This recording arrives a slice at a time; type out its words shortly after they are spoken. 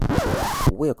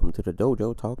Welcome to the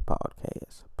Dojo Talk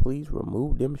Podcast. Please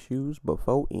remove them shoes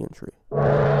before entry.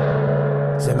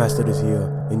 The master is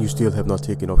here, and you still have not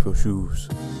taken off your shoes.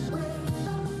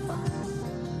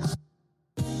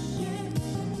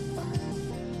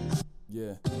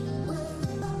 Yeah.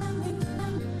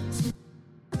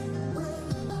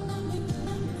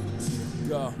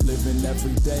 Living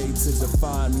every day to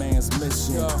define man's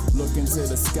mission. Look into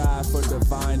the sky for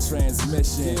divine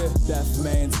transmission. Deaf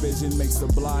man's vision makes the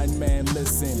blind man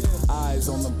listen. Eyes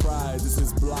on the prize, this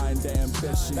is blind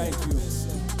ambition. Thank you.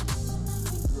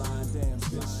 Blind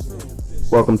ambition.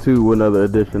 Welcome to another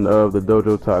edition of the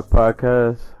Dojo Talk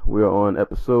Podcast. We are on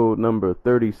episode number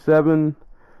 37.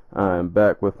 I'm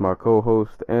back with my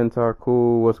co-host, Antar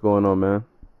Cool. What's going on, man?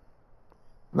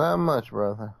 Not much,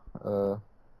 brother.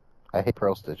 I hate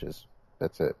pearl stitches.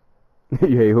 That's it.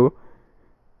 You hate who?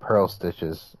 Pearl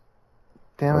stitches.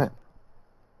 Damn it.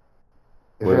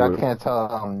 If Wait. I can't tell,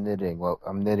 I'm knitting. Well,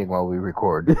 I'm knitting while we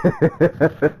record.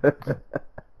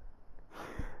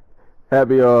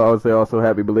 Happy, I would say also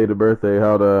happy belated birthday.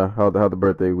 How the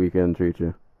birthday weekend treat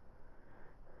you?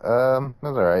 It was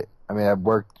alright. I mean, I've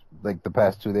worked like the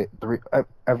past 2 days.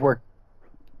 I've worked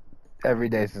every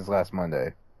day since last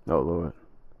Monday. Oh Lord.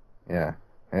 Yeah.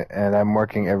 And I'm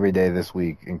working every day this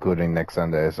week, including next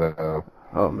Sunday. So.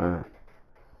 Oh man.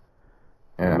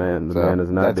 Yeah. The man is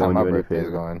not doing you any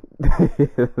favors. Going.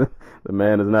 The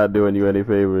man is not doing you any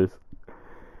favors.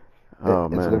 Oh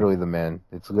man. It's literally the man.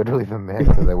 It's literally the man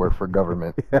because I work for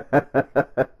government.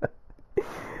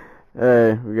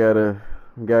 Hey, we gotta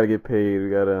get paid. We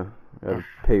gotta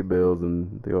pay bills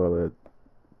and do all that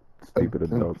stupid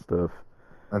adult stuff.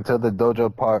 Until the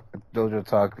Dojo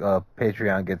Talk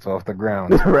Patreon gets off the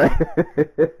ground. Right.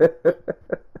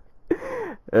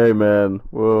 Hey man,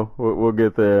 we'll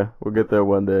get there. We'll get there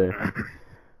one day.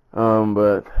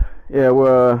 But yeah,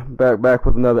 we're back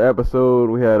with another episode.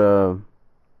 We had a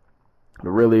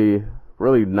really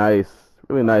nice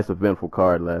eventful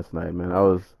card last night, man. I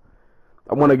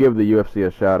want to give the UFC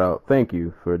a shout out. Thank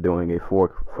you for doing a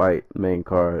 4-fight main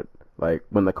card. Like,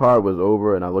 when the card was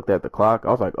over and I looked at the clock,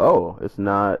 I was like, oh, it's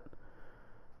not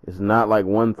like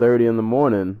 1:30 in the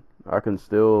morning. I can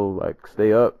still, like,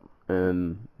 stay up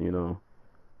and,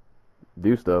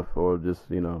 do stuff, or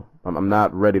just, I'm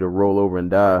not ready to roll over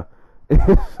and die.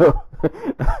 So,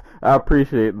 I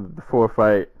appreciate the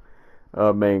 4-fight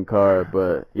main card.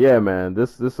 But, yeah, man,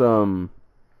 this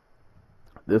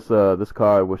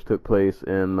card, which took place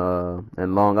in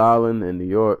Long Island in New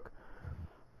York,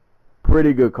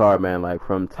 pretty good card, man. Like,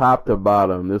 from top to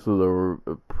bottom, this was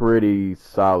a pretty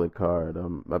solid card.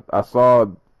 I saw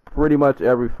pretty much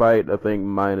every fight, I think,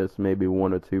 minus maybe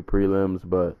 1 or 2 prelims,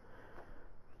 but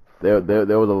there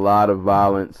was a lot of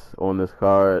violence on this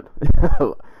card.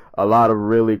 A lot of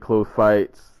really close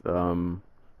fights. Some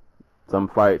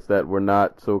fights that were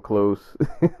not so close,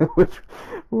 which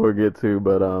we'll get to,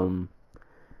 but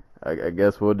I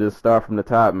guess we'll just start from the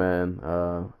top,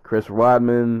 man. Chris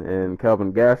Weidman and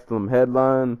Kelvin Gastelum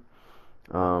headline.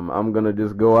 I'm going to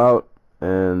just go out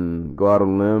on a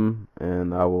limb,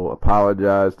 and I will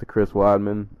apologize to Chris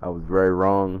Weidman. I was very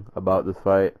wrong about this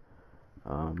fight.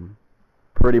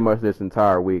 Pretty much this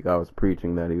entire week I was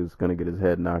preaching that he was going to get his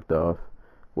head knocked off,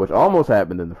 which almost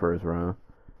happened in the first round.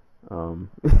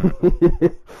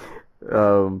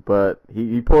 But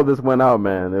he pulled this one out,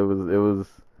 man. It was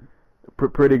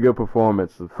pretty good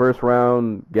performance. The first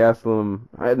round, Gastelum,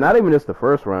 not even just the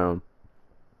first round,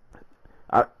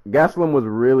 Gastelum was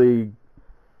really,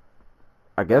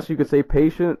 I guess you could say,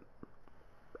 patient.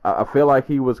 I feel like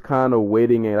he was kind of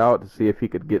waiting it out to see if he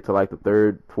could get to like the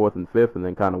 3rd, 4th, and 5th and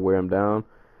then kind of wear him down,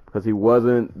 because he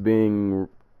wasn't being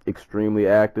extremely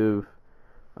active.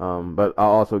 But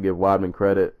I'll also give Weidman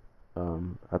credit.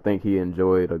 I think he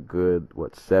enjoyed a good,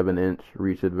 7-inch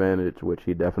reach advantage, which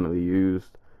he definitely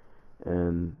used.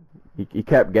 And he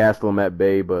kept Gastelum at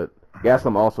bay, but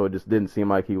Gastelum also just didn't seem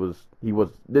like he was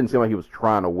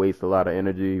trying to waste a lot of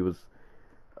energy. He was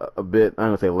a bit, I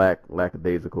don't say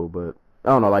lackadaisical, but I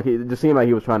don't know, like it just seemed like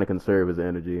he was trying to conserve his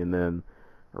energy. And then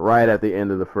right at the end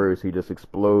of the first, he just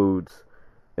explodes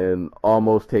and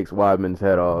almost takes Weidman's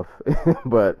head off.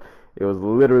 But it was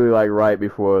literally like right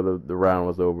before the round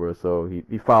was over. So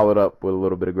he followed up with a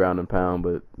little bit of ground and pound,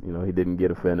 but he didn't get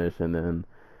a finish. And then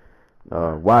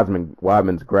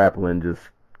Weidman's grappling just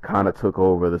kind of took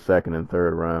over the 2nd and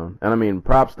 3rd round. And I mean,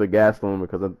 props to Gastelum,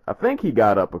 because I think he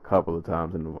got up a couple of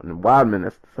times. And Weidman,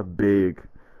 it's a big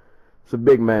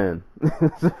man.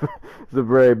 It's a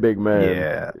very big man.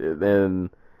 Yeah. And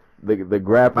the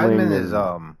grappling. Weidman is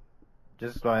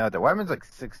just throwing out there. Weidman's like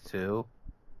 6'2".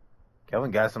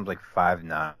 Kelvin Gastelum's like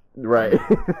 5'9". Right.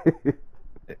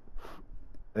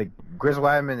 like Chris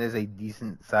Weidman is a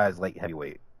decent sized light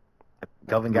heavyweight.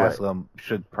 Kelvin Right. Gastelum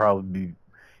should probably be,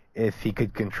 if he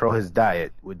could control his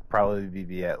diet, would probably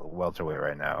be at welterweight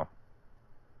right now.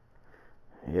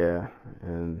 Yeah,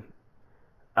 and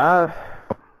I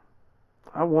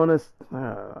want to.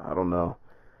 I don't know.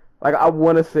 Like I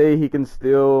want to say he can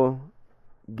still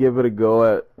give it a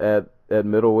go at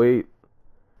middleweight.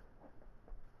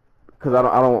 Because I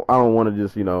don't want to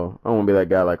just, I don't want to be that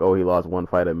guy like, oh, he lost one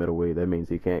fight at middleweight. That means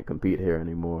he can't compete here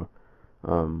anymore.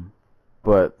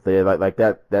 But they like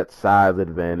that size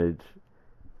advantage.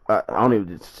 I don't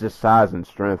even, it's just size and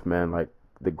strength, man. Like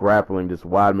the grappling,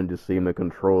 Weidman just seemed to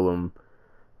control him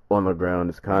on the ground.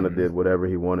 Just kind of did whatever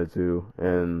he wanted to.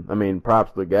 And I mean,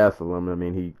 props to Gastelum. I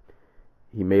mean,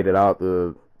 he made it out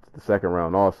the second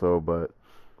round also, but.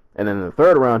 And then in the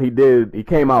third round, he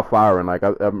came out firing. Like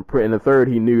in the third,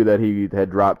 he knew that he had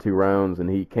dropped 2 rounds, and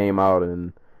he came out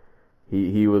and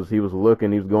he was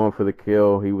looking. He was going for the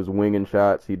kill. He was winging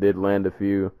shots. He did land a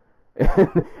few.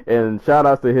 And shout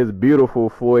out to his beautiful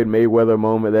Floyd Mayweather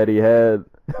moment that he had.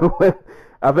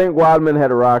 I think Weidman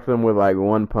had rocked him with like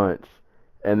 1 punch,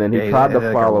 and then he tried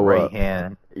to follow right up.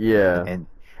 Hand. Yeah.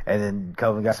 And then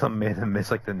Kelvin Gastelum made him miss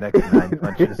like the next 9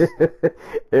 punches.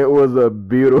 It was a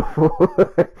beautiful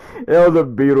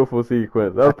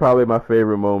sequence. That was probably my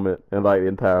favorite moment in like the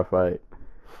entire fight.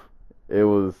 It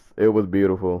was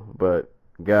beautiful, but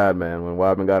God, man, when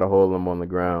Weidman got a hold of him on the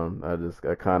ground, I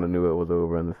kind of knew it was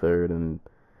over in the third, and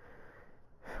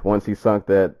once he sunk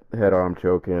that head arm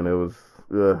choke in, it was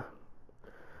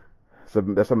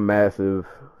that's a massive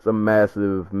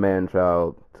man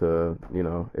child to,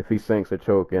 if he sinks a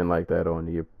choke in like that on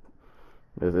you,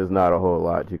 there's not a whole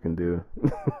lot you can do.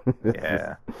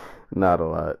 Yeah. Not a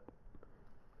lot.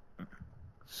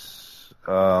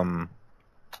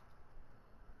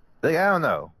 Like, I don't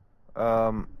know.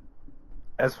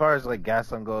 As far as like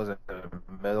Gastelum goes at the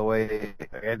middleweight,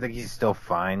 I think he's still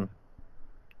fine.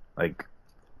 Like,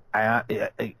 I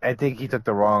think he took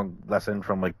the wrong lesson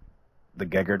from like the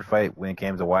Gegard fight when it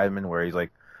came to Weidman, where he's like,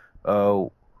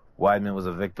 oh, Weidman was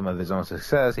a victim of his own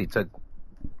success. He took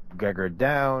Gegard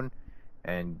down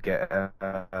and got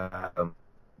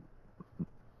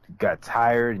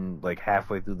tired, and like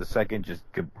halfway through the second, just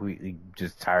completely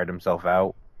just tired himself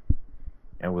out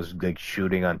and was like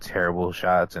shooting on terrible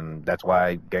shots, and that's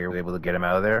why Gegard was able to get him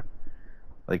out of there.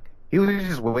 Like, he was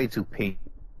just way too patient.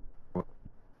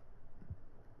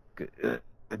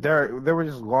 There were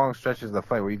just long stretches of the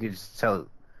fight where you could just tell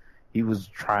he was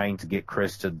trying to get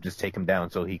Chris to just take him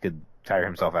down so he could tire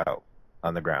himself out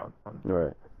on the ground.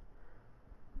 Right.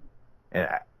 And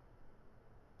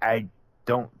I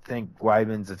don't think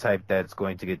Weidman's the type that's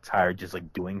going to get tired just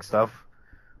like doing stuff.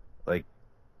 Like,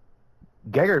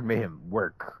 Gegard made him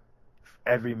work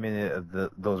every minute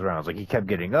of those rounds. Like, he kept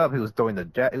getting up. He was throwing the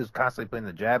jab. He was constantly putting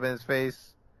the jab in his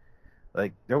face.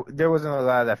 Like, there wasn't a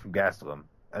lot of that from Gastelum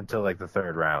until like the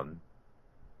third round.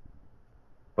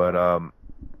 But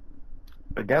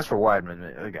I guess for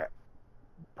Weidman, like,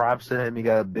 props to him. He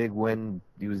got a big win.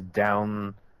 He was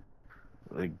down,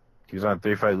 like, he was on a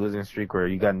 3-fight losing streak where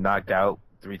he got knocked out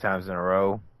 3 times in a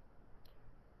row.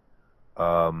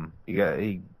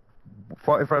 He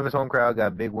fought in front of his home crowd, got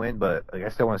a big win, but like, I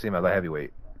still want to see him at light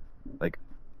heavyweight. Like,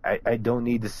 I don't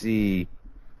need to see,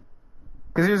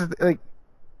 because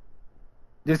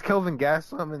there's Kelvin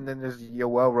Gastelum, and then there's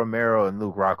Yoel Romero and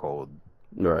Luke Rockhold.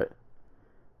 Right.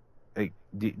 Like,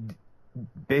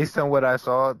 based on what I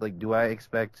saw, like, do I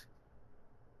expect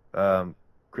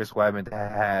Chris Weidman to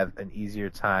have an easier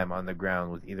time on the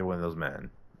ground with either one of those men?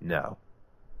 No.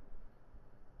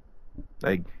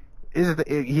 Like,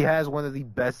 he has one of the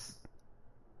best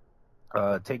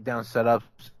takedown setups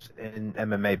in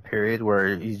MMA, period,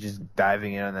 where he's just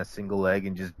diving in on that single leg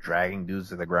and just dragging dudes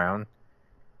to the ground.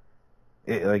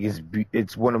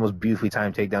 It's one of the most beautifully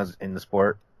timed takedowns in the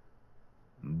sport.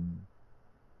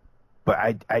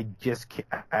 But I just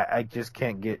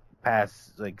can't get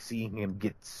past like seeing him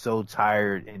get so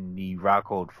tired in the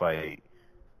Rockhold fight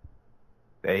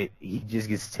that he just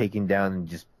gets taken down and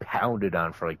just pounded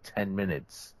on for like 10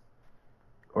 minutes.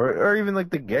 Or even like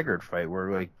the Gegard fight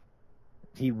where like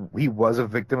he was a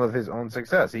victim of his own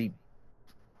success. He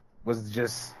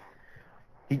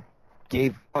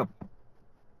gave up.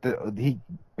 He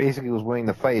basically was winning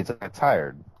the fight. It's like, got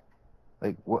tired.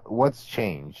 Like, what's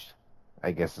changed,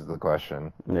 I guess, is the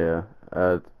question. Yeah.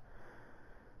 I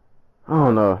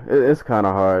don't know. It's kind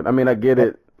of hard. I mean, I get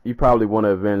it. You probably want to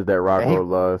avenge that Rockhold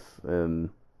loss,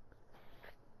 and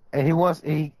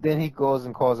then he goes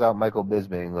and calls out Michael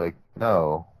Bisping, like,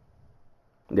 no.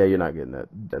 Yeah, you're not getting that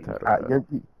title.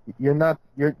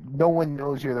 No one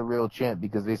knows you're the real champ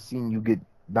because they've seen you get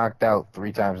knocked out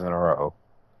 3 times in a row.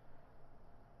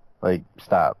 Like,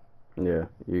 stop. Yeah,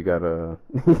 you gotta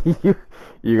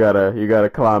you gotta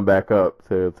climb back up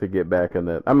to get back in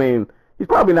that. I mean, he's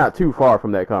probably not too far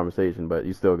from that conversation, but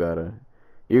you still gotta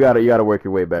work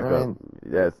your way back up.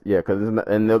 That's because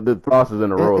the losses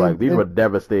in a row, like these were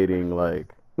devastating.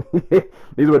 Like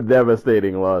these were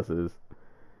devastating losses.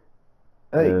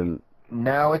 And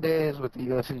nowadays, with the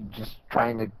UFC just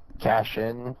trying to cash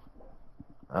in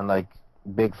on like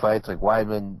big fights, like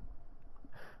Weidman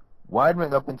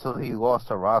up until he lost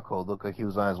to Rockhold looked like he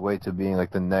was on his way to being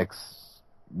like the next,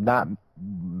 not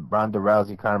Ronda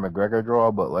Rousey, Conor McGregor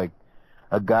draw, but like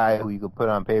a guy who you could put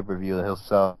on pay-per-view and he'll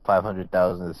sell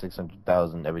 500,000 to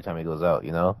 600,000 every time he goes out,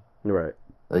 you know? Right.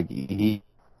 Like he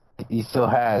still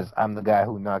has, I'm the guy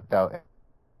who knocked out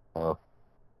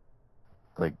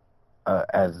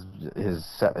as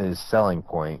his selling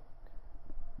point,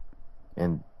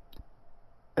 and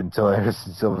until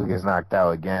Anderson Silva gets knocked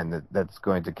out again, that's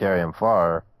going to carry him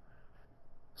far.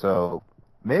 So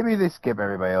maybe they skip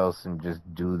everybody else and just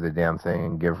do the damn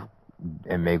thing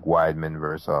and make Weidman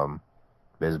versus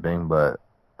Bisping, but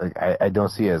like I don't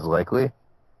see it as likely.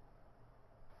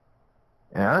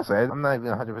 And honestly, I'm not even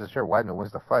 100% sure Weidman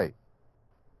wins the fight.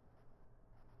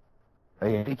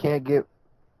 Like, if he can't get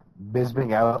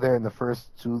Bisping out there in the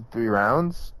first 2-3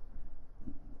 rounds,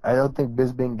 I don't think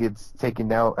Bisping gets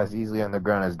taken out as easily on the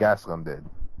ground as Gastelum did.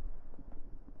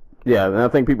 Yeah, and I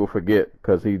think people forget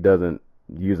because he doesn't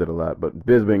use it a lot, but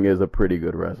Bisping is a pretty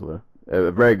good wrestler,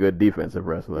 a very good defensive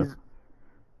wrestler.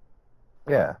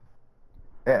 Yeah.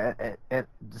 And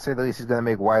to say the least, he's going to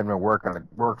make Weidman work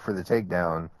for the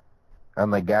takedown,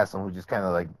 unlike Gastelum, who just kind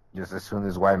of like, just as soon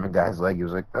as Weidman got his leg, he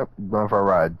was like, oh, going for a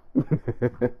ride.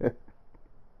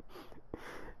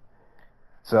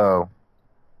 So,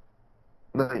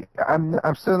 like,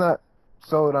 I'm still not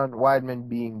sold on Weidman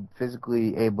being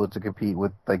physically able to compete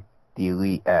with like the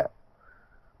elite at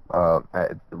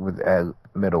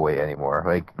middleweight anymore.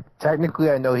 Like,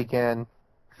 technically, I know he can.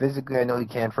 Physically, I know he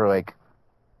can for like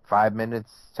 5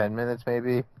 minutes, 10 minutes,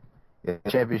 maybe. In a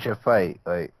championship fight,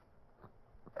 like,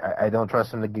 I don't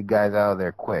trust him to get guys out of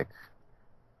there quick.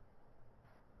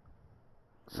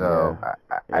 So yeah.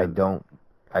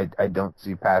 I don't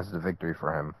see paths to victory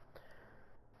for him.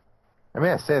 I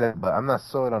mean, I say that, but I'm not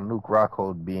sold on Luke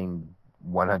Rockhold being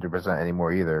 100%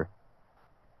 anymore either.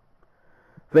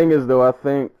 Thing is, though, I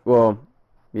think, well,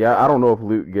 yeah, I don't know if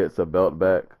Luke gets a belt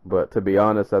back, but to be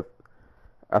honest,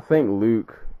 I think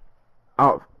Luke,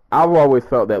 I've always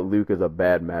felt that Luke is a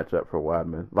bad matchup for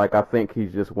Weidman. Like, I think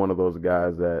he's just one of those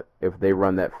guys that if they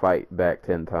run that fight back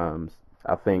 10 times,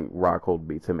 I think Rockhold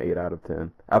beats him 8 out of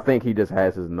 10. I think he just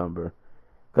has his number.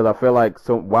 Because I feel like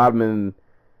Weidman,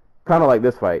 kind of like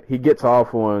this fight, he gets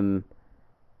off on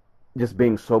just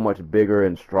being so much bigger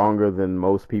and stronger than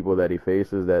most people that he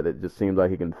faces that it just seems like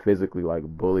he can physically like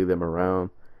bully them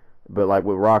around. But like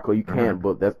with Rockhold, you can't.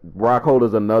 But Rockhold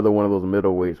is another one of those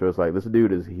middleweights where it's like this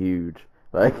dude is huge.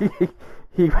 Like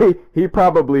he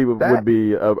probably would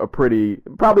be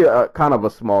probably a kind of a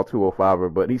small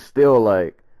 205er, but he's still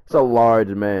like it's a large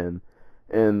man.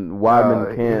 And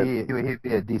Weidman can't. He'd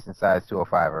be a decent sized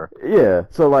 205er. Yeah,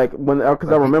 so like because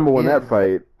I remember when that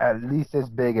fight, at least as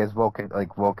big as Volkan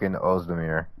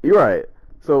Ozdemir. You're right.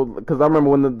 So because I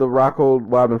remember when the Rockhold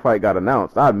Weidman fight got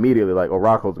announced, I immediately like, oh,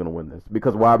 Rockhold's gonna win this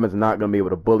because Weidman's not gonna be able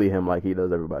to bully him like he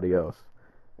does everybody else.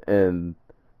 And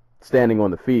standing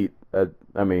on the feet,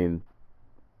 I mean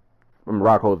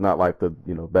Rockhold's not like the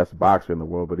best boxer in the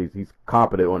world, but he's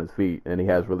competent on his feet and he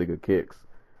has really good kicks.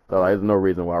 So like, there's no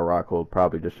reason why Rockhold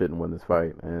probably just shouldn't win this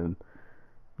fight. And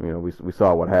we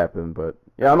saw what happened. But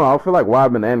yeah, I don't know. I feel like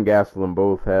Weidman and Gastelum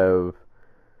both have.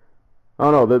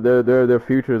 I don't know. Their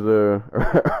futures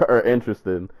are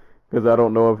interesting because I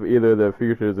don't know if either of their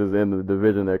futures is in the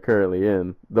division they're currently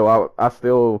in. Though I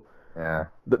still. Yeah.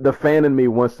 The fan in me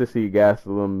wants to see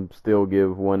Gastelum still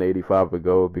give 185 a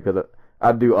go because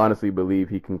I do honestly believe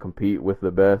he can compete with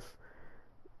the best.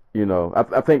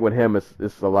 I think with him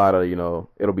it's a lot of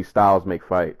it'll be styles make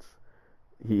fights.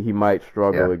 He might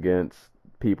struggle against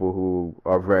people who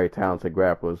are very talented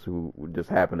grapplers who just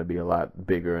happen to be a lot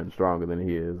bigger and stronger than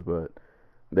he is, but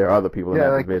there are other people in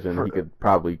that division he could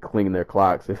probably clean their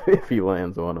clocks if he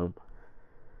lands on them.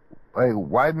 Like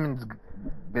Weidman's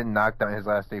been knocked out in his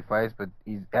last 8 fights, but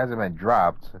he hasn't been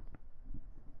dropped.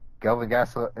 Kelvin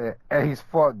Gastelum, he's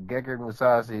fought Gegard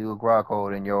Mousasi, Luke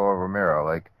Rockhold, and Yoel Romero.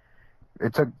 Like,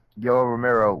 it took Yoel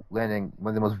Romero landing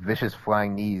one of the most vicious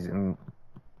flying knees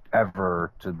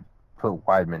ever to put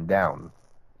Weidman down.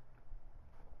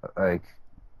 Like,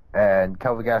 and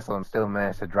Kelvin Gastelum still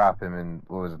managed to drop him in,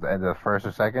 what was it, the end of the first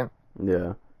or second?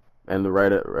 Yeah. And the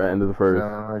right end of the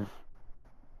first.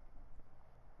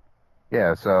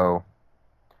 Yeah, so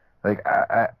like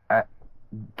I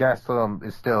Gastelum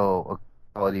is still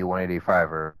a quality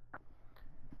 185er.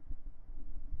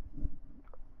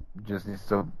 Just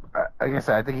so like I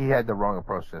said, I think he had the wrong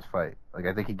approach to this fight. Like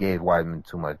I think he gave Weidman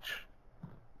too much.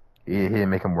 He didn't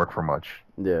make him work for much.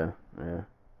 Yeah.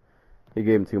 He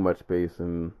gave him too much space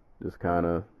and just kind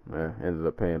of ended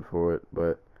up paying for it.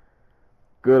 But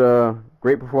good,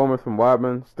 great performance from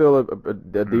Weidman. Still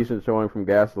a decent showing from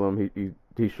Gastelum.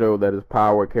 He showed that his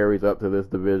power carries up to this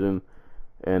division,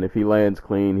 and if he lands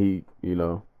clean,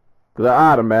 because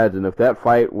I'd imagine if that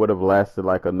fight would have lasted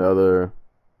like another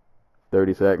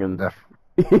 30 seconds.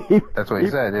 That's what he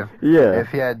said. If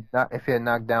he had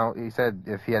knocked down, he said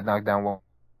if he had knocked down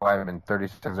Weidman 30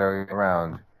 seconds early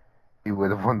round, he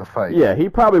would have won the fight. Yeah, he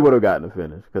probably would have gotten the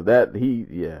finish because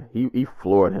he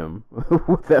floored him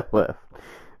with that left.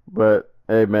 But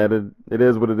hey, man, it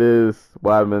is what it is.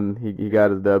 Weidman, he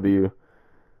got his W.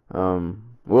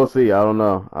 We'll see. I don't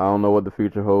know. I don't know what the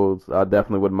future holds. I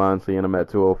definitely wouldn't mind seeing him at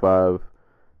 205.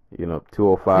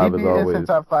 205 is always instant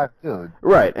top 5 too.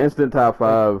 Right, instant top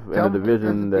 5 in a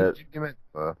division that.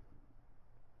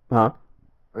 Huh?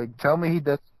 Like, tell me he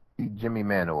does beat Jimmy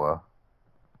Manuwa.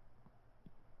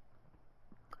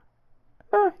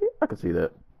 I can see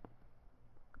that.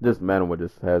 Just Manuwa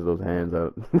just has those hands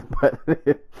out,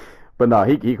 but no,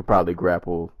 he could probably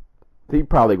grapple. He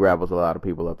probably grapples a lot of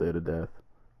people up there to death,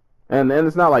 and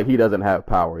it's not like he doesn't have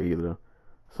power either.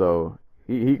 So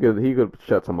he could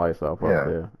shut some ice off up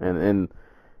there, and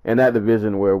in that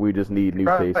division where we just need new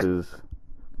faces.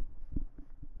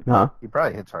 Huh? He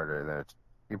probably hits harder there.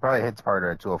 He probably hits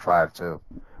harder at 205 too.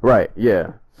 Right.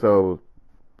 Yeah. So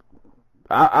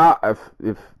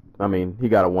I mean, he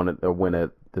got a win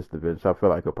at this division, so I feel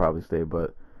like he'll probably stay.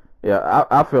 But yeah,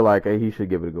 I feel like he should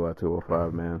give it a go at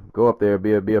 205, man. Go up there,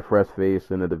 be a fresh face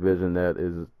in a division that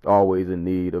is always in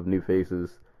need of new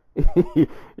faces,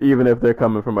 even if they're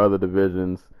coming from other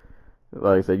divisions.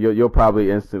 Like I said, you'll probably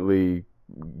instantly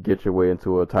get your way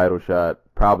into a title shot,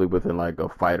 probably within like a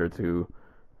fight or two.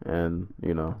 And I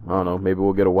don't know, maybe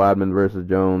we'll get a Weidman versus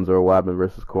Jones or a Weidman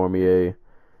versus Cormier.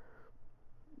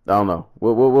 I don't know.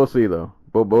 We'll see though.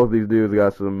 Both these dudes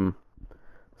got some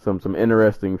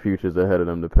interesting futures ahead of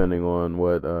them, depending on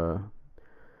what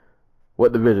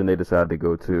division they decide to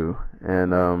go to.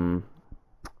 And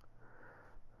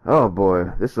oh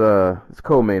boy, this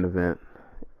co-main event.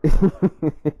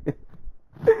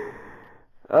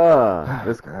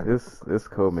 This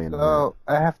co-main event.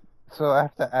 I have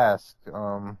to ask,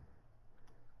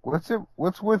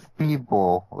 what's with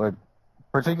people, like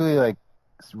particularly like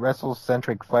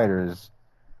wrestle-centric fighters,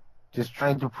 just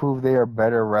trying to prove they are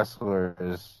better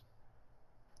wrestlers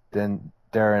than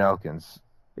Darren Elkins?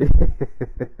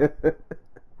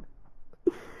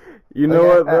 You know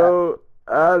what though?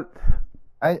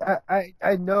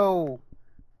 I know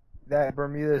that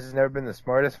Bermudez has never been the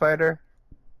smartest fighter,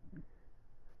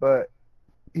 but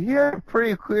he had a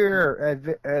pretty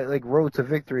clear like road to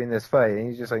victory in this fight, and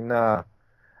he's just like, nah,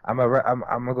 I'm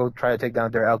gonna go try to take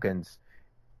down Darren Elkins.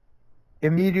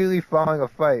 Immediately following a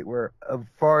fight where a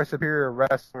far superior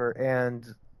wrestler and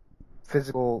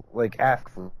physical like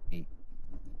athlete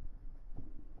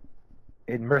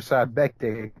in Mirsad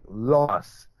Bektik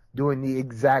lost doing the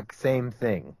exact same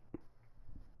thing.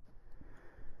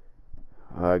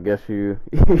 I guess you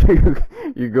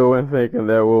go in thinking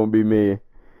that won't be me.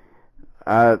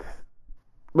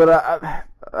 Boy.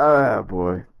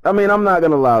 I mean, I'm not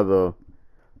gonna lie though.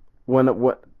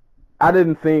 I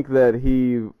didn't think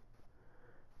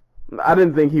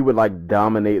he would like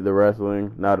dominate the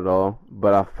wrestling, not at all.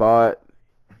 But I thought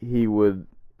he would,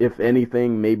 if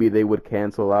anything, maybe they would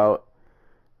cancel out.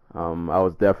 I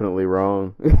was definitely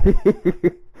wrong.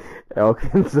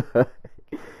 Elkins,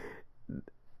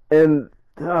 and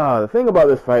the thing about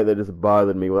this fight that just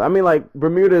bothered me was, I mean, like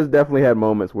Bermudez definitely had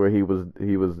moments where he was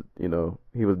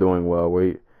doing well,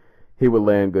 where he would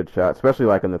land good shots, especially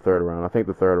like in the third round. I think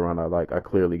the third round I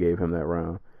clearly gave him that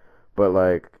round, but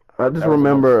like I just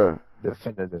remember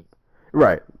definitive.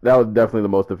 Right, that was definitely the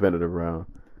most definitive round.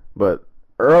 But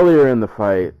earlier in the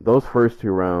fight, those first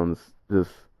two rounds,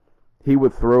 just he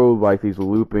would throw like these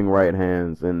looping right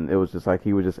hands, and it was just like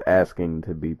he was just asking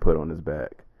to be put on his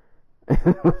back.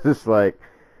 It was just like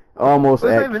almost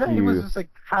at cue. He was just like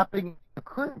hopping the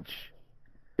clinch.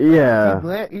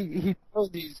 Yeah. He threw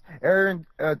these.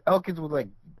 Elkins would like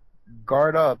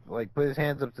guard up, like put his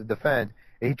hands up to defend,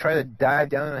 and he tried to dive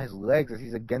down on his legs as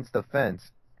he's against the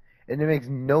fence. And it makes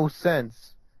no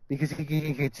sense because he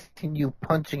can continue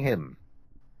punching him.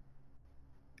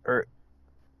 Or,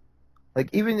 like,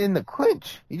 even in the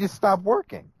clinch, he just stopped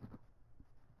working.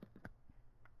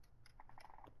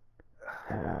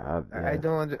 I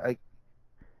don't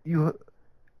you.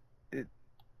 It,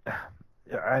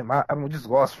 I'm just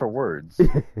lost for words.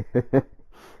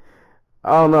 I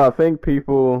don't know. I think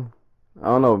people. I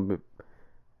don't know.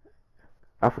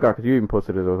 I forgot because you even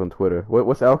posted it on Twitter.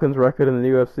 What's Elkin's record in the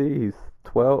UFC? He's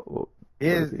 12.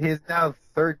 He's now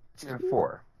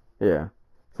 13-4. Yeah.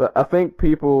 So I think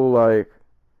people like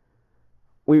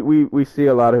we see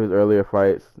a lot of his earlier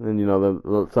fights, and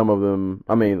some of them.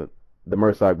 I mean, the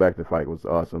Mursak Bektic fight was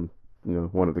awesome.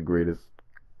 One of the greatest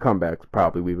comebacks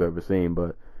probably we've ever seen.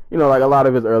 But like a lot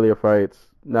of his earlier fights,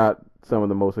 not some of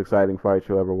the most exciting fights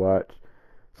you'll ever watch.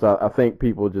 So I think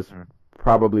people just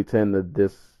probably tend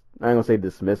to I ain't gonna say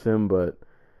dismiss him, but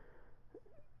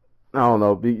I don't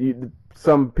know.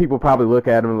 Some people probably look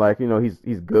at him like,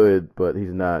 he's good, but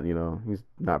he's not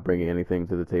bringing anything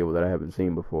to the table that I haven't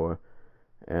seen before.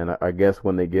 And I guess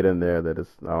when they get in there, that I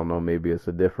don't know, maybe it's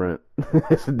a different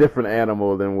it's a different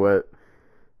animal than what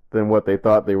they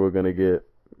thought they were gonna get.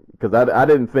 Because I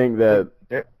didn't think that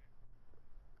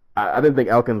I didn't think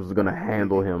Elkins was gonna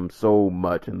handle him so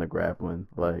much in the grappling,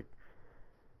 like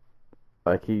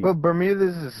he. Well,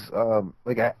 Bermudez is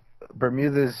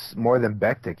Bermudez more than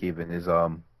Bektic even is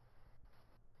an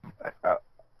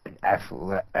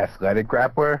athletic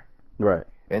grappler, Right.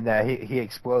 in that he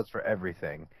explodes for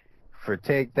everything, for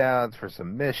takedowns, for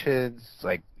submissions,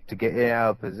 like to get in and out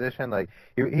of position. Like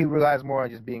he relies more on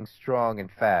just being strong and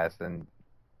fast and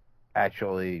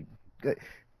actually.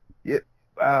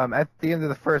 At the end of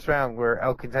the first round, where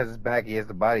Elkins has his back, he has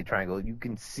the body triangle. You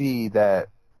can see that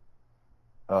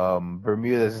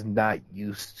Bermudez is not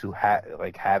used to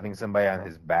having somebody on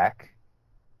his back.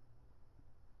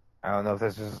 I don't know if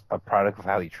that's just a product of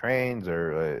how he trains,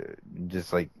 or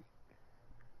just like,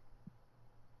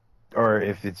 or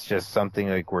if it's just something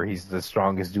like where he's the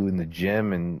strongest dude in the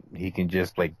gym and he can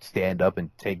just like stand up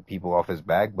and take people off his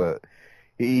back. But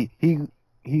he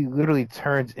literally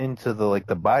turns into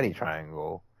the body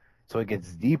triangle, so it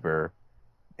gets deeper,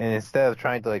 and instead of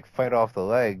trying to like fight off the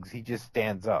legs, he just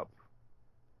stands up.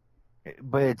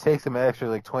 But it takes him an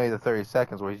extra 20 to 30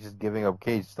 seconds where he's just giving up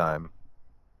cage time.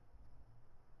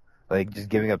 Like just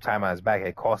giving up time on his back,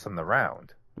 it costs him the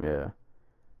round. Yeah.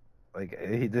 Like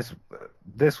this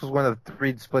was one of the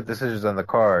 3 split decisions on the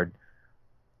card.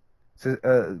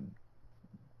 So,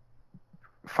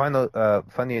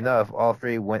 funny enough, all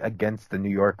 3 went against the New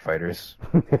York fighters.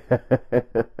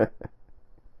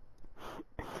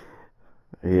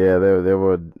 Yeah, there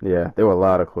were a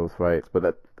lot of close fights,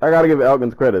 but I gotta give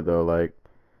Elkins credit though. Like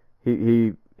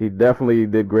he definitely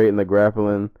did great in the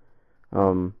grappling.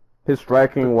 His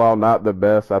striking, while not the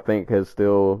best, I think it's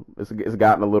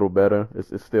gotten a little better.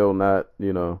 It's still not,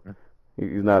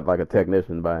 he's not like a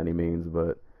technician by any means,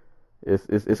 but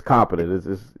it's competent.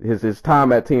 His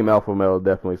time at Team Alpha Male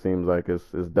definitely seems like it's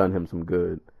done him some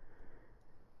good.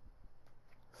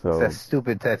 So it's that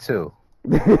stupid tattoo.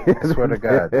 I swear to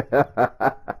God.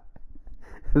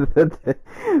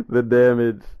 The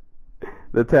damage,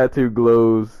 the tattoo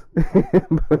glows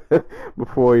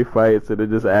before he fights, and it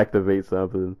just activates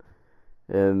something.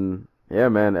 And yeah,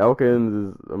 man, Elkins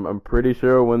is. I'm pretty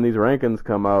sure when these rankings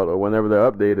come out or whenever they're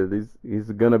updated,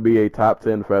 he's gonna be a top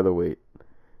 10 featherweight.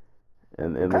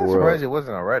 In the world. I'm surprised he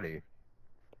wasn't already.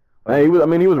 He was. I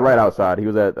mean, he was right outside. I think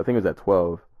he was at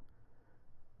 12.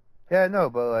 Yeah, no,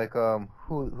 but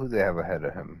who they have ahead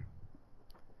of him?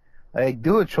 Like,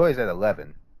 Do a Choice at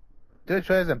 11. Do a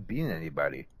Choice hasn't beaten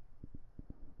anybody.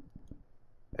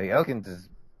 Like, Elkins is,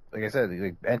 like I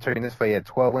said, entering this fight, he had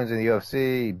 12 wins in the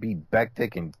UFC. He beat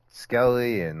Bektic and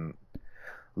Skelly and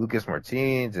Lucas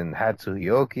Martins and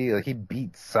Hatsuhioki. Like, he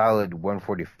beat solid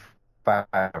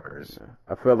 145ers.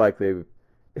 I feel like they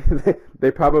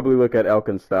probably look at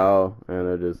Elkin's style and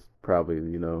they're just probably,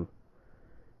 I don't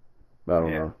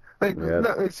know.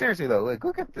 No, seriously though,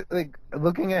 look at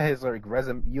looking at his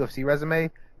UFC resume: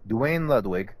 Duane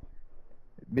Ludwig,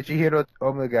 Michihiro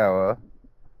Omagawa,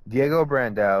 Diego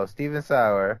Brandao, Steven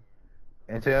Sauer,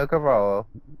 Antonio Carvalho,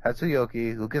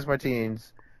 Hatsuyoki, Lucas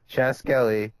Martins, Sean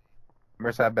Skelly,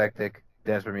 Mirsad Bektic,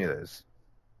 Dennis Bermudez.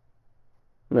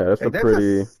 Yeah, that's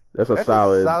a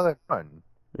solid run.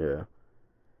 Yeah.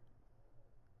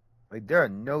 Like there are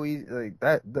no easy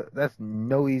that's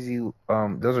no easy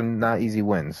those are not easy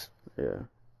wins. Yeah.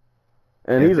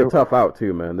 And he's a tough out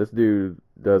too, man. This dude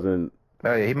doesn't.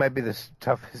 Oh yeah, he might be the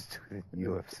toughest dude in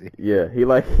UFC. Yeah,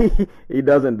 he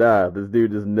doesn't die. This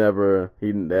dude just never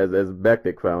as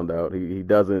Bektic found out, he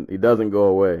doesn't go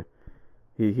away.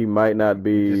 He might not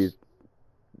be it's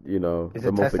the most exciting. It's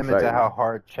a testament to how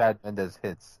hard Chad Mendes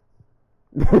hits.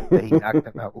 That he knocked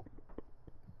him out.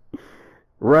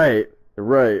 Right.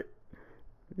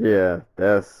 Yeah,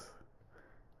 that's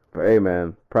But hey,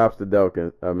 man, props to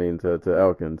Delkin. I mean, to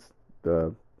Elkins.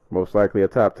 Most likely a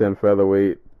top 10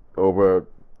 featherweight over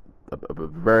a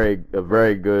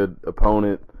very good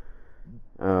opponent.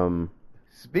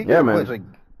 Speaking Yeah, of man. which, like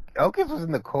Elkins was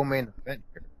in the co-main event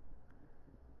here.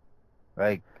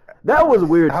 Like That was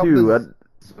weird how too.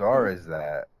 bizarre is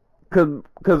that? Cause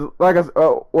like I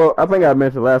well, I think I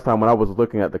mentioned last time when I was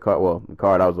looking at the card. Well, the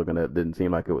card I was looking at didn't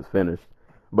seem like it was finished.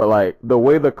 But like the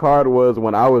way the card was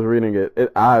when I was reading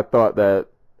it, I thought that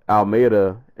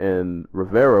Almeida and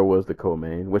Rivera was the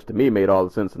co-main, which to me made all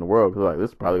the sense in the world. Cause like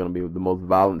this is probably gonna be the most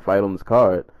violent fight on this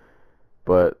card.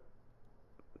 But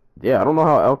yeah, I don't know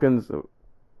how Elkins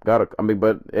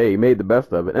but hey, he made the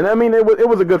best of it. And I mean, it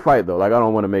was a good fight though. Like I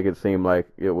don't want to make it seem like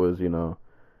it was, it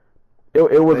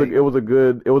was a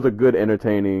good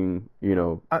entertaining,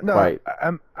 No, fight.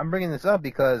 I'm bringing this up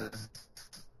because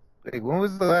like, when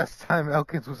was the last time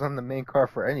Elkins was on the main card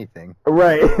for anything?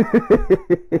 Right.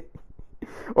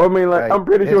 Well, I mean, like I'm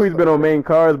pretty sure he's been on main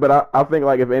cards, but I think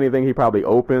like if anything, he probably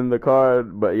opened the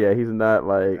card. But yeah, he's not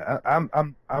like.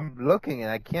 I'm looking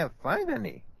and I can't find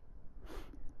any.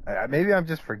 Maybe I'm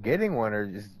just forgetting one or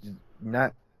just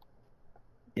not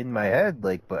in my head.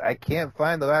 Like, but I can't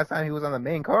find the last time he was on the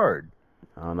main card.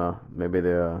 I don't know. Maybe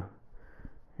they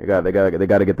got to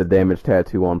get the damage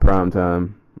tattoo on prime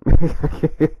time.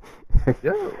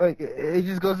 Yeah, like it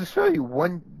just goes to show you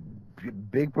one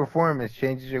big performance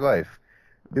changes your life.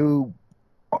 Dude,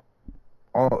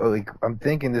 like I'm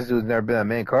thinking this dude's never been on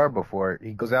main card before.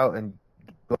 He goes out and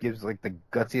gives like the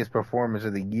gutsiest performance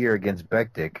of the year against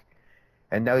Bektik,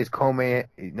 and now he's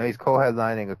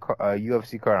co-headlining a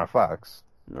UFC card on Fox.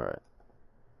 All right.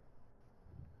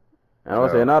 And I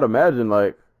was saying, I'd imagine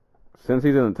like since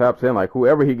he's in the top 10, like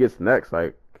whoever he gets next,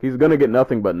 like he's gonna get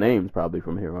nothing but names probably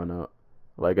from here on out.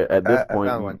 Like at this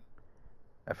point.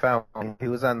 I found one. He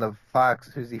was on the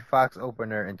Fox. He was the Fox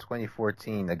opener in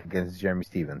 2014 against Jeremy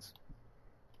Stevens.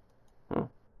 Huh.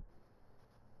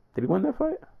 Did he win that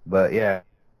fight? But yeah,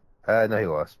 no, he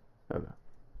lost. Okay.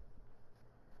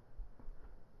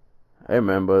 Hey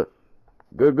man, but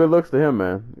good looks to him,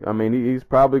 man. I mean, he's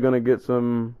probably gonna get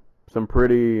some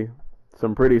pretty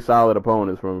solid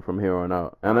opponents from here on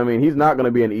out. And I mean, he's not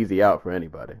gonna be an easy out for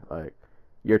anybody. Like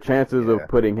your chances of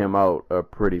putting him out are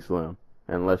pretty slim.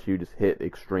 Unless you just hit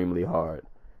extremely hard.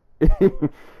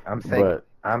 I'm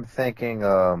thinking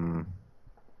the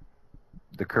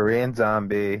Korean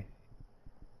Zombie,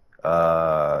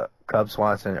 Cub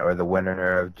Swanson, or the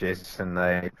winner of Jason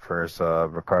Knight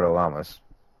versus Ricardo Lamas.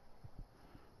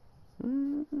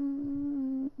 I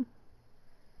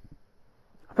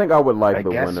think I would like the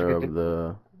winner of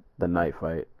the night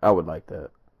fight. I would like that.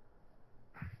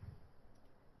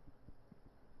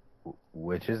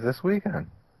 Which is this weekend.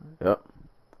 Yep.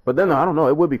 But then I don't know.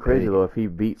 It would be crazy though if he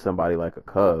beat somebody like a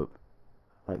Cub.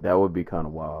 Like that would be kind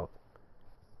of wild.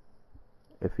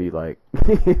 If he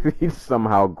if he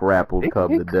somehow grappled Cub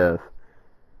to death.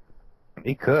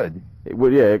 He could. It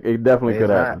would. Yeah, it definitely could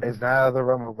happen. It's not out of the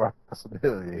realm of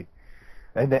possibility.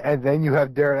 And then you have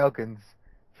Darren Elkins,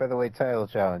 featherweight title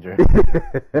challenger.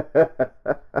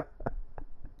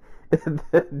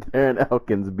 Darren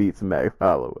Elkins beats Max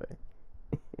Holloway.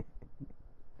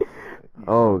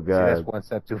 Oh God! See, that's one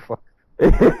step too far.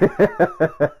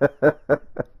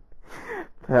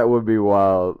 That would be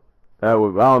wild. I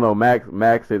don't know.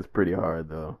 Max hits pretty hard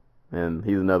though, and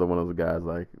he's another one of those guys.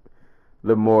 Like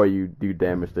the more you do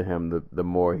damage to him, the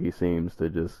more he seems to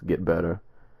just get better.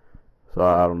 So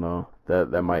I don't know.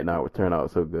 That might not turn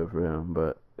out so good for him,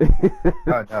 but.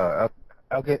 Oh no!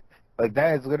 Okay, like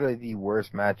that is literally the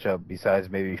worst matchup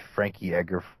besides maybe Frankie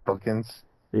Edgar Elkins.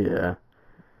 Yeah.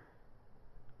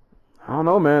 I don't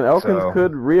know, man. Elkins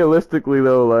could realistically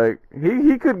though, like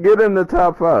he could get in the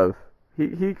top 5.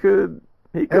 He could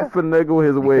finagle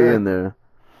his way in there.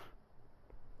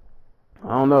 I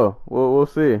don't know. We'll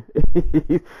see.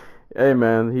 Hey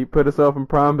man, he put himself in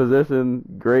prime position.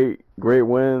 Great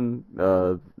win.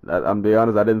 I'm be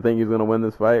honest, I didn't think he was gonna win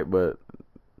this fight, but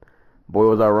boy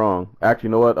was I wrong. Actually,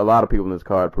 you know what? A lot of people in this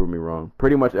card proved me wrong.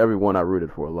 Pretty much everyone I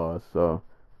rooted for lost. So,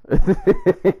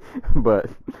 but.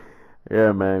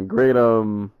 Yeah, man, great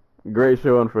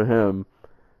showing for him.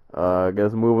 I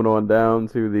guess moving on down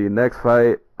to the next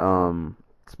fight.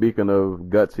 Speaking of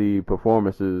gutsy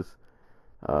performances,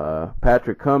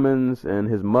 Patrick Cummins and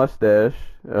his mustache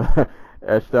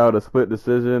etched out a split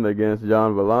decision against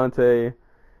John Vellante.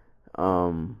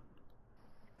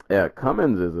 Yeah,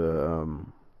 Cummins is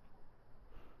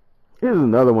he's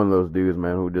another one of those dudes,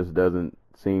 man, who just doesn't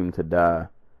seem to die.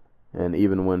 And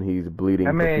even when he's bleeding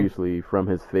profusely from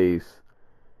his face,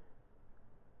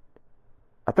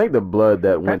 I think the blood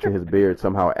that went to his beard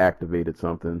somehow activated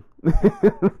something.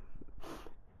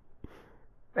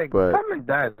 Like, But Simon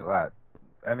dies a lot.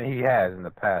 I mean, he has in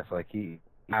the past. Like, he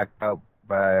knocked out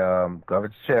by Glover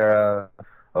Teixeira,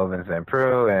 Ovince St.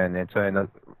 Preux, and Antonio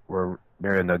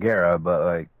Nogueira. But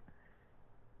like,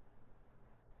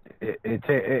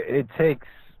 it takes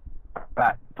a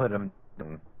lot to put him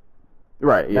down.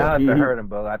 right, yeah, Not to hurt him,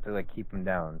 but a lot to like keep him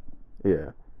down.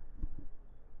 yeah.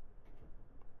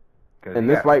 And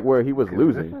this fight where he was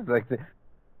losing. This is like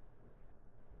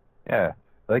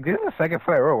like this is the second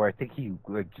fight in a row where I think he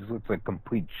like just looks like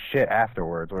complete shit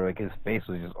afterwards, where like his face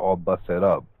was just all busted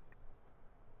up.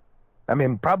 I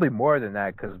mean, probably more than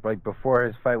that, because like before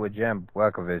his fight with Jan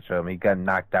Blachowicz, he got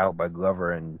knocked out by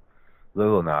Glover and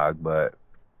Littlenog, but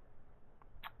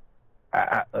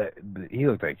he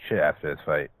looked like shit after this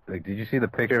fight. Like, did you see the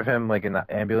picture of him like in the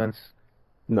ambulance?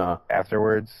 No.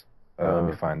 Afterwards, let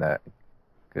me find that,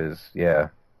 because I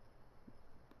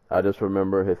just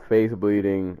remember his face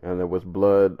bleeding, and there was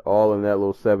blood all in that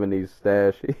little 70s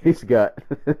stash he's got.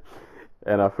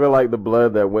 And I feel like the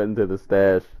blood that went into the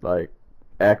stash, like,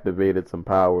 activated some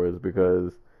powers,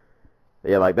 because,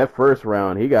 like, that first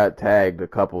round, he got tagged a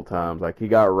couple times. Like, he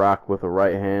got rocked with a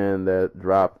right hand that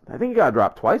dropped. I think he got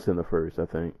dropped twice in the first, I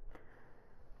think.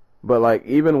 But, like,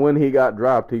 even when he got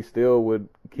dropped, he still would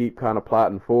keep kind of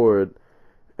plotting forward.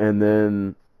 And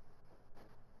then,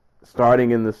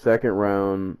 starting in the second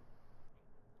round,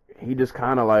 he just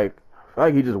kind of I feel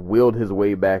like he just willed his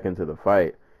way back into the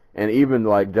fight. And even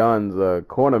like John's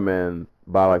cornerman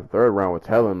by like the third round would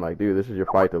tell him like, dude, this is your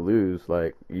fight to lose.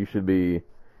 Like, you should be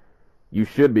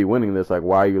winning this. Like,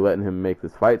 why are you letting him make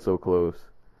this fight so close?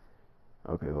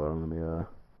 Okay, hold on, let me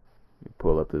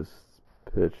pull up this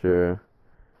picture.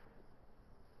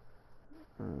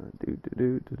 See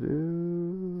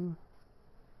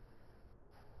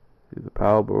the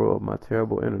power of my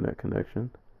terrible internet connection.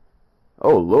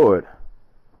 Oh, Lord.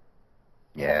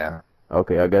 Yeah.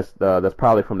 Okay, I guess that's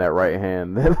probably from that right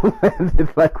hand that landed,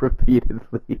 like,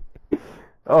 repeatedly.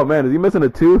 Oh, man, is he missing a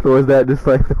tooth, or is that just,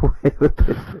 like, the way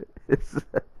the it's...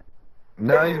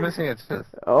 No, he's missing a tooth.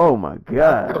 Oh, my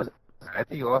God. I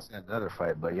think he lost in another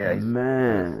fight, but yeah.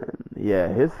 Man, yeah,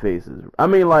 his face is... I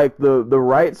mean, like, the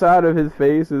right side of his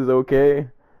face is okay.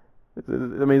 I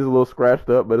mean, he's a little scratched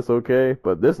up, but it's okay.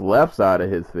 But this left side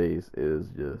of his face is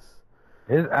just...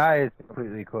 His eye is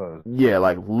completely closed. Yeah,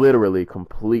 like literally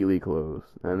completely closed.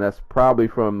 And that's probably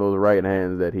from those right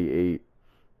hands that he ate.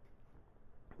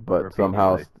 But Repeatedly.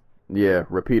 somehow,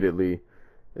 repeatedly.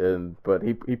 But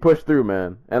he pushed through,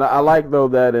 man. And I like, though,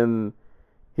 that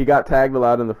he got tagged a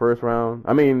lot in the first round.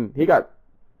 I mean, he got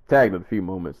tagged in a few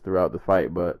moments throughout the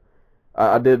fight, but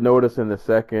I did notice in the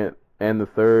second and the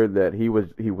third that he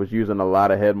was using a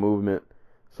lot of head movement,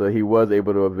 so he was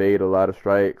able to evade a lot of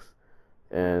strikes,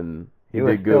 and he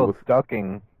did good with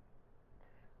ducking,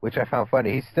 which I found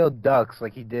funny. He still ducks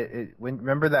like he did.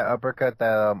 Remember that uppercut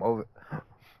that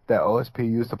that OSP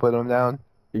used to put him down?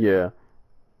 Yeah.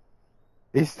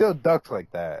 He still ducks like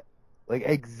that, like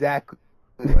exactly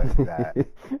like that.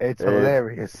 It's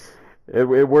hilarious. It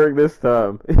worked this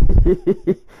time.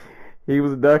 He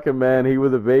was ducking, man. He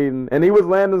was evading, and he was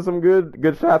landing some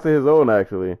good shots of his own,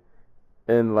 actually.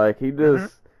 And like he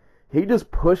just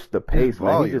pushed the pace,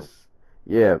 man. He just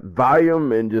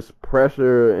volume and just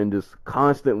pressure and just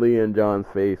constantly in John's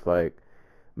face, like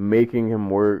making him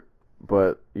work,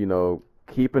 but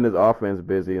keeping his offense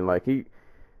busy. And like his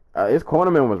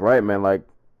cornerman was right, man. Like,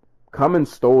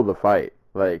 Cummins stole the fight.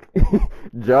 Like,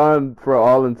 John, for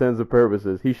all intents and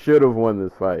purposes, he should have won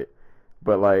this fight,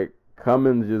 but like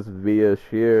Cummins just via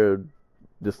sheer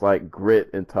just like grit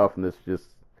and toughness just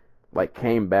like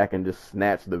came back and just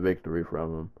snatched the victory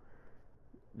from him.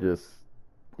 Just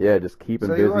keeping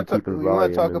busy, keeping volume. You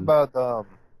want to talk about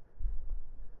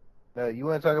you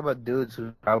want to talk about dudes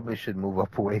who probably should move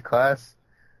up a weight class,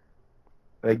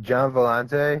 like John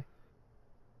Vellante?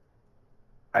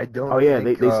 I don't. Oh yeah,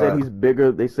 they said he's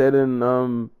bigger. They said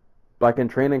in like in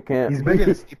training camp, he's bigger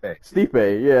than Stipe.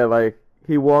 Stipe, yeah, like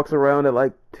he walks around at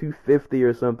like 250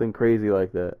 or something crazy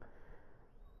like that.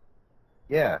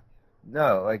 Yeah,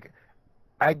 no, like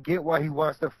I get why he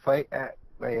wants to fight at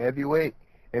like heavyweight,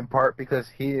 in part because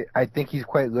I think he's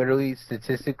quite literally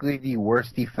statistically the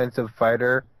worst defensive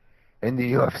fighter in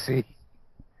the UFC.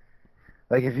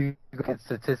 Like if you look at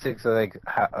statistics of like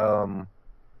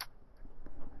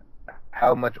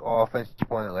how much offense each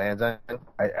opponent lands on,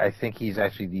 I think he's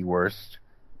actually the worst.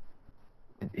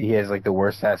 He has like the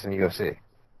worst stats in the UFC.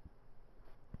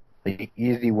 Like,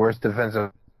 he's the worst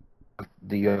defensive of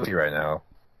the UFC right now.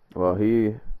 Well,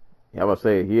 I would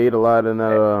say he ate a lot in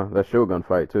that Shogun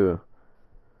fight too.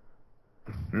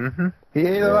 Mm-hmm. He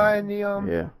ate a lot in the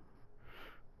yeah.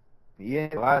 He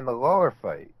ate a lot in the lower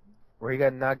fight. where he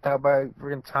got knocked out by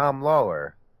freaking Tom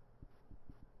Lawler.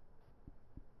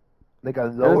 Like a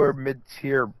lower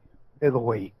mid-tier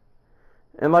middleweight.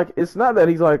 And like, it's not that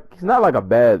he's not like a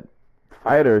bad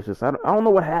fighter. It's just I don't know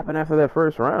what happened after that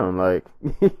first round. Like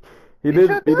he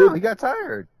got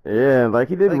tired. Yeah, like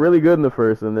he did really good in the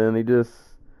first, and then he just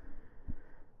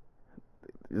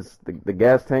the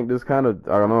gas tank just kind of,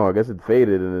 I don't know, I guess it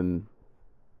faded, and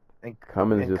then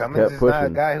Cummins just kept pushing. Not a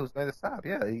guy who's going to stop.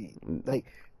 Yeah,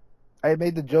 I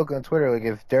made the joke on Twitter, like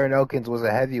if Darren Elkins was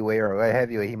a heavyweight or a light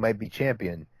heavyweight, he might be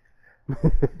champion.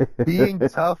 Being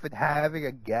tough and having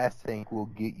a gas tank will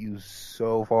get you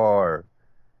so far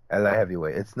at light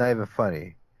heavyweight. It's not even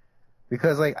funny.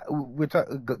 Because, like, we're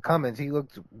talking Cummins, he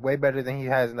looked way better than he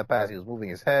has in the past. He was moving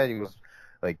his head. He was,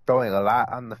 like, throwing a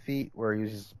lot on the feet where he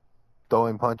was just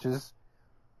throwing punches.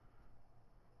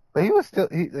 But he was still,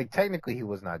 technically he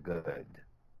was not good.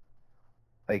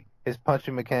 Like, his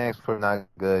punching mechanics were not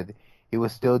good. He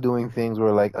was still doing things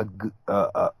where, like, a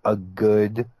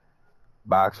good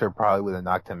boxer probably would have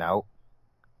knocked him out.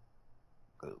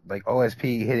 Like,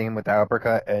 OSP hitting him with the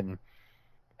uppercut and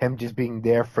him just being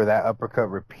there for that uppercut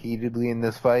repeatedly in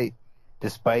this fight,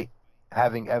 despite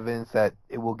having evidence that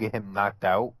it will get him knocked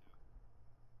out.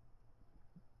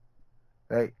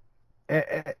 Like,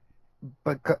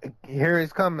 but here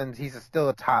is Cummins. He's still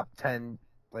a top 10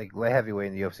 like light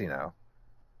heavyweight in the UFC now.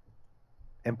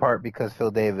 In part because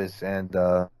Phil Davis and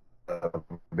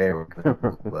Baylor.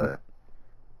 But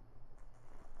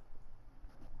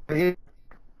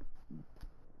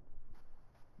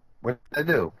what did I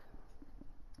do?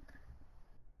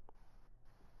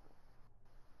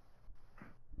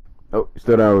 Oh, you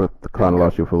still down with the kind of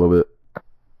lost you for a little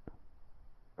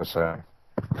bit. Sorry.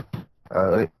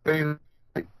 I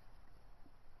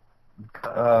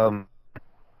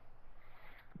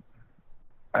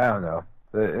don't know.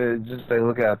 It just like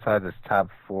looking outside this top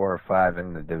 4 or 5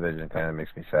 in the division kind of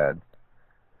makes me sad.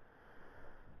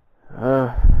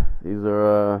 These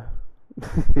are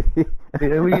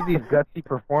we get these gutsy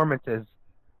performances,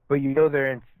 but you know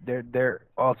they're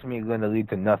ultimately going to lead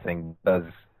to nothing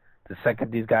because the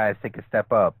second these guys take a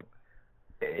step up,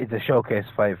 it's a showcase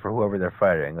fight for whoever they're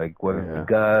fighting. Like whether it's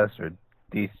Gus or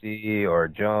DC or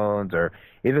Jones or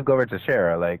even Glover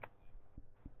Teixeira. Like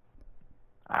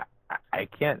I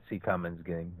can't see Cummins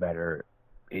getting better,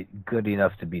 good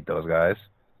enough to beat those guys.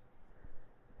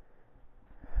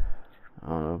 I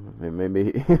don't know.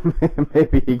 Maybe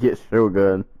he gets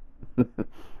Shogun.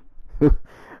 I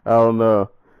don't know.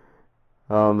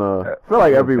 I feel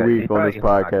like every week on this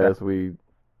podcast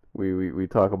we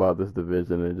talk about this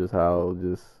division and just how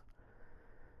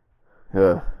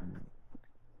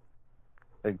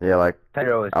like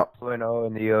Tyro is 2-0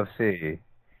 in the UFC,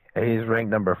 and he's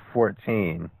ranked number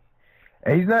 14.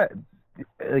 And he's not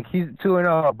like he's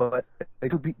 2-0, but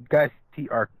like two guys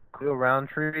are Khalil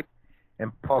Roundtree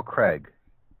and Paul Craig.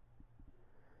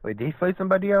 Wait, did he fight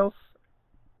somebody else?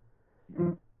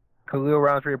 Khalil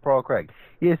Roundtree and Paul Craig.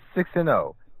 He is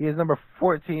 6-0. He is number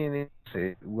 14 in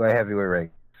the light heavyweight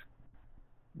ranks.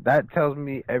 That tells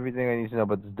me everything I need to know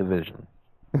about this division.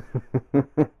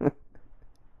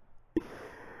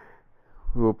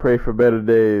 We will pray for better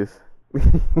days.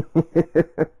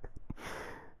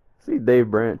 See, Dave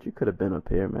Branch, you could have been up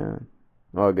here, man.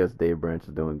 Oh, I guess Dave Branch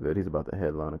is doing good. He's about to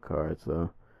headline a card,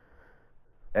 so.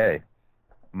 Hey,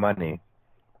 money.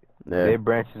 Yeah. Dave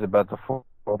Branch is about to fold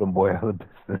them boy out of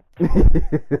business.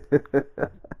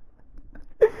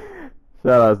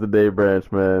 Shout outs to Dave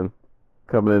Branch, man.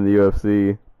 Coming in the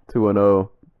UFC, 2-0,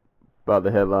 about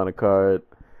to headline a card.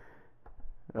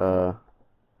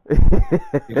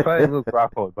 He's fighting Luke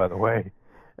Rockhold, by the way.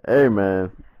 Hey,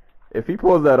 man. If he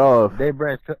pulls that off. Dave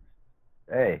Branch,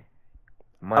 hey.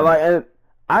 And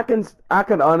I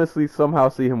can honestly somehow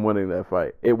see him winning that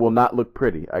fight. It will not look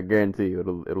pretty. I guarantee you,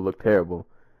 it'll look terrible.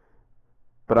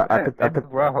 But I could.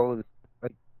 Rockhold,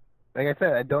 like I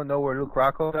said, I don't know where Luke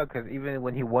Rockhold is because even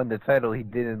when he won the title, he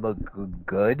didn't look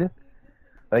good.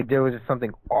 Like there was just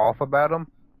something off about him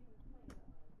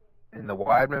in the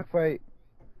Weidman fight.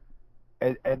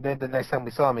 And then the next time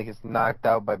we saw him, he gets knocked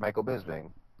out by Michael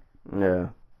Bisping. Yeah.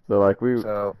 So like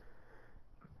yeah,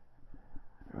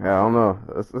 I don't know.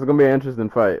 It's gonna be an interesting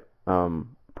fight.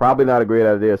 Probably not a great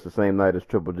idea. It's the same night as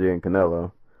Triple G and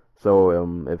Canelo. So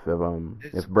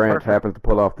if Branch happens to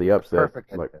pull off the upset,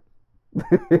 perfect like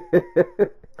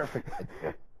perfect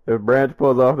idea. If Branch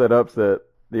pulls off that upset,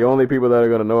 the only people that are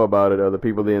gonna know about it are the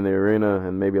people in the arena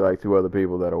and maybe like 2 other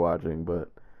people that are watching.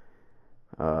 But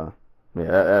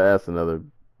that's another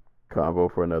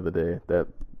convo for another day. That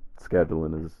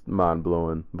scheduling is mind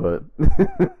blowing, but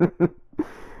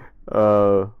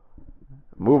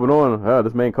moving on.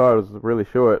 This main card was really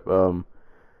short.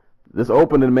 This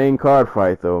opening main card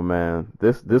fight, though, man.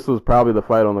 This was probably the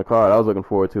fight on the card I was looking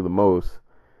forward to the most.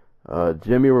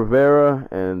 Jimmy Rivera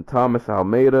and Thomas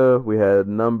Almeida. We had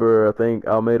I think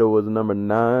Almeida was number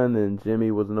 9 and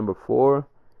Jimmy was number 4.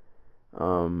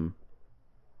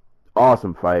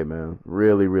 Awesome fight, man.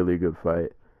 Really, really good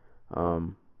fight. I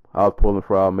was pulling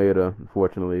for Almeida.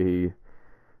 Unfortunately,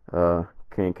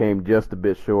 he came just a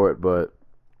bit short, but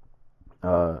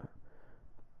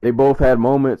they both had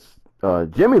moments.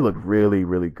 Jimmy looked really,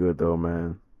 really good, though,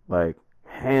 man. Like,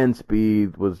 hand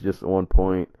speed was just on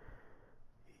point.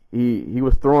 He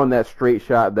was throwing that straight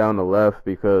shot down the left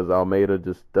because Almeida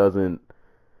just doesn't.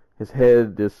 His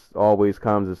head just always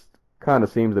kind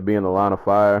of seems to be in the line of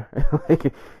fire.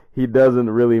 Like, he doesn't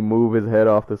really move his head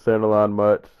off the center line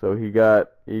much, so he got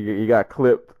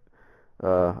clipped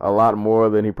a lot more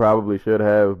than he probably should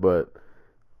have. But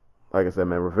like I said,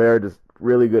 man, Rivera just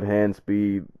really good hand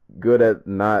speed, good at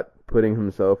not putting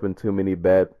himself in too many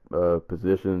bad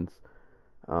positions.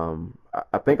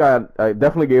 I think I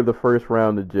definitely gave the first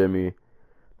round to Jimmy.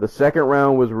 The second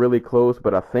round was really close,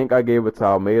 but I think I gave it to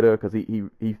Almeida because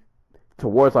he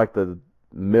towards like the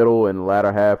middle and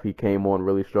latter half he came on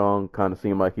really strong. Kind of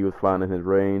seemed like he was finding his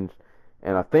range,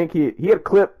 and I think he had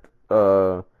clipped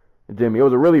Jimmy. It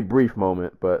was a really brief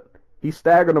moment, but he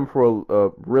staggered him for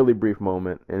a really brief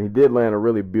moment, and he did land a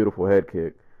really beautiful head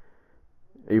kick.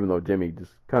 Even though Jimmy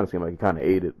just kind of seemed like he kind of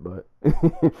ate it, but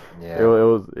Yeah. it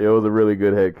was a really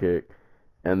good head kick.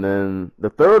 And then the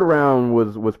third round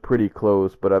was pretty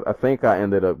close, but I think I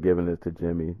ended up giving it to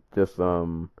Jimmy. Just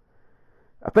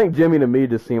I think Jimmy to me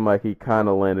just seemed like he kind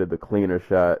of landed the cleaner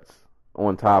shots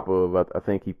on top of I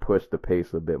think he pushed the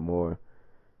pace a bit more.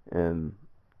 And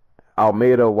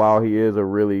Almeida, while he is a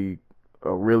really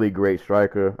great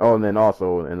striker. Oh, and then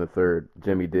also in the third,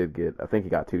 Jimmy I think he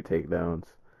got 2 takedowns.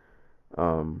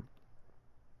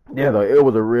 Yeah, though, it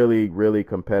was a really, really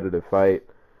competitive fight.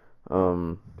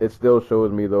 It still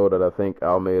shows me, though, that I think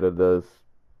Almeida does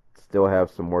still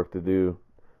have some work to do.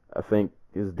 I think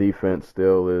his defense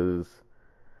still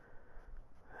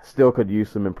could use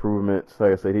some improvements.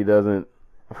 Like I said,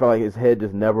 I feel like his head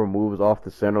just never moves off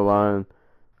the center line.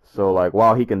 So, like,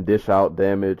 while he can dish out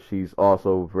damage, he's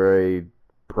also very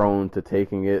prone to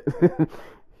taking it.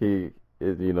 He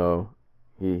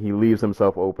leaves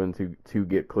himself open to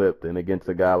get clipped, and against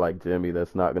a guy like Jimmy,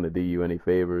 that's not going to do you any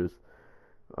favors.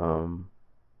 And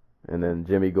then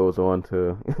Jimmy goes on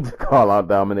to call out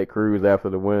Dominic Cruz after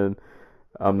the win.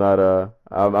 I'm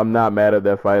not mad at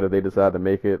that fight if they decide to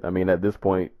make it. I mean, at this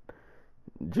point,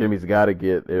 Jimmy's got to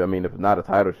get. I mean, if it's not a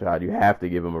title shot, you have to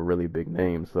give him a really big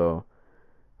name. So,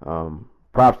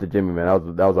 props to Jimmy, man.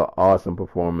 That was an awesome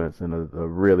performance and a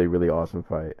really, really awesome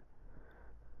fight.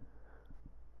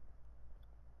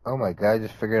 Oh my god, I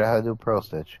just figured out how to do pearl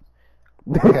stitch.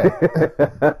 Okay.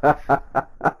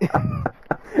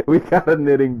 We got a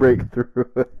knitting breakthrough.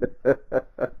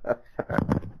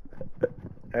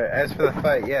 As for the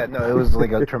fight, yeah, no, it was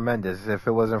like a tremendous. If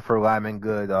it wasn't for Lyman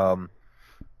Good, I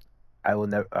will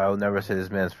never say this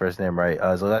man's first name right.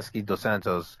 Zaleski Dos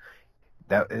Santos,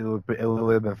 that it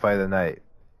would have been fight of the night.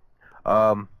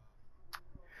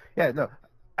 Yeah, no,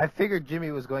 I figured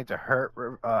Jimmy was going to hurt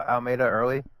Almeida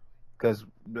early. Because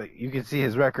you can see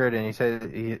his record, and he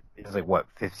said he has like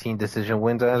 15 decision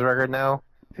wins on his record now,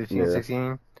 15,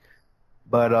 16.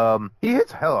 But he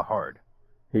hits hella hard.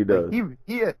 He does. Like,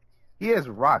 he has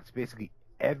rocked basically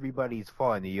everybody's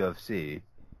fought in the UFC,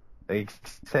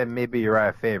 except maybe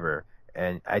Uriah Faber,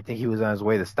 and I think he was on his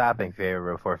way to stopping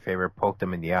Faber before Faber poked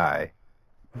him in the eye.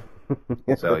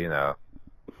 So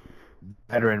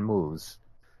veteran moves.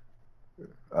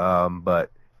 But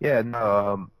yeah,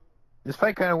 no. This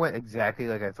fight kind of went exactly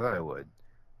like I thought it would.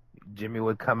 Jimmy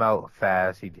would come out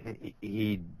fast.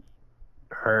 He'd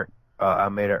hurt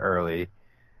Almeida early.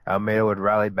 Almeida would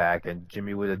rally back, and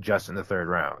Jimmy would adjust in the third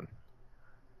round.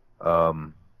 I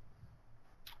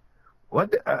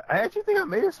actually think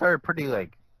Almeida started pretty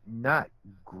not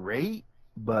great,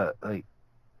 but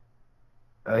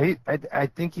I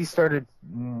think he started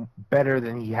better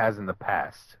than he has in the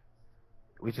past.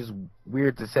 Which is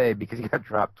weird to say because he got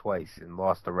dropped twice and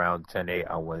lost around 10-8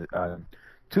 on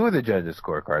 2 of the judges'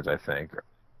 scorecards, I think.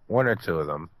 1 or 2 of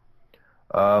them.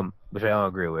 Which I don't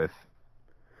agree with.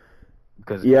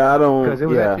 Because it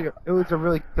was a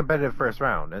really competitive first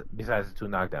round, besides the 2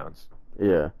 knockdowns.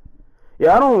 Yeah.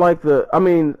 Yeah, I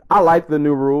like the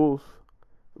new rules,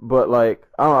 but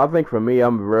I think for me,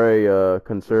 I'm very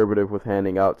conservative with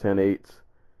handing out 10-8s.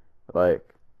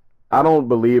 I don't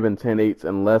believe in 10-8s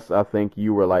unless I think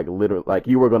you were literally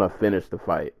you were gonna finish the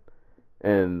fight.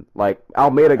 And like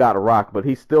Almeida got rocked, but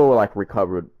he still like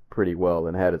recovered pretty well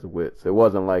and had his wits. It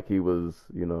wasn't like he was,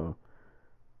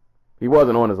 he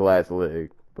wasn't on his last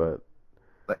leg. But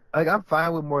like I'm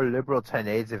fine with more liberal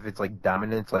 10-8s if it's like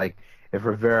dominance. Like if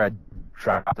Rivera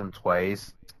dropped him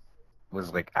twice,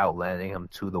 was like outlanding him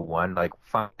 2-1. Like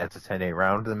fine, that's a 10-8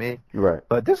 round to me. right,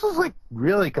 But this was like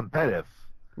really competitive.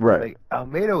 right, Like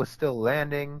Almeida was still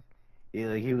landing.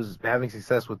 He was having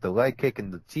success with the leg kick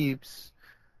and the teeps.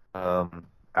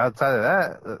 Outside of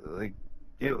that, like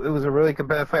it was a really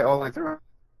competitive fight all the way through,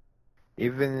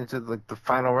 even into like the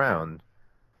final round.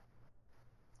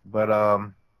 But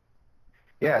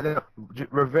yeah,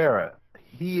 Rivera,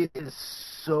 he is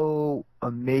so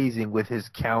amazing with his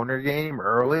counter game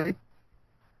early.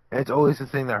 And it's always the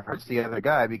thing that hurts the other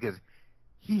guy because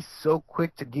he's so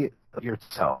quick to get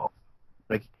yourself.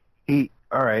 Like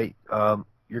all right,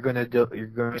 you're going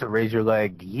to raise your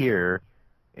leg here,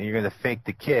 and you're going to fake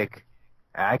the kick.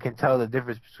 I can tell the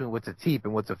difference between what's a teep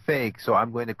and what's a fake, so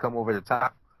I'm going to come over the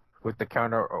top with the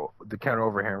counter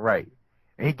overhand right.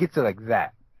 And he gets it like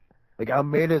that. Like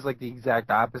Almeida is like the exact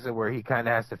opposite, where he kind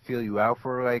of has to feel you out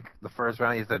for like the first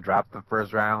round. He has to drop the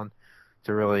first round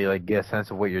to really like get a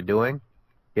sense of what you're doing.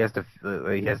 He has to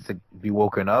be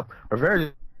woken up.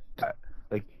 Rivera,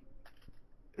 like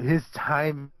his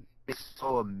time is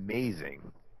so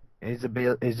amazing. And his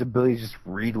ability to just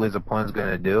read what his opponent's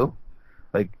gonna do,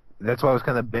 like that's why I was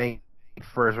kind of banging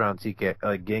first round TK,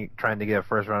 like trying to get a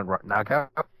first round knockout,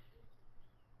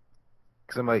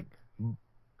 because I'm like,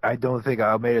 I don't think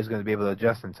Almeida is going to be able to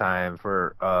adjust in time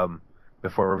for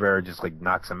before Rivera just like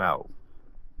knocks him out.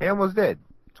 He almost did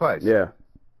twice. yeah,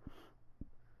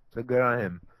 So good on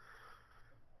him.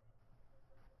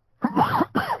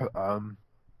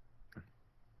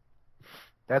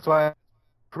 That's why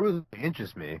Cruz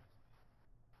interests me.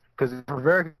 Because if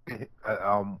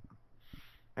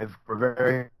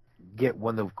Rivera get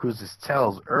one of Cruz's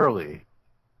tells early,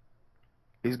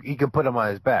 he can put him on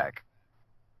his back,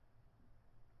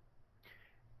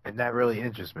 and that really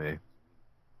interests me.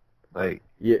 Like,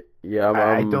 yeah.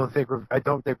 I don't think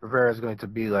Rivera is going to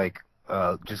be like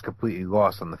just completely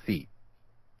lost on the feet.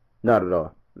 Not at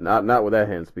all. Not with that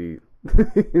hand speed.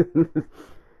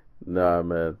 Nah,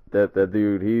 man. That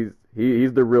dude,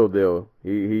 he's the real deal.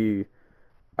 He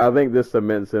I think this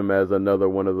cements him as another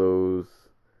one of those,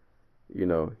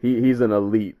 he's an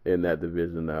elite in that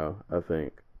division now, I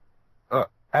think.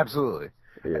 Absolutely.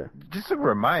 Yeah. Just a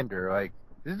reminder, like,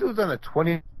 this dude's on a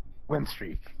 20-win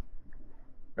streak.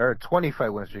 Or a 20-fight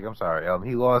win streak, I'm sorry.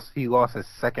 He lost his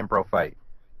second pro fight.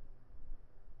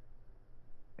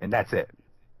 And that's it.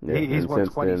 Yeah, He's won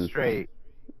 20 then, straight.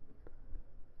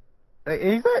 Like,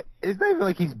 it's not even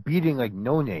like he's beating like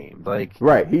no names. Like,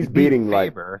 right, he's beating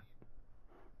Faber.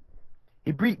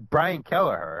 He beat Brian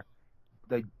Kelleher,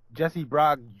 like Jesse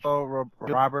Brock, Joe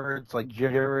Roberts, like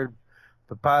Jared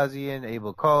Papazian,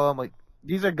 Abel Colum. Like,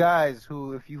 these are guys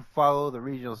who, if you follow the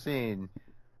regional scene,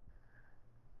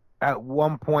 at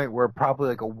one point were probably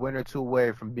like a win or two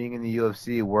away from being in the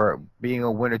UFC, where being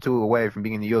a win or two away from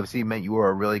being in the UFC meant you were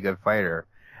a really good fighter,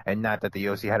 and not that the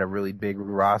UFC had a really big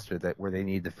roster where they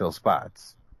needed to fill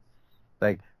spots.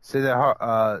 Like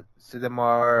Sidamar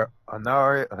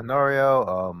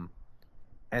Honorio,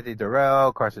 Anthony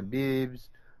Durrell, Carson Beebs,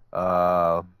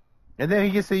 and then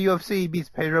he gets to the UFC, he beats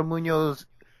Pedro Munoz,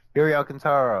 Yuri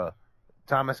Alcantara,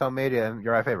 Thomas Almeida, and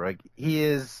Uriah Faber. Like, he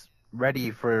is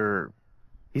ready for...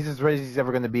 He's as ready as he's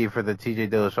ever going to be for the TJ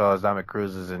Dillashaw's, Dominic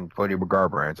Cruz's, and Cody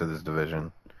Garbrandt of this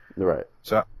division. Right.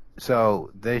 So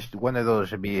one of those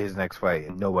should be his next fight,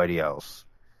 and nobody else.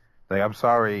 Like, I'm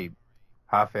sorry,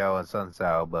 Rafael and Sun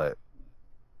Sao, but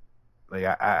like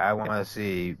I want to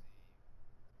see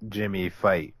Jimmy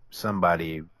fight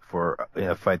somebody in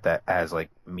a fight that has like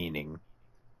meaning.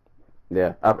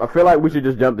 Yeah, I feel like we should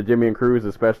just jump to Jimmy and Cruz,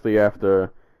 especially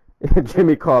after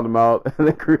Jimmy called him out, and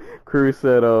then Cruz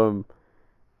said,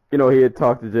 he had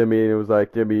talked to Jimmy, and it was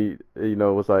like, Jimmy,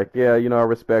 was like, yeah, I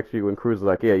respect you, and Cruz was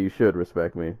like, yeah, you should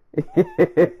respect me.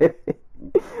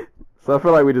 So I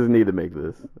feel like we just need to make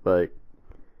this. Like,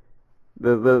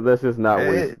 let's just not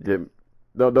waste Jimmy.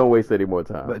 Don't waste any more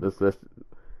time. Let's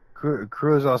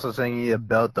Cruz also saying you need a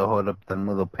belt to hold up them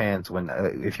little pants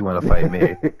if you want to fight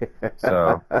me.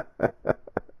 So.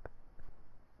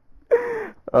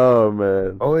 Oh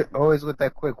man. Always with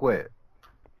that quick wit.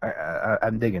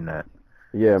 I'm digging that.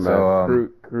 Yeah, man. So,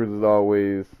 Cruz is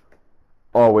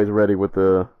always ready with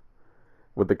the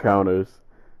counters.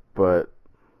 But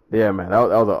yeah, man, that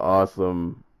was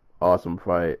an awesome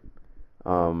fight.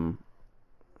 For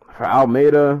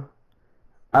Almeida,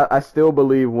 I still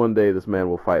believe one day this man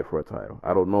will fight for a title.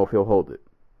 I don't know if he'll hold it,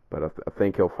 but I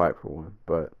think he'll fight for one.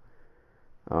 But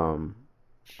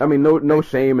I mean, no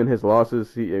shame in his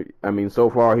losses. So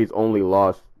far he's only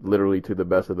lost literally to the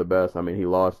best of the best. I mean, he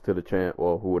lost to the champ,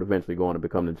 well, who would eventually go on to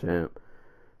become the champ,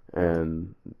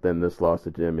 and then this loss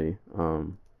to Jimmy.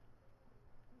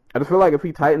 I just feel like if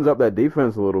he tightens up that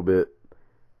defense a little bit,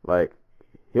 like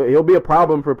he'll be a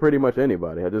problem for pretty much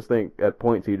anybody. I just think at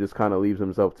points he just kind of leaves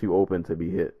himself too open to be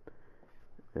hit.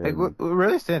 Like, what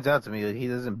really stands out to me, like, he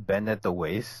doesn't bend at the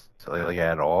waist, like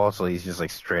at all. So he's just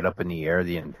like straight up in the air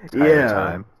the entire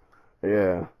time.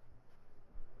 Yeah.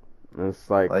 It's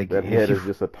like that head is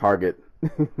just a target.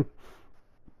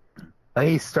 Like,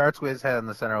 he starts with his head on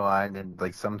the center line, and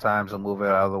like sometimes he'll move it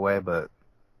out of the way, but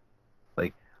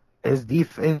like his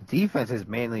defense is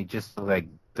mainly just to, like,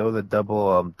 throw the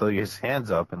double, throw his hands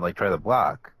up and like try to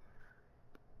block.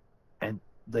 And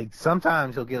like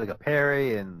sometimes he'll get like a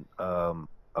parry and a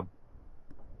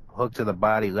hook to the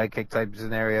body, leg kick type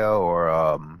scenario, or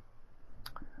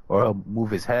he'll move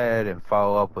his head and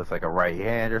follow up with like a right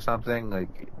hand or something,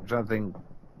 like something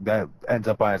that ends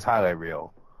up on his highlight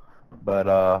reel. But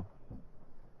I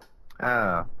don't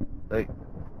know, like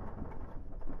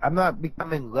I'm not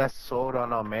becoming less sold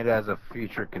on Almeida as a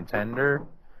future contender,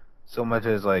 so much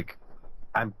as like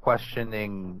I'm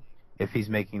questioning if he's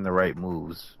making the right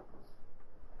moves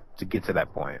to get to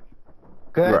that point.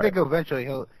 Because I think eventually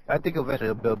he'll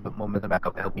build momentum back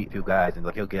up and he'll beat two guys and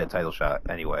like he'll get a title shot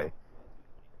anyway.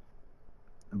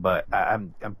 But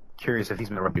I'm curious if he's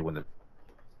been ready to win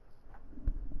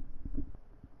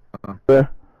it.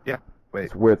 Yeah. Wait.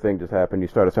 It's a weird thing just happened. You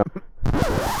started sounding.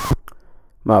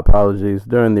 My apologies.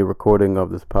 During the recording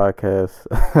of this podcast,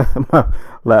 my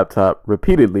laptop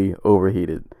repeatedly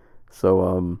overheated.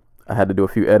 So I had to do a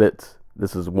few edits.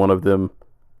 This is one of them.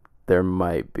 There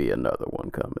might be another one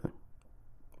coming.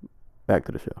 Back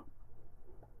to the show.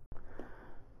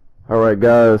 Alright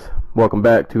guys, welcome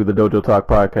back to the Dojo Talk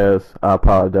podcast. I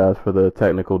apologize for the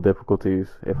technical difficulties.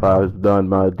 If I've done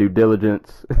my due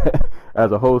diligence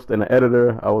as a host and an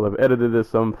editor, I will have edited this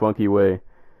some funky way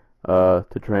to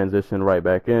transition right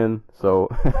back in. So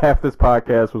half this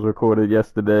podcast was recorded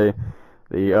yesterday.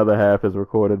 The other half is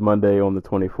recorded Monday on the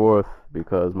 24th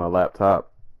because my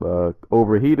laptop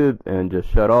overheated and just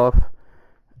shut off,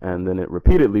 and then it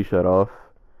repeatedly shut off.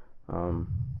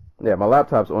 Yeah, my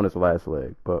laptop's on its last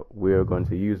leg, but we're going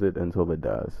to use it until it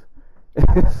does.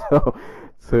 So,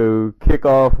 to kick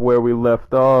off where we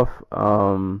left off,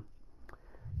 I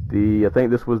think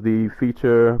this was the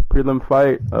feature prelim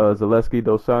fight, Zaleski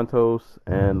Dos Santos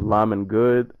and Lyman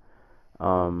Good.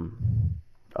 I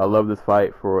love this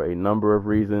fight for a number of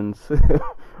reasons.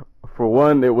 For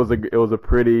one, it was a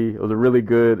really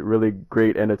good, really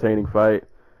great, entertaining fight.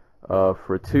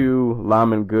 For two,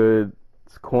 Lyman Good's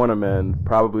cornerman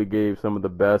probably gave some of the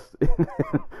best,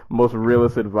 most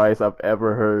realist advice I've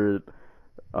ever heard.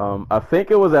 I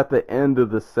think it was at the end of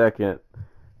the second.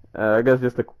 I guess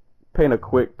just to paint a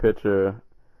quick picture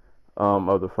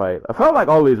of the fight. I felt like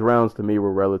all these rounds to me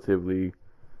were relatively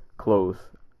close.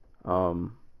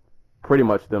 Pretty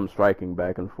much them striking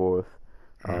back and forth.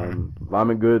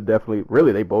 Lyman Good definitely,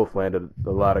 really, they both landed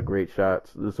a lot of great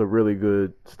shots. It's a really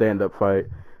good stand-up fight.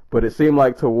 But it seemed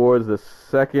like towards the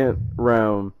second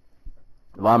round,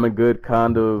 Lyman Good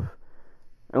kind of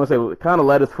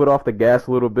let his foot off the gas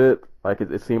a little bit. Like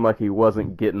it seemed like he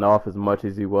wasn't getting off as much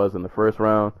as he was in the first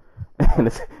round. And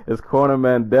his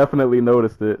cornerman definitely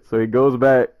noticed it. So he goes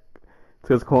back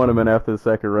to his cornerman after the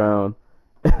second round.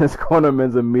 And his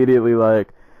cornerman's immediately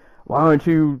like, why aren't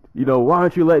you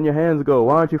letting your hands go?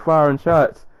 Why aren't you firing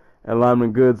shots? And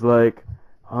Lyman Good's like,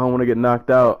 I don't want to get knocked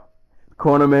out.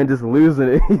 Cornerman just losing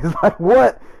it. He's like,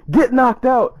 what? Get knocked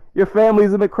out. Your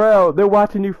family's in the crowd. They're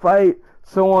watching you fight.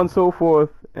 So on and so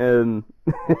forth. And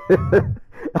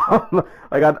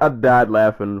I died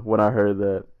laughing when I heard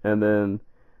that. And then,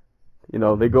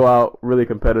 they go out really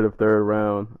competitive third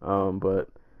round. But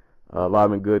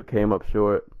Lyman Good came up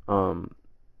short. I'm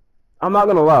not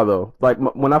going to lie, though. Like,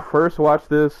 when I first watched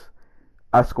this,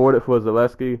 I scored it for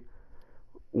Zaleski.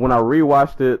 When I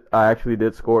rewatched it, I actually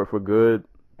did score it for Good.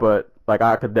 But like,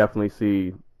 I could definitely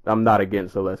see, I'm not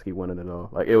against Zaleski winning at all.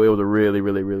 Like, it was a really,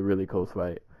 really, really, really close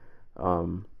fight.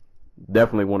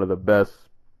 Definitely one of the best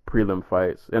prelim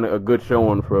fights, and a good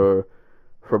showing for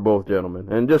both gentlemen.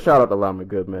 And just shout out to Lyman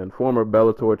Good, man. Former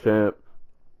Bellator champ.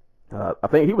 I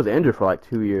think he was injured for like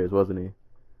 2 years, wasn't he?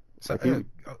 So,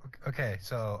 okay,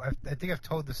 so I think I've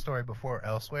told this story before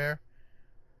elsewhere,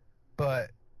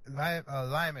 but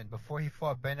Lyman, before he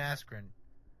fought Ben Askren,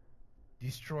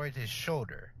 destroyed his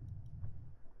shoulder.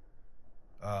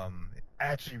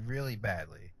 Actually really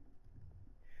badly.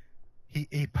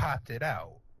 He popped it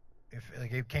out.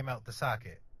 It came out the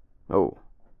socket. Oh.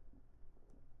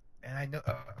 and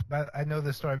I know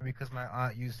this story because my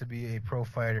aunt used to be a pro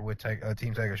fighter with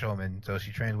Team Tiger Showman, so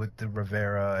she trained with the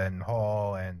Rivera and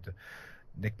Hall and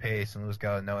Nick Pace and Luis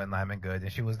Galano and Lyman Good,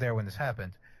 and she was there when this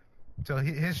happened. So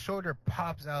his shoulder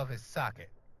pops out of his socket.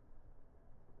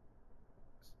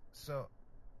 So,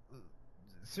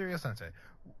 serious sensei,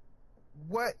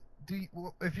 what do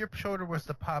you, if your shoulder was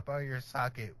to pop out of your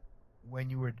socket when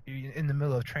you were in the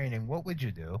middle of training, what would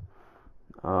you do?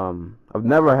 I've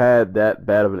never had that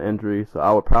bad of an injury, so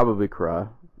I would probably cry.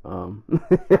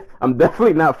 I'm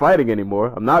definitely not fighting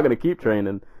anymore. I'm not gonna keep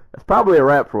training. That's probably a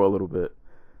wrap for a little bit.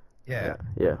 Yeah.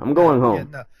 Yeah. I'm going home.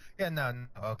 No.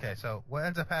 Okay, so what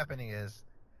ends up happening is,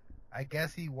 I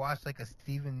guess he watched like a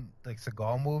Steven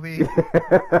Seagal movie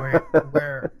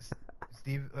where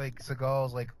Steve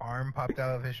Seagal's arm popped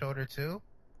out of his shoulder too.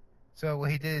 So what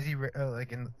he did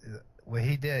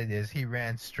is he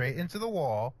ran straight into the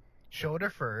wall,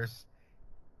 shoulder first,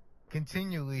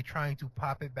 continually trying to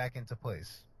pop it back into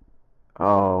place.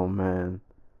 Oh man,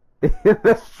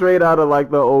 that's straight out of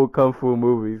the old kung fu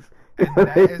movies. And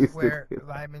that is where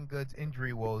Lyman Good's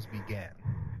injury woes began.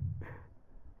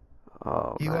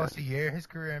 Oh, he man. lost a year of his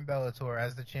career in Bellator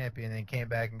as the champion and came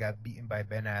back and got beaten by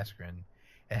Ben Askren,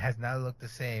 and has not looked the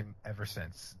same ever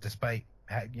since, despite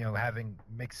having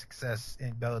mixed success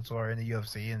in Bellator, in the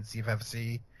UFC, and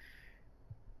CFFC.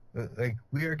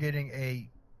 We are getting a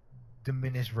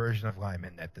diminished version of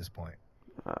Lyman at this point.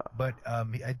 But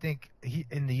I think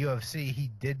in the UFC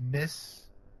he did miss.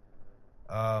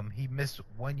 He missed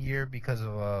 1 year because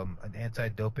of an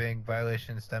anti-doping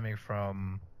violation stemming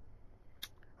from,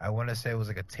 I want to say it was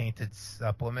a tainted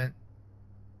supplement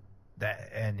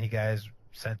and he got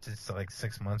sentenced to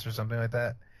 6 months or something like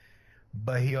that.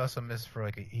 But he also missed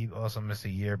a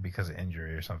year because of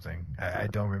injury or something. I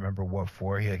don't remember what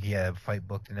for. He had a fight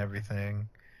booked and everything.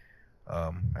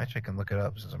 Actually, I can look it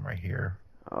up since I'm right here.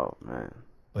 Oh man.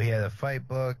 But he had a fight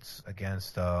booked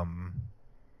against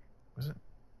was it?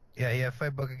 Yeah, he had a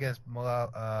fight booked against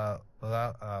Omari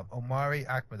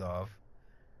Akhmedov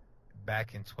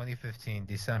back in 2015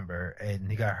 December,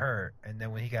 and he got hurt. And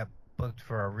then when he got booked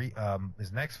for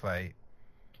his next fight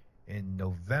in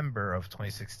November of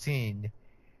 2016,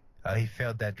 he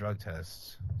failed that drug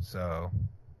test. So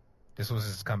this was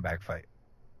his comeback fight.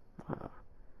 Wow.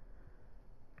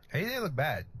 He didn't look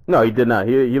bad. No, he did not.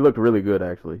 He looked really good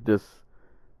actually. Just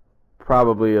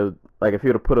probably if he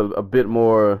would have put a bit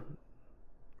more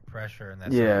pressure in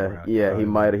that. He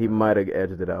might have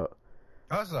edged it out.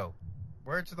 Also,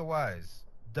 word to the wise,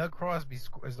 Doug Crosby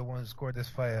is the one who scored this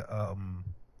fight.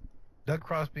 Doug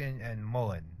Crosby and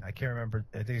Mullen. I can't remember.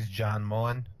 I think it's John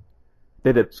Mullen.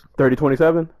 They did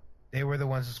 30-27? They were the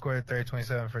ones who scored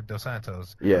 30-27 for Dos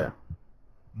Santos. Yeah.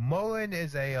 Mullen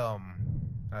is a how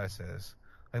I say this?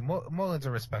 Mullen's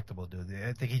a respectable dude.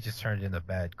 I think he just turned in a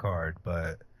bad card,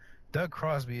 but Doug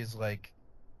Crosby is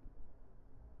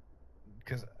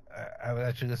because I was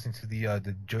actually listening to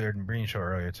the Jordan Breen show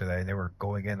earlier today, and they were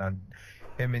going in on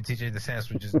him and TJ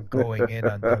DeSantis were just going in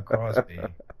on Doug Crosby.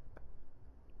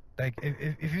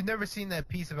 If you've never seen that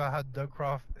piece about how Doug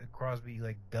Crosby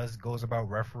goes about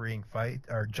refereeing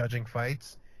judging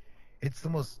fights, it's the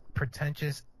most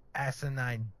pretentious,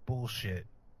 asinine bullshit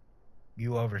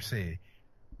you ever see.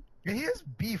 He has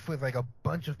beef with a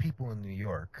bunch of people in New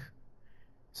York.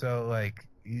 So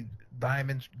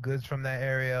Diamond Goods from that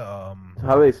area.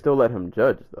 How do they still let him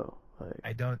judge though?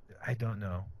 I don't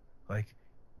know.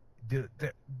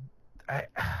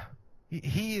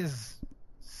 He is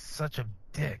such a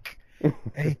dick.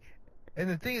 and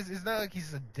the thing is, it's not like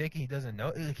he's a dick and he doesn't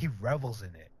know. He revels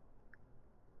in it.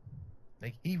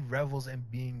 He revels in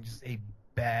being just a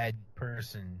bad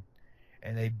person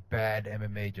and a bad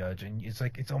MMA judge, and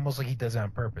it's almost like he does it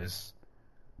on purpose.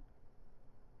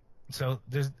 So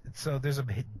there's a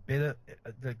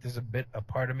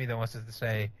part of me that wants to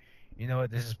say, you know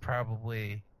what, this is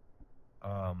probably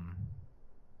not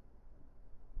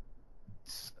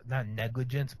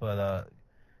negligence, but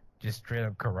just straight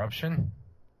up corruption.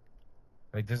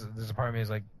 There's a part of me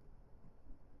is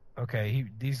okay,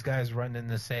 these guys run in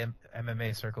the same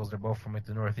MMA circles. They're both from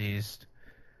the Northeast.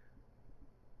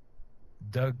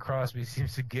 Doug Crosby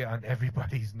seems to get on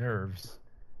everybody's nerves.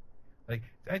 I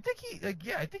think he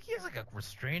has a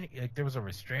restraining. There was a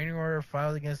restraining order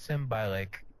filed against him by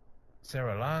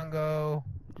Sarah Longo.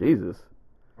 Jesus.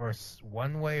 Or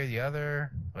one way or the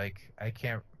other. I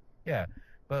can't. Yeah,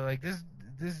 but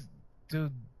this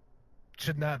dude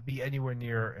should not be anywhere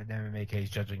near an MMA case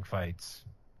judging fights.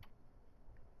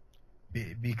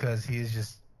 Because he is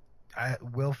just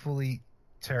willfully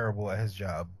terrible at his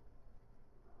job.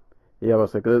 Yeah, I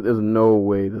was there's no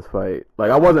way this fight.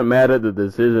 I wasn't mad at the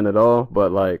decision at all,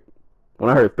 but when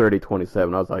I heard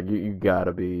 30-27, I was like, you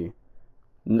gotta be.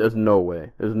 There's no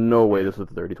way. There's no way this was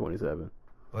 30-27.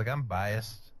 Like, I'm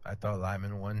biased. I thought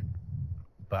Lyman won,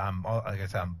 but like I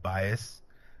said, I'm biased.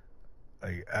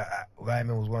 Like,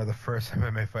 Lyman was one of the first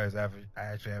MMA fighters I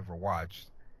actually ever watched,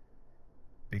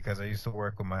 because I used to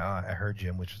work with my aunt at her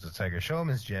gym, which was the Tiger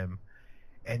Showman's gym,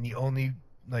 and the only,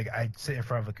 like, I'd sit in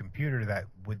front of a computer that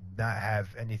would not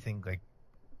have anything, like,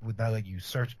 would not let you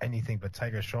search anything but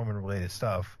Tiger Showman related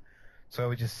stuff. So I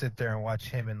would just sit there and watch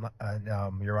him and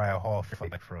Uriah Hall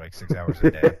fight for like 6 hours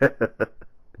a day.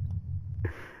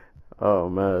 Oh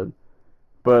man,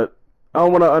 but I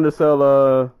don't want to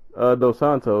undersell Dos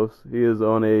Santos. He is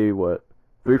on a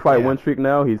 3-fight win streak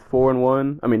now. He's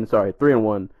 4-1. I mean, sorry,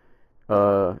 3-1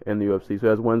 in the UFC. So he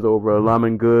has wins over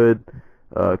Lamin Good,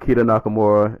 Keita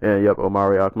Nakamura, and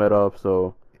Omari Akhmedov.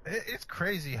 So it's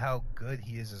crazy how good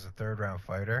he is as a third round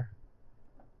fighter.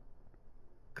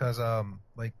 Cause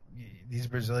like these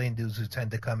Brazilian dudes who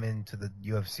tend to come into the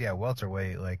UFC at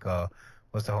welterweight, like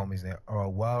what's the homie's name?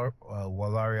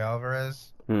 Walari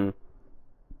Alvarez.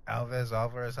 Alvarez,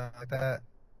 something like that. I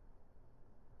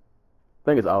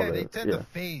think it's Alvarez. Yeah, they tend to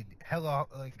fade hella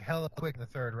quick in the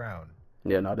third round.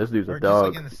 Yeah, no, this dude's a or dog.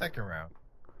 Just like in the second round.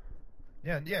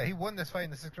 Yeah, he won this fight in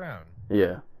the 6th round.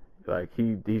 Yeah, like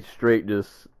he's straight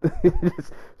just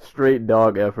straight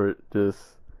dog effort, just.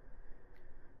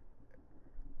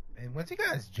 And once he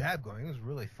got his jab going, he was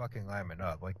really fucking lining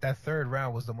up. Like, that third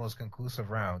round was the most conclusive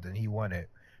round, and he won it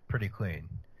pretty clean.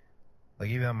 Like,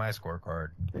 even on my scorecard.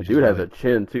 The dude has a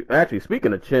chin, too. Actually,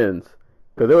 speaking of chins,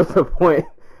 because there was a point,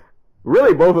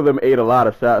 really both of them ate a lot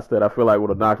of shots that I feel like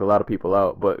would have knocked a lot of people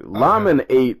out. But Lamin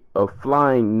ate a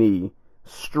flying knee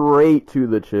straight to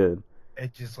the chin.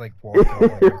 It just, like, walked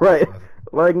over. Right.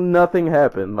 Like, nothing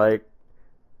happened. Like,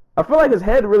 I feel like his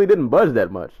head really didn't budge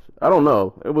that much. I don't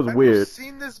know. It was weird. I've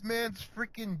seen this man's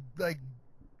freaking, like,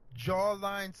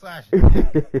 jawline slash.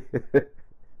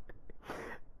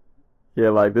 Yeah,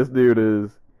 like, this dude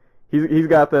is... He's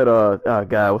got that,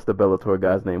 guy, what's the Bellator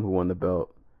guy's name who won the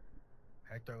belt?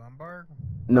 Hector Lombard?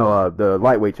 No, the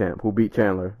lightweight champ who beat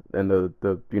Chandler and the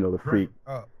freak.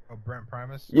 Brent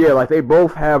Primus? Yeah, like, they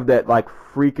both have that, like,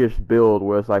 freakish build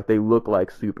where it's like they look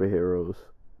like superheroes.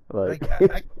 Like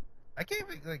I can't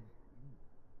even, like,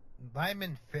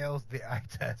 Lyman fails the eye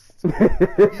test. He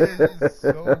is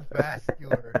so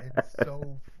vascular and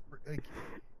so, like,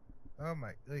 oh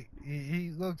my, like, he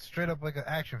looks straight up like an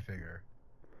action figure.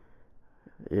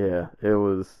 Yeah, it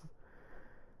was,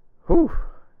 whew.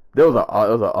 It was an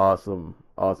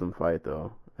awesome fight,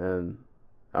 though. And,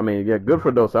 I mean, yeah, good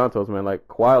for Dos Santos, man. Like,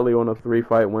 quietly on a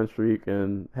 3-fight win streak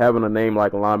and having a name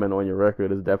like Lyman on your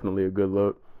record is definitely a good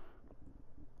look.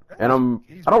 And I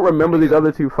don't remember these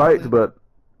other 2 fights, but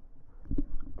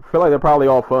I feel like they're probably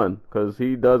all fun because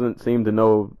he doesn't seem to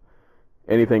know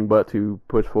anything but to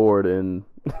push forward and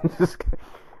just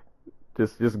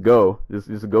go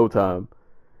time.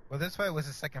 Well, this fight was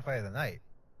the second fight of the night.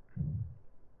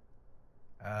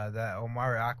 That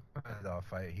Omari Akhmedov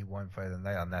fight, he won fight of the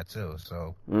night on that too.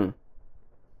 So, but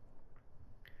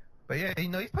yeah,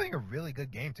 he's playing a really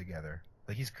good game together.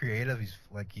 Like, he's creative. He's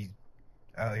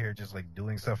out here just like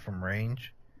doing stuff from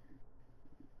range.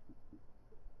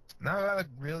 Not a lot of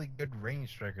really good range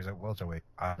strikers at welterweight,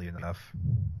 oddly enough.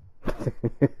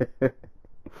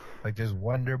 Like, there's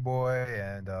Wonder Boy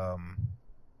and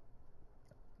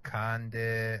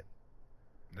Condit.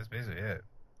 That's basically it.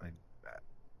 Like,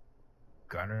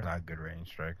 Gunner's not a good range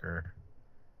striker.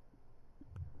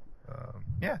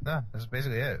 That's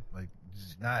basically it. Like,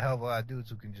 there's not a hell of a lot of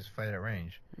dudes who can just fight at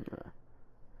range.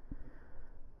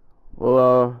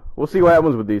 Well, we'll see what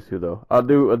happens with these two, though. I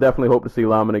definitely hope to see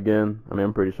Lyman again. I mean,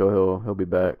 I'm pretty sure he'll be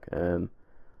back. And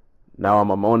now I'm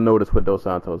on notice with Dos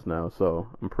Santos now, so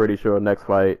I'm pretty sure next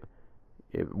fight,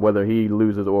 whether he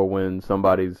loses or wins,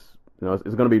 somebody's,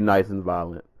 it's going to be nice and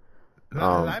violent.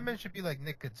 Lyman should be like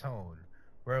Nick Catone,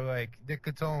 where like Nick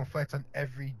Catone fights on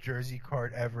every Jersey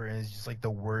card ever, and it's just like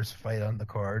the worst fight on the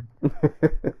card.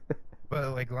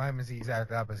 But like Lyman's the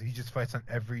exact opposite. He just fights on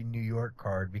every New York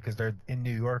card because they're in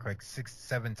New York like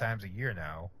 6-7 times a year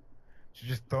now. So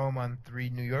just throw him on 3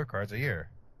 New York cards a year.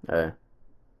 Hey.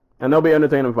 And they'll be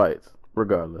entertaining fights,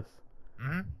 regardless.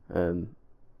 Mm-hmm. And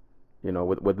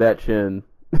with that chin,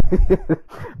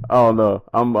 I don't know.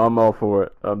 I'm all for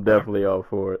it. I'm definitely all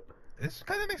for it. This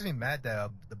kind of makes me mad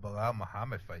that the Bilal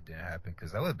Muhammad fight didn't happen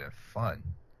because that would have been fun.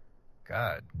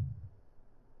 God.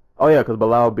 Oh yeah, because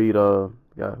Bilal beat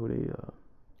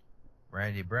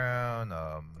Randy Brown.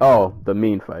 The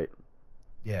mean fight.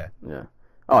 Yeah. Yeah.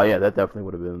 Oh yeah, that definitely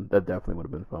would have been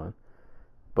fun.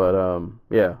 But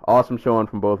yeah, awesome showing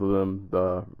from both of them.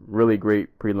 Really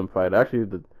great prelim fight.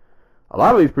 Actually, a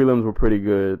lot of these prelims were pretty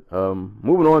good.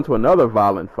 Moving on to another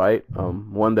violent fight,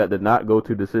 one that did not go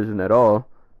to decision at all.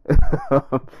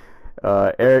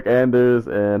 Eric Anders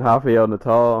and Rafael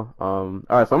Natal. All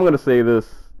right, so I'm going to say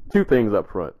two things up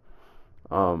front.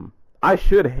 I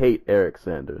should hate Eric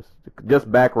Sanders.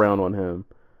 Just background on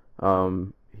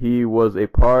him. He was a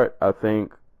part, I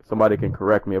think, somebody can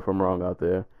correct me if I'm wrong out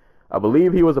there. I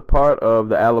believe he was a part of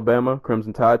the Alabama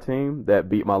Crimson Tide team that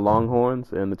beat my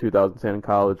Longhorns in the 2010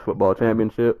 college football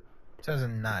championship.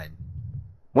 2009.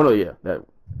 Well, yeah.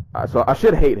 So I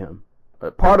should hate him.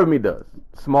 Part of me does.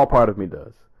 Small part of me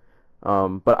does.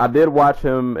 But I did watch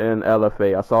him in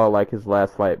LFA. I saw like his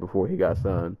last fight before he got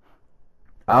signed.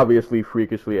 Obviously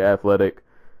freakishly athletic,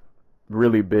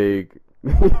 really big.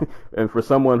 And for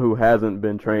someone who hasn't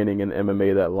been training in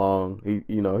MMA that long,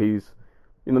 he's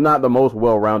not the most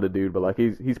well-rounded dude, but like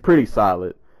he's pretty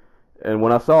solid. And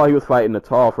when I saw he was fighting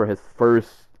Natal for his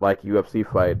first like UFC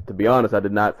fight, to be honest, I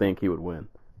did not think he would win.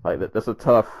 Like that's a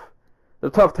tough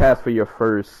task for your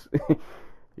first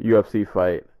UFC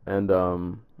fight.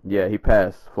 And yeah, he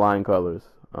passed flying colors.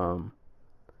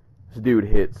 This dude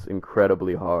hits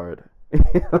incredibly hard.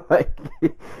 Like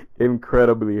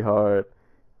incredibly hard.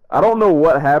 I don't know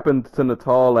what happened to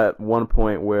Natal at one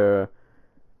point where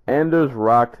Anders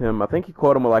rocked him. I think he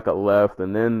caught him with like a left,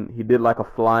 and then he did like a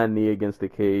flying knee against the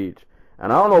cage.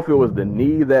 And I don't know if it was the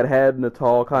knee that had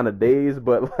Natal kind of dazed,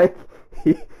 but like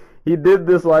he did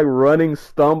this like running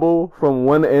stumble from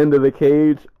one end of the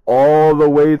cage all the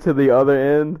way to the other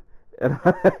end. And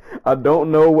I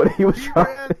don't know what he was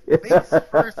trying to do. Face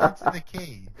first into the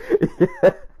cage.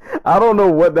 Yeah, I don't know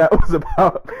what that was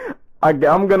about. I'm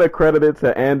going to credit it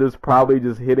to Anders probably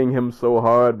just hitting him so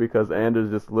hard because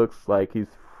Anders just looks like he's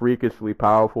freakishly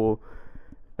powerful.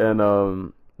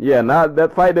 And, yeah,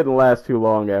 that fight didn't last too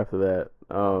long after that.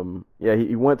 Yeah,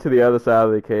 he went to the other side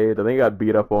of the cage. I think he got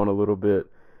beat up on a little bit.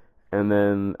 And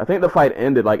then I think the fight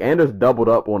ended, like Anders doubled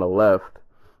up on a left.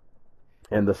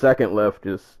 And the second left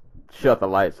just shut the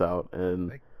lights out. And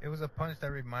like, it was a punch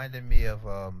that reminded me of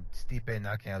Stipe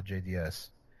knocking out JDS.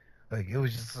 Like, it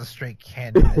was just a straight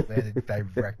cannon that landed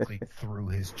directly through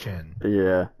his chin.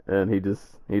 Yeah, and he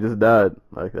just died.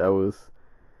 Like that was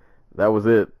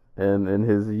it. And in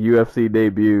his UFC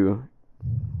debut,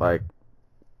 like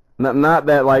not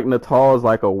that like Natal's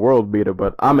like a world beater,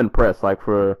 but I'm impressed. Like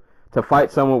to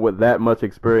fight someone with that much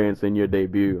experience in your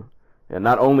debut, and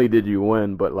not only did you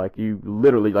win, but like you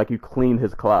literally like you cleaned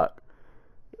his clock.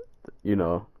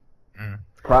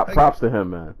 Props to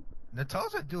him, man.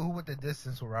 Natal's a dude who went the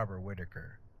distance with Robert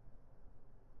Whittaker.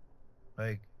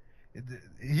 Like,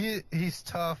 he's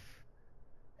tough,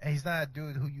 and he's not a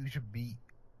dude who you should beat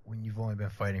when you've only been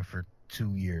fighting for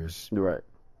 2 years. Right.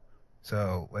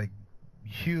 So, like,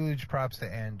 huge props to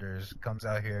Anders. Comes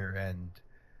out here and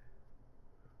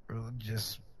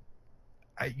just,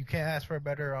 you can't ask for a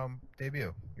better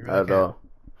debut. You really Not at all.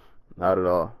 Not at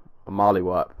all. A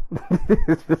mollywop.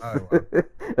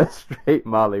 A straight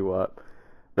mollywop.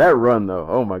 That run, though,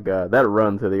 oh my God, that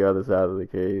run to the other side of the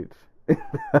cage.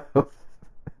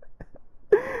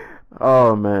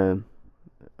 Oh, man.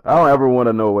 I don't ever want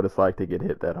to know what it's like to get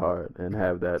hit that hard and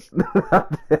have that.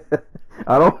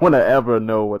 I don't want to ever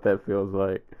know what that feels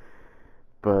like.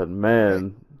 But,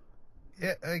 man.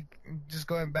 Yeah, like, just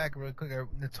going back really quick,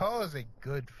 Natal is a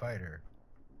good fighter.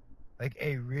 Like,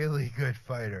 a really good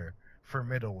fighter for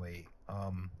middleweight.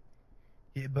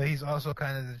 But he's also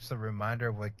kind of just a reminder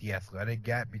of like the athletic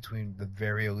gap between the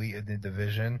very elite in the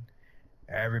division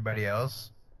and everybody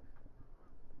else.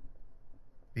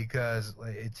 Because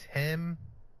like it's him,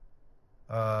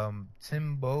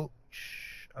 Tim Boach,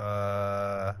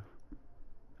 I'm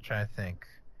trying to think.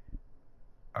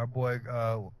 Our boy,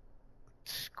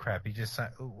 crap, he just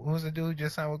signed. Who was the dude who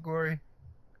just signed with Glory?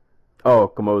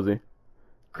 Oh, Camozzi.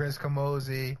 Chris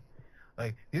Camozzi.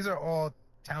 Like these are all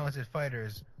talented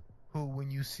fighters who,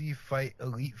 when you see fight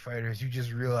elite fighters, you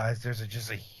just realize there's just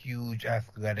a huge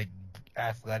athletic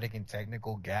and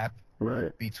technical gap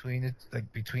right between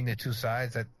the two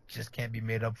sides that just can't be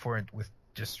made up for with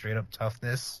just straight up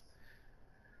toughness.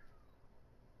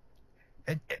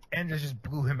 And it just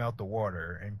blew him out the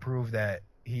water and proved that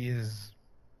he is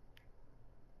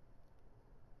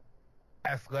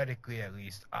athletically, at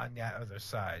least, on that other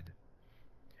side.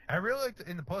 I really liked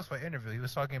in the post-fight interview, he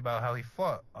was talking about how he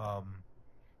fought,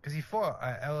 because he fought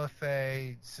at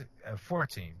LFA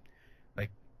 14. Like,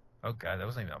 oh god, that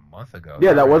wasn't even a month ago.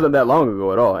 Yeah, that wasn't that long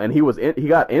ago at all. And he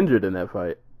got injured in that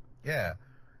fight. Yeah,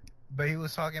 but he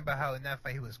was talking about how in that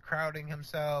fight he was crowding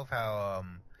himself, how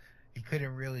he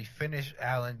couldn't really finish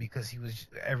Allen because he was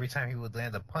every time he would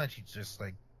land a punch, he just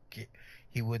like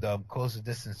he would close the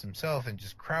distance himself and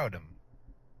just crowd him.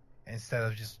 instead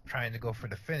of just trying to go for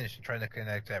the finish and trying to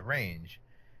connect that range.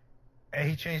 And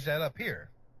he changed that up here.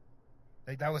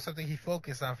 Like, that was something he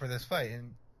focused on for this fight.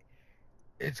 And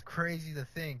it's crazy to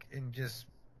think in just,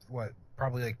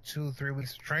 probably like 2-3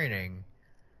 weeks of training,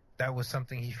 that was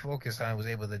something he focused on, was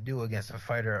able to do against a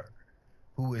fighter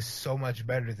who is so much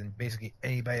better than basically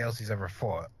anybody else he's ever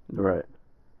fought. Right.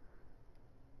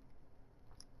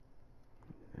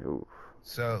 Oof.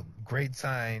 So, great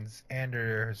signs.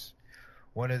 Anders,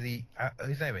 one of the,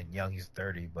 he's not even young, he's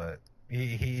 30, but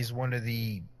he's one of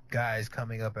the guys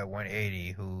coming up at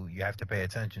 180 who you have to pay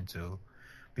attention to,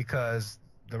 because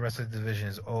the rest of the division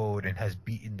is old and has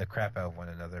beaten the crap out of one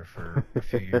another for a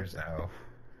few years now.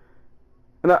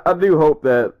 And I do hope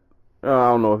that, I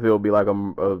don't know if it'll be like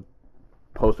a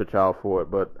poster child for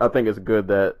it, but I think it's good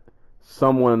that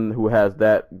someone who has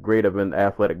that great of an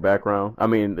athletic background, I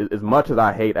mean, as much as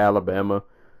I hate Alabama,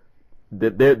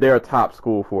 they're a top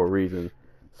school for a reason.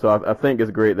 So I think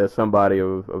it's great that somebody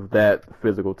of that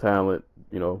physical talent,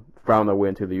 found their way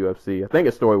into the UFC. I think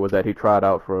his story was that he tried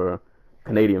out for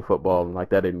Canadian football, and I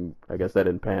guess that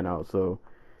didn't pan out. So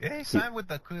yeah, he signed with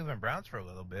the Cleveland Browns for a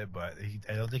little bit, but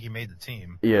I don't think he made the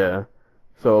team. Yeah.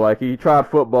 So he tried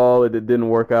football, it didn't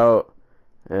work out.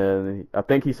 And I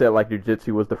think he said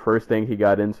jiu-jitsu was the first thing he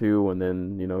got into, and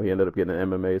then he ended up getting an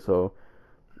MMA. So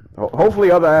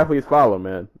hopefully other athletes follow,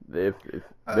 man. If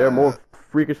they're more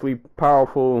freakishly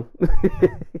powerful.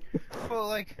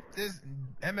 Well, this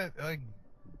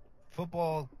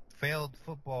failed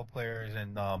football players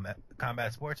in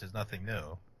combat sports is nothing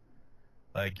new.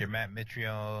 Like your Matt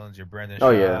Mitriones, your Brendan Schaubs. Oh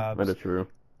yeah, that is true.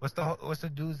 What's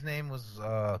the dude's name? Was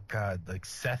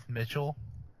Seth Mitchell?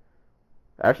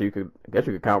 Actually, I guess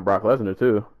you could count Brock Lesnar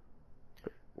too.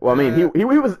 Well, I mean, he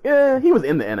was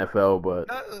in the NFL, but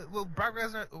Brock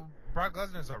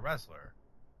Lesnar's a wrestler.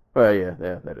 Well, yeah,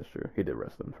 that is true. He did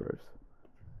wrestling first.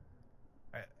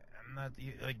 I'm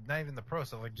not even the pro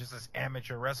stuff, just this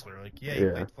amateur wrestler. He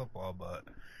played football, but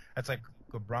that's like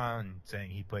LeBron saying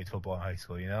he played football in high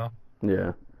school. Yeah.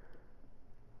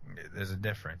 There's a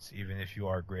difference, even if you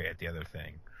are great at the other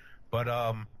thing. But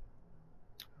I'm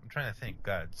trying to think.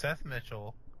 God, Seth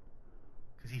Mitchell,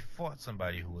 because he fought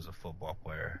somebody who was a football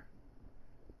player.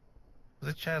 Was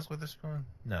it Chaz Witherspoon?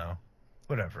 No.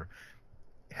 Whatever.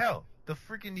 Hell,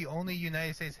 the only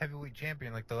United States heavyweight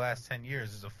champion the last 10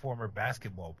 years is a former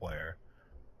basketball player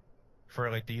for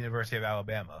the University of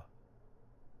Alabama.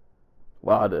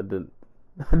 Wow, I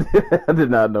did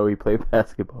not know he played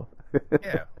basketball.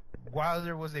 Yeah,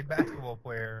 Wilder was a basketball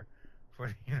player for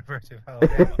the University of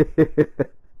Alabama.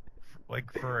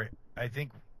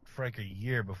 for a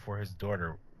year before his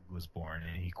daughter was born,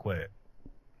 and he quit.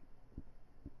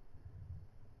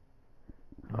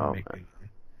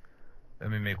 Let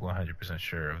me make 100%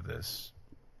 sure of this.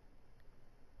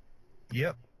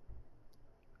 Yep.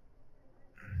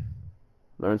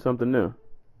 Learned something new.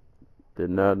 Did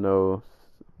not know.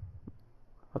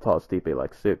 I thought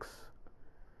Stipe 6.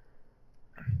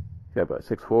 Yeah, about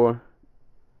 6'4".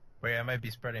 Wait, I might be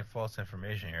spreading false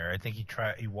information here. I think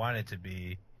he wanted to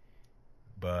be,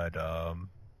 but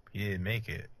he didn't make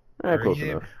it. Close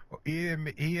enough. I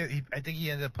think he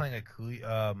ended up playing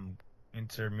a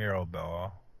intramural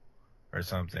ball or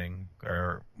something,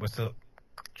 or what's the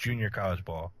junior college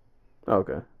ball?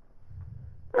 Okay,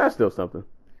 that's still something.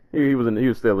 He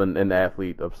was still an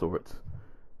athlete of sorts.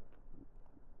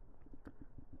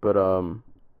 But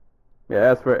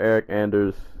as for Eric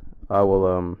Anders, I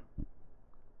will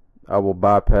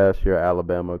bypass your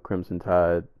Alabama Crimson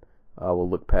Tide. I will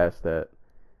look past that,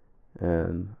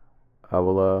 and I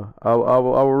will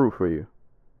root for you.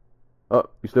 Oh,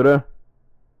 you still there?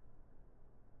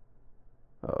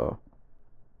 Uh-oh.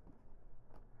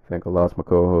 I think I lost my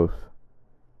co-host.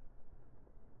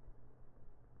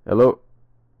 Hello?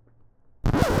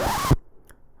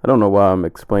 I don't know why I'm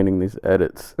explaining these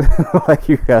edits like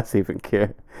you guys even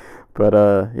care. But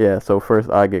so first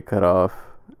I get cut off,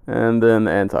 and then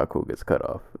Antaku gets cut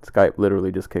off. Skype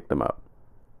literally just kicked him out.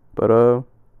 But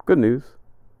good news.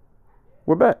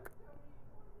 We're back.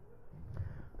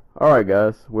 Alright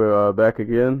guys, we're back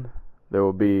again. There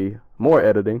will be more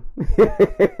editing.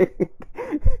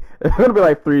 There's going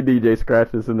to be 3 DJ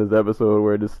scratches in this episode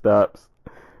where it just stops.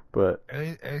 But at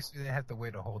least you didn't have to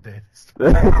wait a whole day.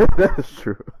 That's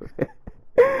true.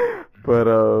 But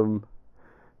oh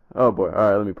boy. All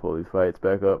right, let me pull these fights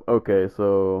back up. Okay,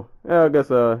 so I guess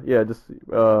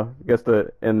just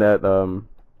to end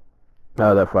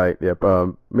that fight. Yep.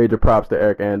 Major props to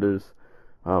Eric Anders.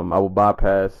 I will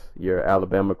bypass your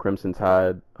Alabama Crimson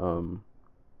Tide.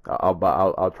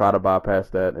 I'll try to bypass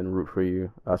that and root for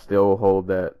you. I still hold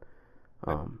that.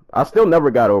 I still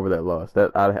never got over that loss.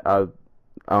 That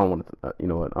I don't want to. You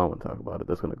know what? I don't want to talk about it.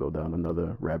 That's gonna go down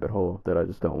another rabbit hole that I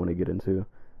just don't want to get into.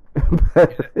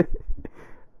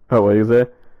 Oh, what you say?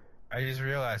 I just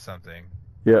realized something.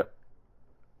 Yeah.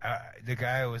 The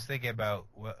guy I was thinking about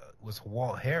was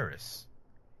Walt Harris.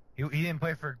 He didn't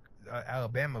play for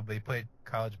Alabama, but he played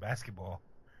college basketball,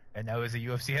 and now he's a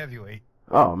UFC heavyweight.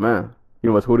 Oh man. You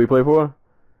know what school do you play for?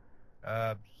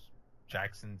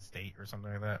 Jackson State or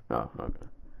something like that. Oh,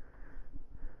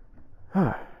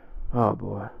 okay. Oh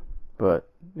boy. But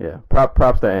yeah,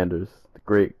 props to Anders.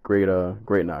 Great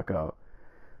knockout.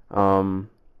 On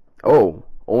to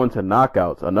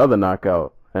knockouts. Another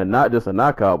knockout. And not just a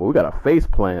knockout, but we got a face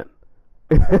plant.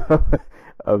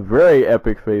 A very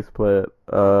epic face plant.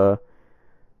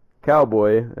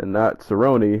 Cowboy, and not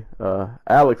Cerrone,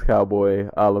 Alex Cowboy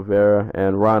Oliveira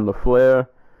and Ron LaFleur.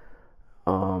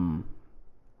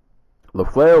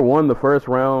 LaFleur won the first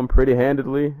round pretty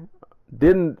handedly.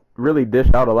 Didn't really dish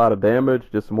out a lot of damage,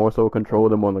 just more so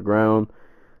controlled him on the ground.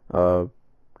 Kind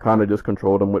of just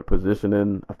controlled him with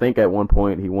positioning. I think at one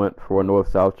point he went for a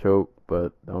north-south choke,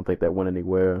 but I don't think that went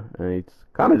anywhere. And he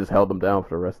kind of just held him down for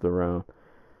the rest of the round.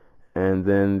 And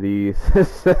then the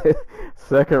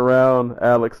second round,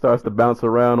 Alex starts to bounce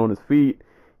around on his feet.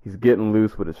 He's getting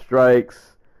loose with his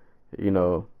strikes. You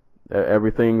know,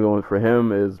 everything going for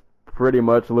him is pretty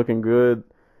much looking good.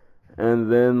 And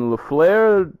then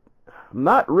LaFleur, I'm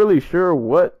not really sure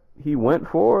what he went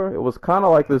for. It was kind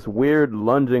of like this weird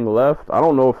lunging left. I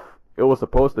don't know if it was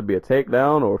supposed to be a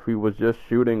takedown or if he was just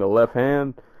shooting a left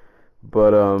hand.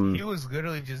 But he was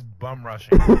literally just bum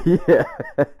rushing. Yeah,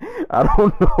 I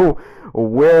don't know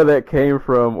where that came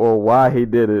from or why he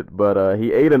did it, but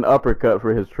he ate an uppercut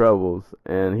for his troubles,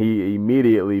 and he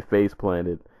immediately face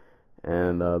planted,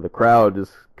 and the crowd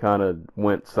just kind of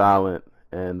went silent,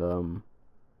 and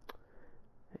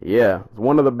yeah, it's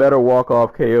one of the better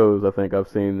walk-off KOs I think I've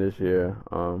seen this year.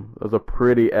 It was a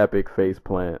pretty epic face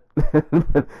plant,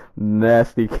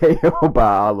 nasty KO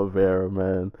by Oliveira,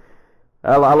 man.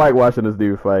 I like watching this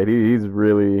dude fight. He's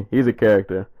a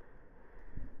character.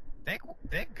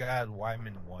 Thank God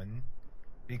Wyman won,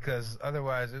 because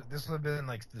otherwise this would have been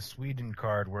like the Sweden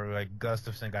card where like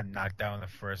Gustafsson got knocked out in the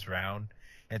first round,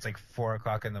 and it's like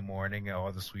 4:00 in the morning, and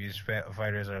all the Swedish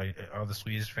all the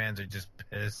Swedish fans are just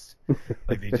pissed,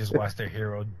 like they just watched their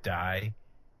hero die.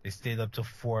 They stayed up till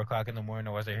 4:00 in the morning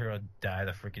to watch their hero die,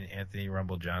 the freaking Anthony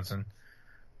Rumble Johnson,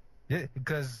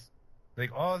 because.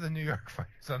 Like, all the New York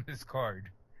fighters on this card,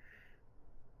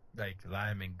 like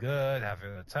Lyman Good,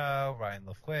 Rafael Natal, Ryan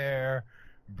LaFleur,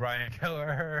 Brian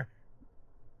Kelleher,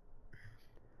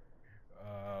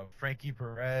 Frankie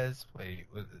Perez. Frankie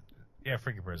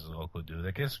Perez is a local dude.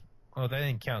 I guess, that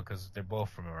didn't count because they're both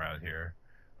from around here.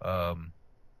 John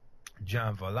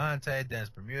Volante, Dennis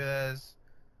Bermudez.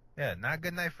 Yeah, not a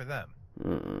good night for them.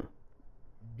 Mm-mm.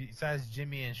 Besides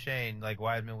Jimmy and Shane, like,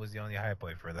 Weidman was the only high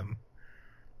point for them.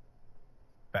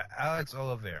 But Alex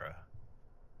Oliveira,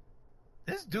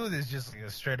 this dude is just like a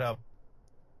straight up,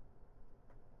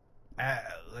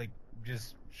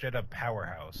 just straight up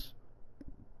powerhouse.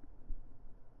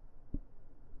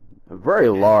 A very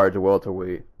large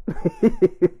welterweight.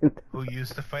 Who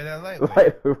used to fight at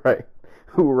lightweight. Right.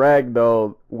 Who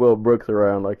ragdolled Will Brooks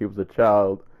around like he was a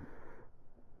child.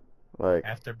 Like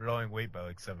after blowing weight by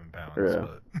like 7 pounds. Yeah.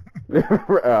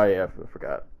 But... Oh yeah, I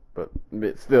forgot. But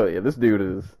still, yeah, this dude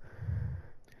is.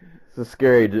 It's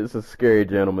a scary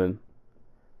gentleman.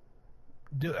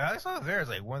 Dude, Alex Oliveira is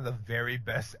like one of the very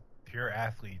best pure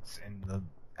athletes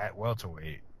at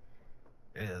welterweight.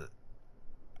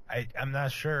 I'm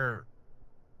not sure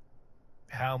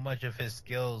how much of his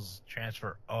skills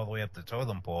transfer all the way up the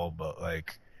totem pole, but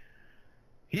like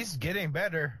he's getting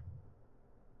better.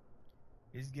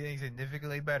 He's getting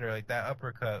significantly better. Like that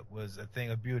uppercut was a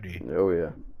thing of beauty. Oh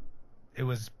yeah. It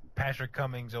was Patrick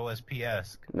Cummings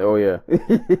OSP-esque. Oh yeah.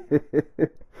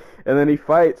 And then he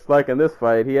fights, like in this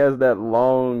fight, he has that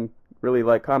long, really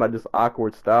like kind of just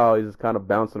awkward style. He's just kind of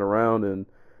bouncing around, and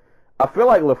I feel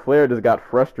like LaFleur just got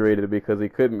frustrated because he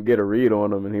couldn't get a read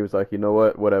on him, and he was like, you know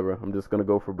what, whatever, I'm just gonna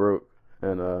go for broke.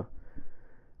 And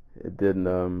it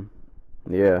didn't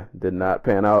did not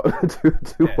pan out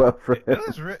too well for him. It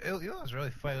was really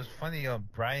funny. It was funny.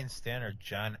 Brian Stan or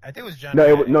John, I think it was John. No,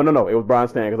 it was Brian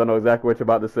Stan, because I know exactly what you're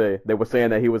about to say. They were saying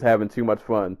that he was having too much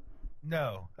fun.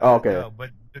 No. Oh, okay. No, but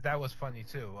that was funny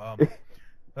too.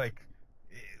 Like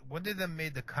one of them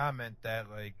made the comment that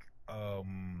like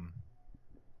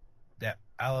that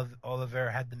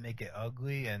Oliveira had to make it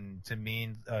ugly, and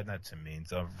freaking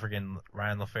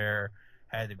Ryan LaFleur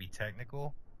had to be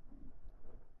technical.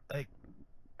 Like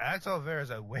Alex Oliveira is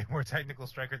a way more technical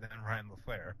striker than Ryan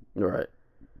LaFleur. Right.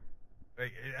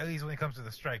 Like at least when it comes to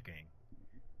the striking.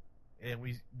 and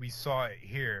we saw it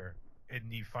here in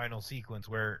the final sequence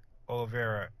where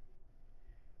Oliveira.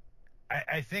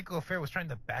 I think Oliveira was trying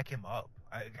to back him up.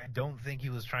 I don't think he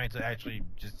was trying to actually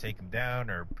just take him down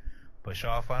or push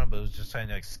off on him, but it was just trying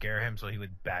to like scare him so he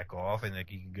would back off and like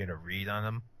he could get a read on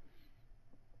him.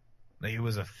 Like it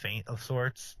was a feint of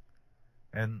sorts,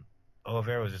 and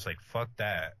Oliveira was just like, "Fuck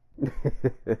that,"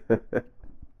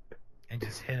 and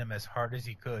just hit him as hard as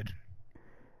he could.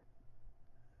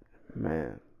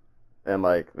 Man, and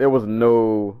like there was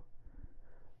no.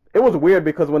 It was weird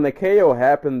because when the KO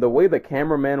happened, the way the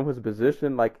cameraman was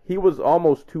positioned, like he was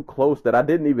almost too close that I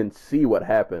didn't even see what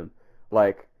happened.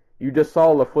 Like you just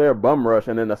saw LaFleur bum rush,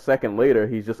 and then a second later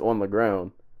he's just on the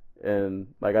ground, and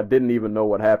like I didn't even know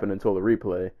what happened until the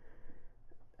replay.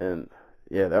 And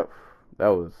yeah, that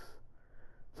was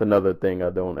it's another thing I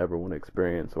don't ever want to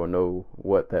experience or know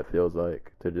what that feels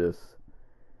like to just.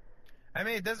 I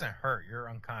mean, it doesn't hurt. You're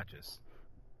unconscious.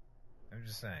 I'm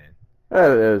just saying.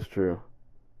 That is true.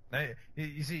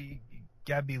 You see, you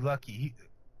gotta be lucky.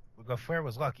 LaFleur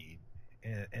was lucky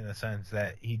in the sense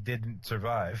that he didn't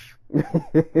survive.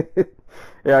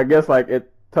 Yeah, I guess like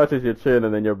it touches your chin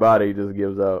and then your body just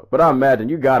gives out. But I imagine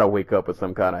you gotta wake up with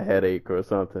some kind of headache or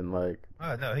something like.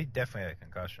 Oh no, he definitely had a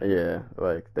concussion. Yeah,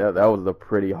 like that was a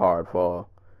pretty hard fall.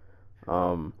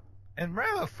 And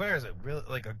Ryan LaFleur is a really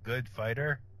like a good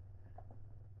fighter.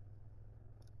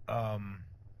 And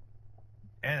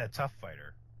a tough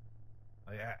fighter.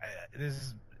 Like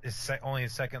this is only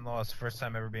his second loss, first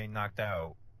time ever being knocked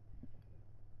out.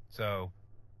 So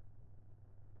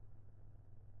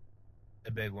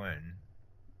a big win.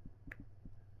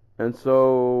 And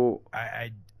so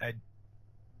I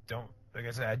don't, like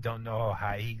I said, I don't know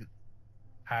how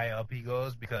high up he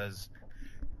goes because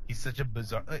he's such a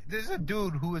bizarre. Like, there's a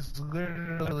dude who was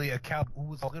literally a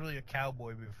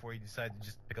cowboy before he decided to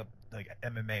just pick up like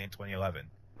MMA in 2011.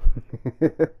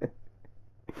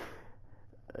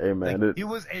 Hey man, like, he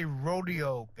was a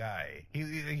rodeo guy.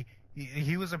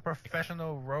 He was a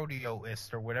professional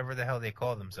rodeoist or whatever the hell they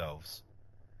call themselves.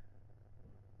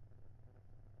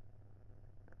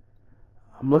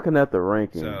 I'm looking at the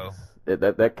rankings. So,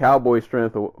 that cowboy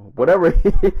strength, whatever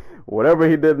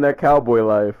he did in that cowboy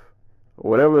life,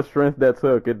 whatever strength that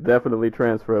took, it definitely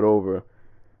transferred over.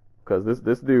 Because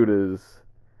this dude is.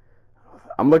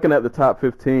 I'm looking at the top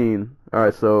 15. All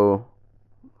right, so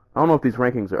I don't know if these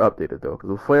rankings are updated though,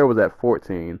 because Flair was at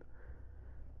 14,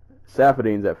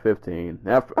 Safadine's at 15.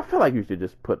 Now, I feel like you should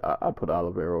just put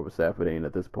Oliveira over Safadine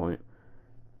at this point.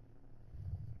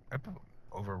 I put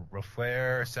over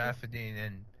Flair, Safadine,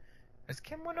 and has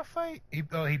Kim won a fight? He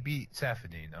beat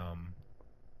Safadine. I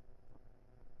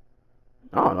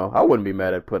don't know. I wouldn't be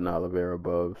mad at putting Oliveira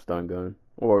above Stun Gun,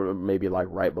 or maybe like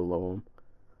right below him.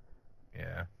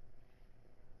 Yeah.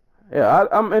 Yeah,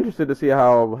 I'm interested to see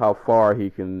how far he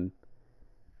can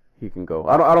go.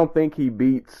 I don't think he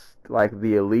beats like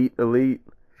the elite,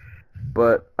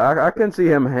 but I can see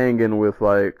him hanging with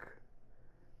like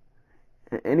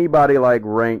anybody like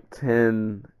ranked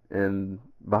 10 and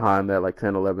behind that, like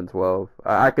 10, 11, 12.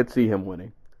 I could see him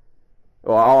winning.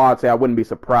 Well, I'd say I wouldn't be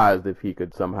surprised if he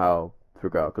could somehow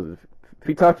figure out, because if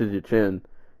he touches your chin,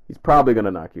 he's probably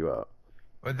gonna knock you out.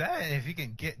 But that, if he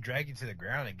can drag you to the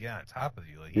ground and get on top of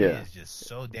you, like Yeah. he is just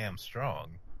so damn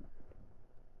strong.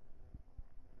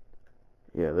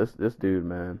 Yeah, this dude,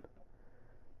 man,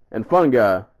 and fun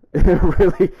guy,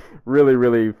 really, really,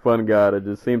 really fun guy. That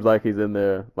just seems like he's in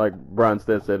there. Like Brian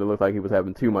Stead said, it looked like he was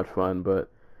having too much fun.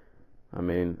 But I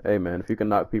mean, hey, man, if you can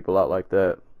knock people out like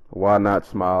that, why not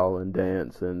smile and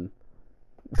dance and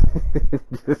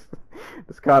just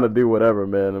kind of do whatever,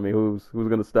 man? I mean, who's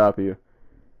gonna stop you?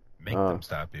 Make them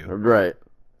stop you. Right.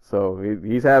 So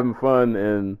he's having fun,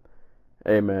 and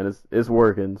hey, man, it's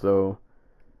working. So.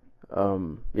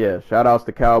 Yeah, shout outs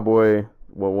to Cowboy.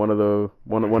 Well, one of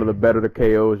the better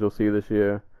KOs you'll see this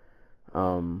year.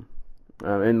 And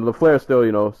LaFleur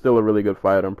still a really good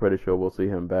fighter. I'm pretty sure we'll see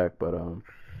him back. But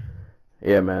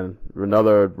yeah, man,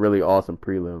 another really awesome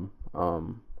prelim.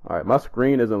 All right, my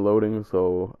screen isn't loading,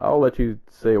 so I'll let you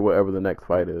say whatever the next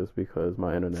fight is because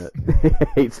my internet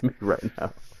hates me right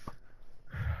now.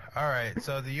 All right,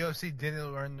 so the UFC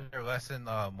didn't learn their lesson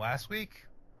last week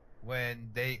when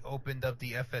they opened up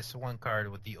the FS1 card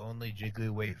with the only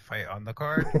Jiggly fight on the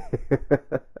card.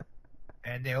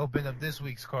 And they opened up this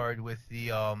week's card with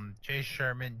the Chase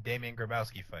Sherman, Damian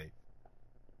Grabowski fight.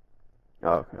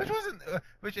 Okay.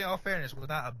 Which in all fairness was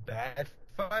not a bad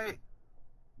fight.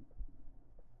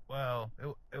 Well,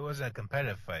 it wasn't a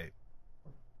competitive fight,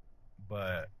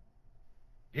 but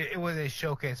it was a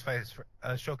showcase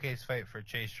fight for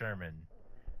Chase Sherman,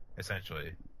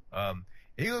 essentially.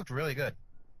 He looked really good.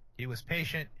 He was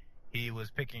patient. He was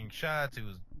picking shots. He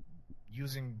was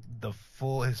using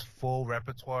his full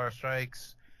repertoire of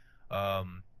strikes.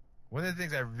 One of the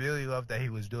things I really loved that he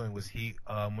was doing was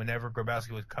whenever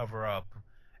Grabowski would cover up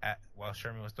while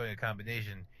Sherman was throwing a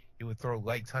combination, he would throw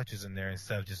light touches in there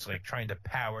instead of just like trying to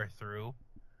power through.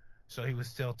 So he was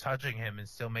still touching him and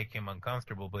still making him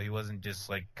uncomfortable, but he wasn't just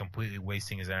like completely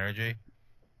wasting his energy.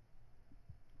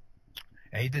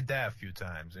 And he did that a few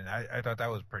times, and I thought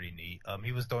that was pretty neat.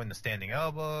 He was throwing the standing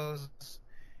elbows.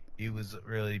 He was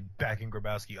really backing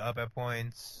Grabowski up at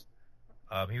points.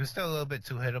 He was still a little bit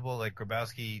too hittable. Like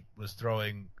Grabowski was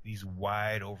throwing these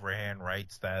wide overhand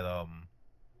rights that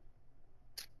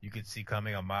you could see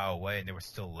coming a mile away, and they were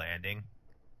still landing.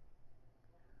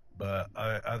 But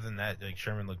other than that, like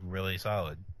Sherman looked really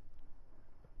solid.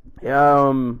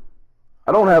 Yeah,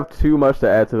 I don't have too much to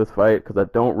add to this fight because I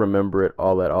don't remember it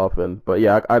all that often. But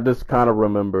yeah, I just kind of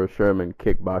remember Sherman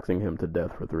kickboxing him to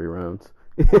death for 3 rounds,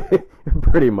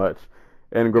 pretty much.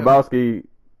 And Grabowski,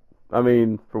 I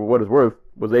mean, for what it's worth,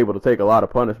 was able to take a lot of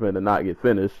punishment and not get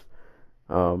finished.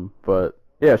 But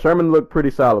yeah, Sherman looked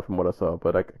pretty solid from what I saw.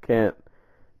 But I can't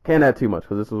add too much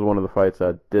because this was one of the fights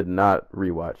I did not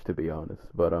rewatch, to be honest.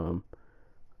 But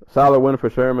solid win for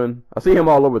Sherman. I see him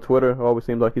all over Twitter. Always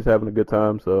seems like he's having a good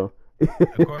time. So.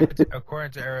 according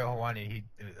to Ariel Helwani,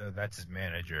 that's his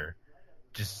manager,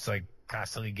 just like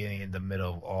constantly getting in the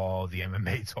middle of all the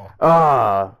MMA talk.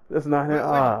 That's not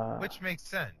him. Which makes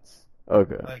sense.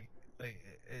 Okay. Like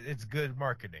it's good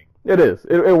marketing. It is.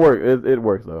 It works. It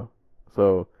works though.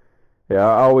 So yeah,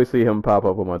 I always see him pop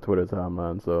up on my Twitter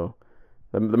timeline. So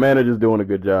the manager's doing a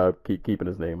good job keeping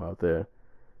his name out there.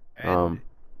 And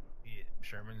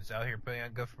Sherman's out here putting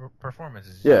on good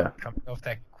performances. Yeah. Coming off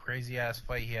that crazy ass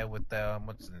fight he had with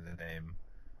what's the name?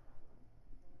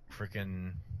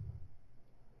 Freaking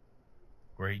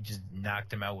where he just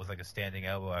knocked him out with like a standing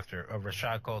elbow after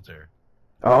Rashad Coulter.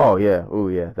 Oh yeah. Oh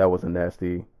yeah. That was a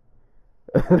nasty.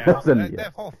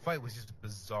 That whole fight was just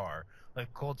bizarre.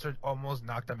 Like Coulter almost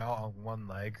knocked him out on one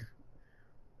leg.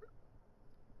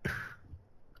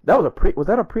 That was was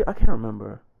that a pre? I can't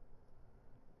remember.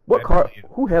 What card?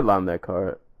 Who headlined that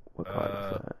card? What card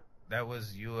was that? That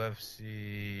was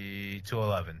UFC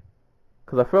 211.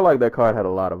 Because I feel like that card had a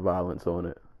lot of violence on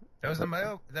it. That was the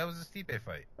Stipe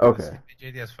fight. Okay.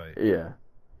 The JDS fight.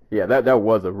 Yeah. That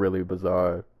was a really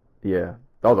bizarre. Yeah,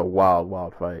 that was a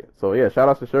wild fight. So yeah, shout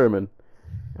out to Sherman.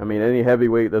 I mean, any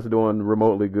heavyweight that's doing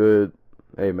remotely good,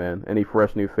 hey man, any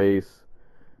fresh new face,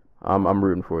 I'm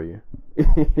rooting for you.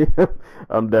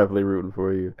 I'm definitely rooting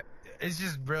for you. It's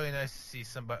just really nice to see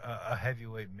a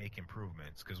heavyweight make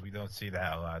improvements because we don't see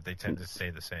that a lot. They tend to stay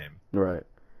the same. Right.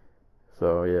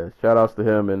 So yeah, shout outs to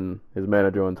him and his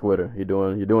manager on Twitter. You're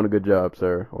doing a good job,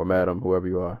 sir or madam, whoever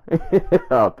you are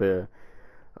out there.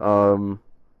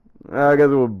 I guess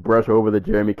we'll brush over the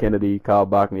Jeremy Kennedy Kyle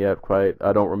Bochniak fight.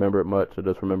 I don't remember it much. I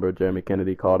just remember Jeremy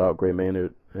Kennedy called out Gray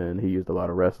Maynard and he used a lot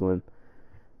of wrestling.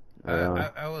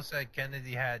 I will say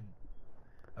Kennedy had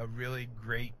a really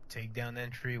great takedown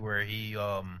entry where he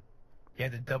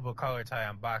had the double collar tie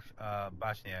on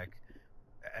Bochniak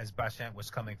as Bochniak was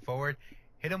coming forward,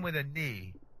 hit him with a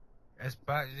knee. As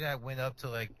Bochniak went up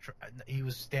to he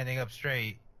was standing up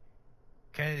straight.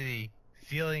 Kennedy,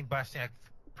 feeling Bochniak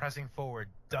pressing forward,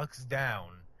 ducks down,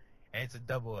 and it's a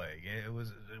double leg. It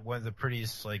was one of the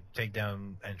prettiest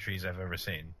takedown entries I've ever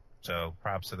seen. So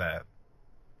props to that.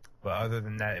 But other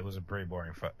than that, it was a pretty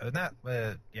boring fight.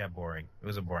 Boring. It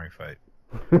was a boring fight.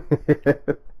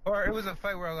 Or it was a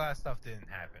fight where a lot of stuff didn't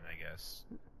happen, I guess.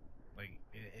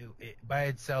 It by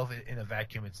itself, in a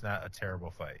vacuum, it's not a terrible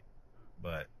fight.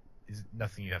 But it's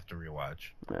nothing you have to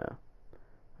rewatch.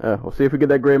 Yeah, we'll see if we get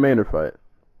that Gray Maynard fight.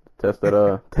 Test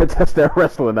that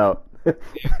wrestling out.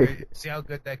 See how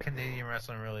good that Canadian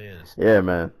wrestling really is. Yeah,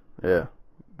 man. Yeah.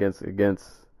 Against.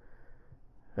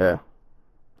 Yeah.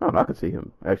 I don't know, I could see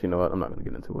him. Actually, you know what? I'm not going to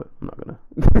get into it. I'm not going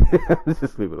to.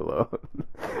 Just leave it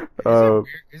alone.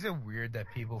 Is it weird that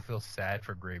people feel sad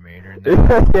for Gray Maynard?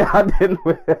 Yeah, I didn't.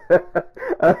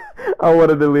 I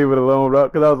wanted to leave it alone, bro,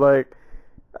 because I was like,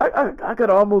 I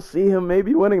could almost see him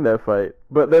maybe winning that fight.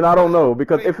 But then I don't know,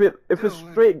 because if it's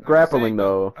straight grappling,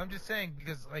 though. I'm just saying,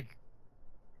 because,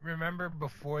 remember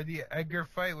before the Edgar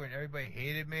fight when everybody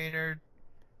hated Maynard?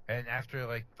 And after,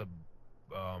 the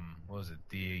what was it,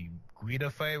 the Guida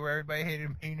fight where everybody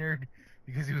hated Maynard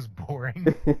because he was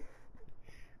boring.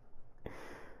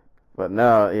 But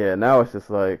now it's just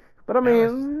but I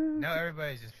mean, now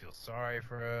everybody just feels sorry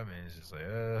for him, and it's just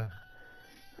I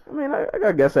mean,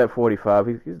 I guess at 45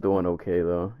 he's doing okay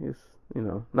though. He's he's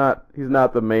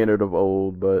not the Maynard of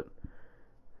old, but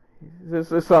there's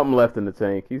something left in the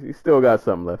tank. He's still got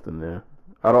something left in there.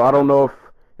 I don't know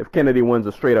if Kennedy wins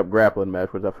a straight up grappling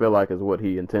match, which I feel like is what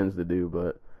he intends to do.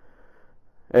 But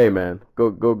hey, man,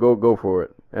 go for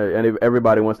it. And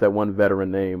everybody wants that one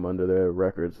veteran name under their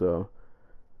record, so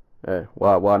hey,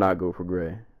 why not go for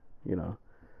Gray? You know.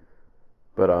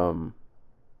 But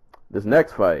this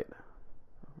next fight,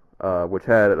 which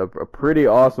had a pretty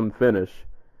awesome finish,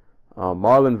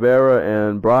 Marlon Vera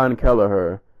and Brian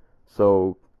Kelleher.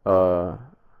 So,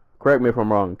 correct me if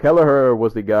I'm wrong. Kelleher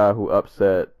was the guy who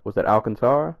upset, was that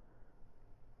Alcantara?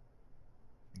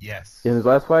 Yes. In his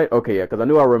last fight? Okay, yeah, because I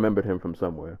knew I remembered him from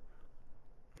somewhere.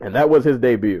 And that was his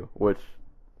debut, which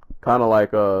kind of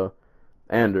like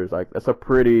Anders, like that's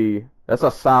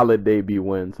a solid debut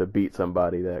win to beat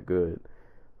somebody that good.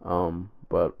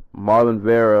 But Marlon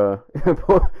Vera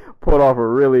pulled off a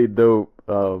really dope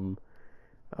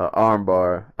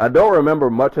armbar. I don't remember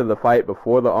much of the fight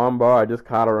before the armbar. I just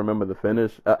kind of remember the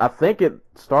finish. I think it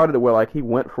started where like he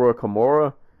went for a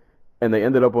Kimura, and they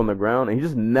ended up on the ground, and he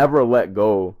just never let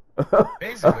go.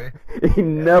 Basically, he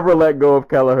never let go of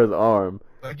Kelleher's arm.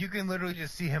 Like you can literally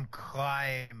just see him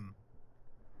climb,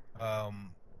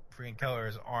 freaking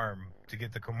Kelleher's arm to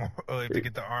get the to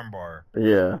get the armbar.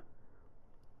 Yeah.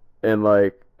 And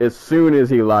like as soon as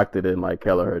he locked it in, like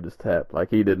Kelleher just tapped. Like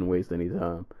he didn't waste any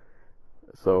time.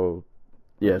 So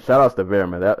yeah, shout outs to Vera,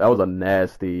 man. That was a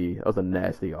nasty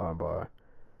armbar.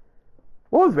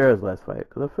 What was Vera's last fight?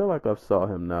 Because I feel like I saw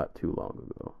him not too long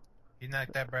ago. He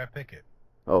knocked out Brad Pickett.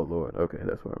 Oh Lord, okay,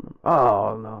 that's what I remember.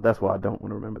 Oh no, that's why I don't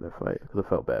want to remember that fight because I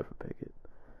felt bad for Pickett.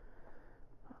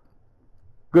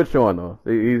 Good showing though.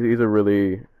 He's a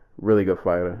really good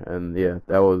fighter, and yeah,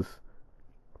 that was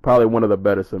probably one of the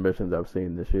better submissions I've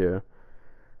seen this year.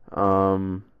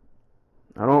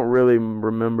 I don't really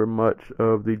remember much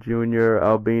of the Junior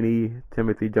Albini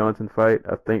Timothy Johnson fight.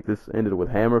 I think this ended with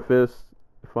hammer fist,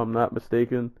 if I'm not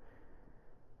mistaken.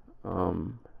 I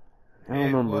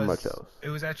don't remember much else. It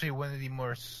was actually one of the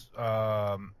more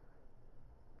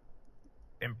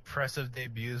impressive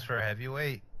debuts for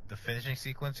heavyweight. The finishing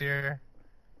sequence here,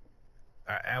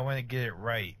 I want to get it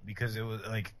right because it was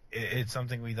like it's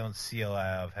something we don't see a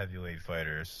lot of heavyweight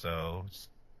fighters. So,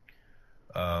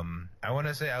 I want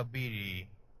to say Albini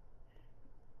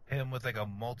hit him with like a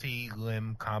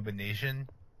multi-limb combination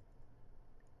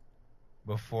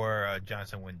before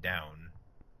Johnson went down.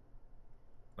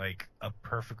 Like a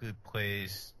perfectly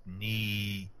placed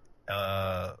knee.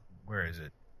 Where is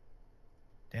it?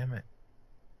 Damn it.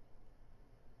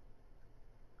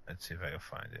 Let's see if I can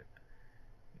find it.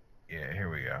 Yeah, here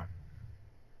we go.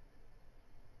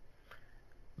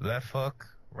 Left hook,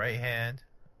 right hand.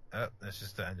 Oh, that's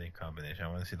just the ending combination. I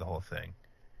want to see the whole thing.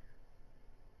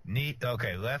 Knee.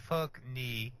 Okay, left hook,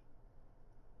 knee.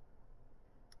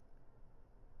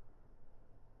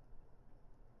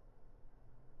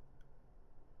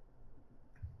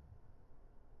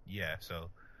 Yeah, so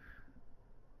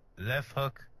left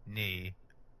hook, knee,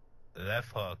 left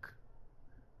hook,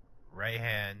 right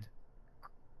hand,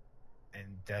 and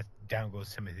that down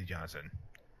goes Timothy Johnson.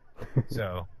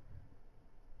 So,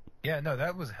 yeah, no,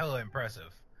 that was hella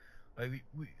impressive. Like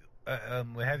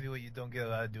with heavyweight, you don't get a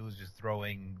lot of dudes just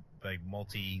throwing like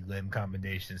multi-limb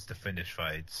combinations to finish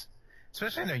fights,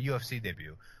 especially in their UFC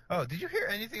debut. Oh, did you hear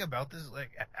anything about this,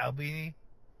 like Albini?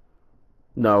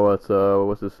 No, what's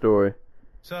the story?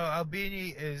 So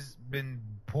Albini has been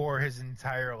poor his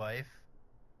entire life,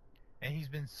 and he's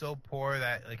been so poor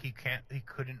that like he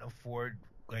couldn't afford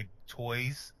like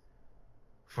toys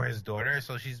for his daughter,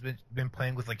 so she's been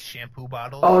playing with like shampoo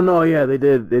bottles. Oh no, yeah, they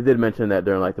did mention that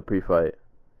during like the pre-fight.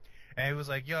 And he was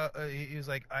like, "Yo," he was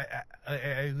like,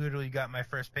 "I literally got my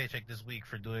first paycheck this week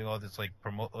for doing all this like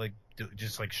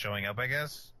just like showing up, I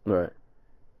guess." Right.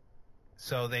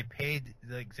 So they paid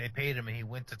him, and he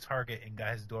went to Target and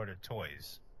got his daughter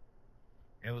toys.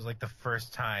 It was like the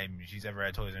first time she's ever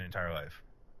had toys in her entire life.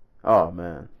 Oh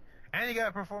man. And he got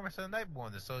a performance of the night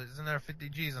bonus, so it's another 50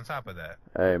 G's on top of that.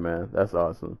 Hey man, that's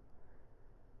awesome.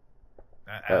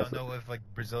 I don't know if like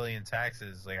Brazilian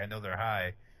taxes, like I know they're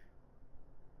high.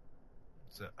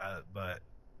 So, but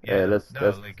yeah, that's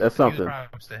something.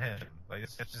 Props to him. Like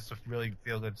it's just a really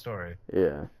feel good story.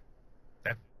 Yeah.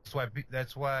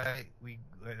 That's why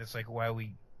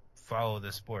we follow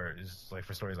this sport is like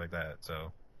for stories like that.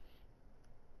 So.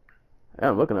 Yeah,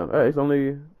 I'm looking at him. Hey, he's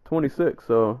only 26,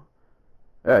 so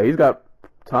yeah, he's got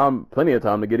plenty of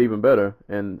time to get even better,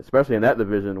 and especially in that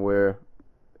division where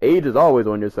age is always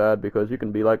on your side because you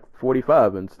can be like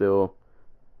 45 and still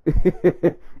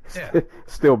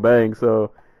still bang.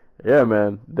 So yeah,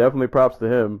 man, definitely props to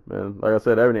him. And like I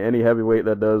said, any heavyweight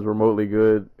that does remotely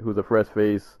good, who's a fresh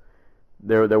face,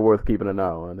 they're worth keeping an eye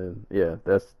on. And yeah,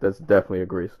 that's definitely a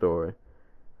great story.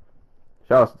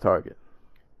 Shout out to Target.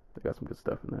 They got some good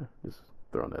stuff in there. Just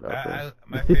throwing that out there.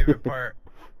 My favorite part.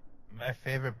 My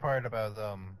favorite part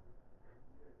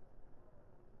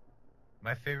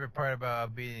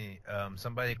about being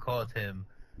somebody called him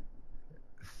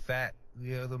Fat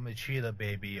Little Machida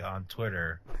Baby on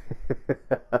Twitter.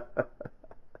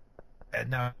 And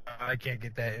now I can't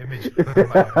get that image out of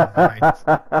my mind.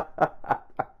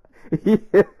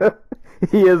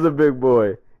 He is a big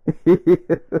boy.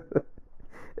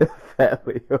 Fat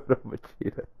Leota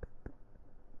Machida.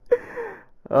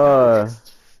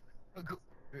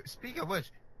 Speaking of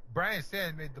which, Brian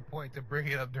Sand made the point to bring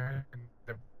it up during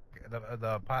the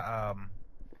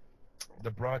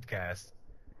broadcast.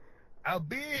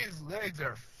 Albini's legs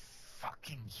are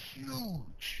fucking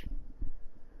huge.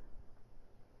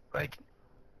 Like,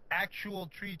 actual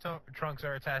tree trunks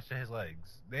are attached to his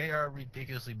legs. They are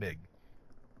ridiculously big.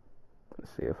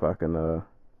 Let's see if I can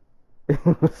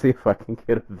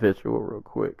get a visual real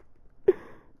quick.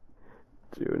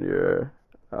 Junior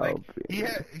Albini.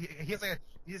 Like,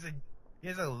 he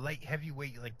has a light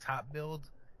heavyweight like top build,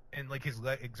 and like his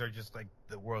legs are just like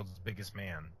the world's biggest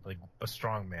man, like a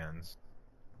strong man's.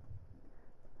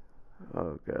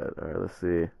 Oh god! All right, let's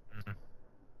see.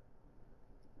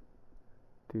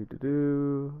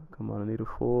 Come on, I need a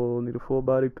full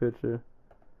body picture.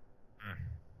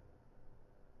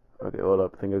 Okay, hold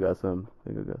up. I think I got some.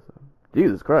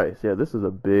 Jesus Christ! Yeah, this is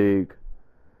a big.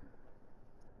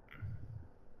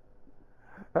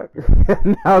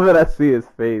 Now that I see his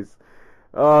face,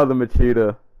 oh, the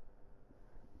Machida.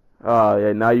 Oh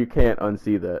yeah, now you can't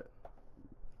unsee that.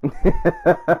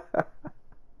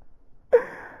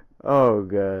 Oh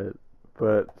god!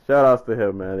 But shout outs to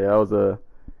him, man. Yeah, that was a,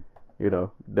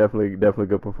 definitely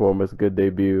good performance, good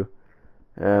debut.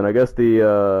 And I guess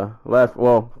the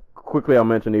quickly I'll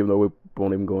mention, even though we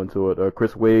won't even go into it,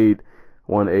 Chris Wade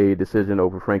won a decision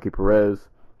over Frankie Perez.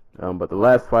 But the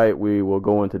last fight we will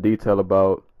go into detail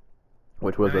about,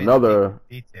 which was another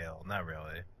detail, not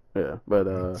really. Yeah, but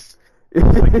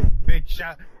big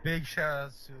shout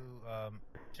outs to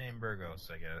Shane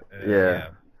Burgos, I guess. Yeah.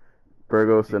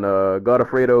 Burgos and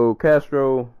Godofredo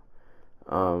Castro.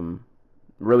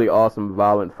 Really awesome,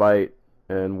 violent fight,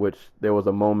 in which there was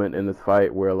a moment in this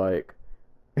fight where like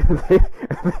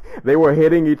they were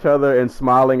hitting each other and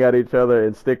smiling at each other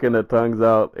and sticking their tongues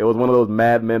out. It was one of those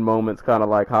Mad Men moments, kind of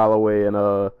like Holloway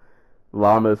and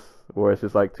Lamas, where it's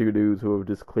just like two dudes who have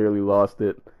just clearly lost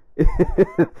it.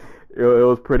 It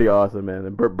was pretty awesome, man.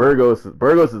 And Burgos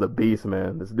is a beast,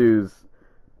 man. This dude's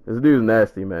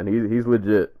nasty, man. He's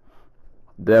legit.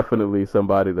 Definitely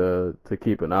somebody to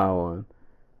keep an eye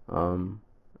on.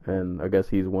 And I guess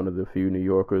he's one of the few New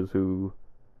Yorkers who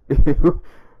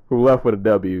left with a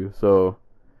W. So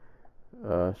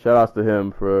shout outs to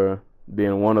him for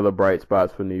being one of the bright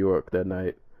spots for New York that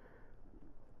night.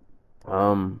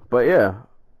 But yeah,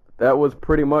 that was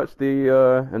pretty much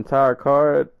the entire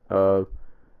card. I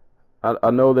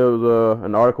know there was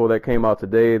an article that came out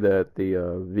today that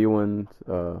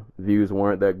the views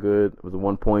weren't that good. It was a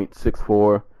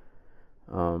 1.64,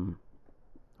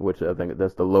 which I think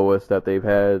that's the lowest that they've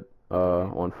had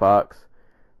on Fox.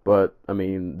 But I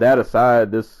mean, that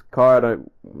aside, this card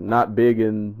not big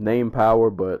in name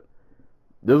power, but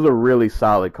this was a really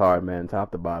solid card, man,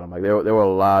 top to bottom. Like there were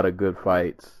a lot of good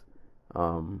fights,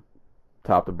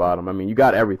 top to bottom. I mean, you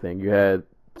got everything. You had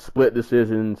split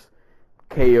decisions,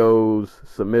 KOs,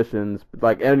 submissions,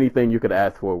 like anything you could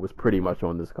ask for was pretty much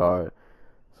on this card.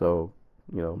 So,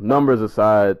 numbers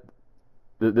aside,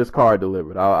 this card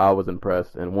delivered. I was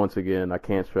impressed, and once again, I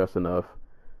can't stress enough,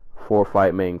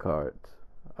 4-fight main cards.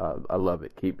 I love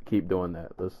it. Keep doing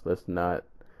that. Let's not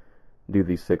do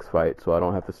these 6 fights, so I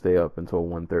don't have to stay up until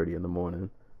 1:30 in the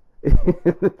morning.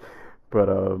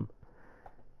 But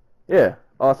yeah,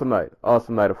 awesome night of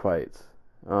fights.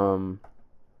 Kind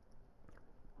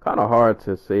of hard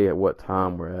to say at what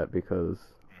time we're at because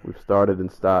we've started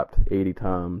and stopped 80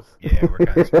 times. Yeah, we're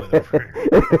kind of split over.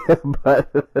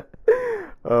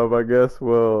 But I guess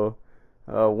we'll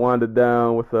wind it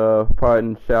down with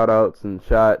parting shout-outs and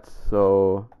shots.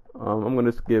 So I'm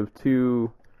going to give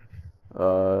 2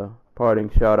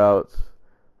 parting shout-outs.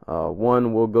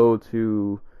 One will go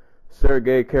to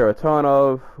Sergey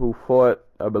Karatanov, who fought,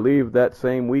 I believe, that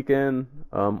same weekend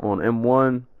on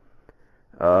M1.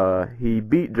 He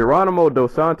beat Geronimo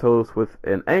Dos Santos with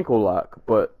an ankle lock,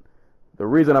 but the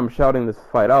reason I'm shouting this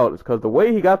fight out is because the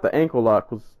way he got the ankle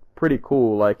lock was pretty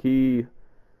cool. Like I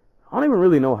don't even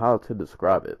really know how to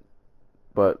describe it,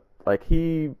 but like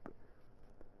they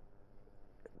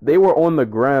were on the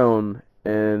ground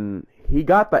and he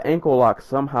got the ankle lock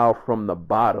somehow from the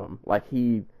bottom. Like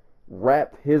he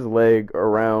wrapped his leg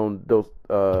around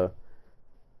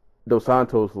Dos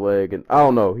Santos' leg, and I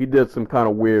don't know, he did some kind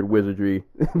of weird wizardry,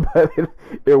 but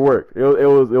it worked. It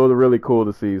was really cool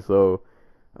to see. So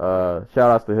shout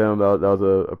outs to him. That was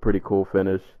a pretty cool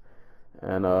finish.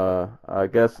 And I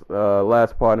guess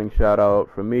last parting shout out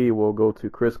for me will go to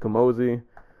Chris Camozzi,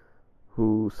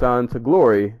 who signed to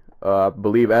Glory, I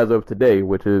believe as of today,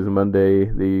 which is Monday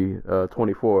the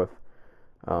 24th.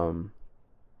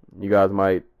 You guys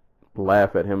might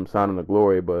laugh at him signing to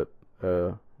Glory, but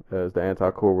as the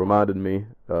anti-cool reminded me,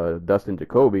 Dustin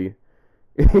Jacoby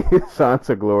signed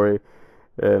to Glory.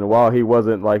 And while he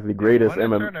wasn't like the greatest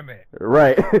wasn't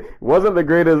the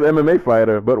greatest MMA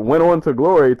fighter, but went on to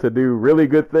Glory to do really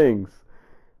good things.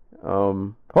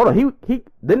 Hold on, he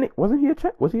didn't wasn't he a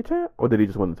champ? Was he a champ, or did he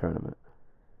just win the tournament?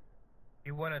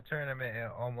 He won a tournament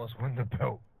and almost won the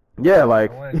belt. Yeah,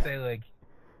 like I want to say like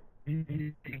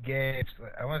he gave.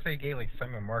 I want to say he gave like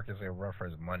Simon Marcus a run for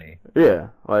his money. Yeah,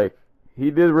 like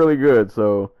he did really good.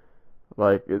 So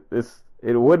like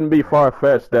it wouldn't be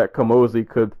far-fetched that Camozzi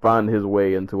could find his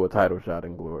way into a title shot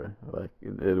in Glory. Like,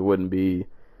 it wouldn't be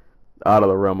out of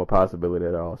the realm of possibility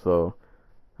at all. So,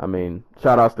 I mean,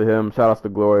 shout-outs to him. Shout-outs to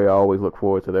Glory. I always look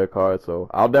forward to their cards.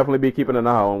 So, I'll definitely be keeping an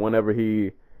eye on whenever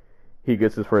he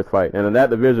gets his first fight. And in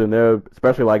that division,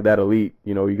 especially like that elite,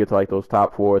 you know, you get to like those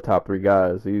top 4, top 3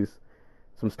 guys. He's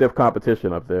some stiff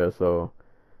competition up there. So,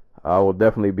 I will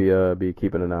definitely be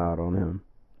keeping an eye out on him.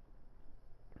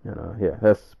 And, yeah,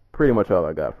 that's pretty much all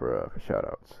I got for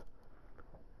shout-outs.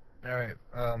 All right.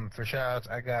 For shout-outs,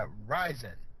 I got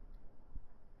Ryzen.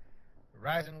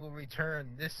 Ryzen will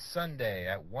return this Sunday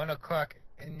at 1 o'clock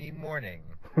in the morning.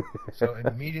 So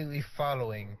immediately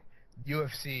following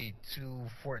UFC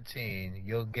 214,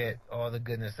 you'll get all the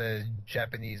goodness that is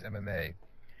Japanese MMA.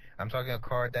 I'm talking a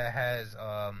card that has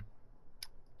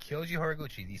Kyoji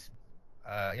Horiguchi.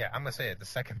 I'm going to say it, the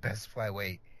second best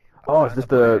flyweight. Oh, is this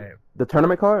the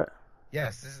tournament card?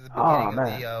 Yes, this is the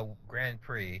beginning of the Grand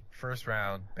Prix, first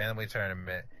round, bantamweight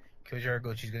tournament. Kyoji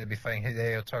Horiguchi is going to be fighting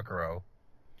Hideo Tokoro.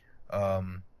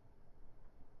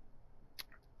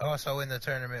 Also in the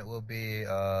tournament will be,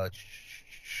 where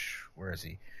is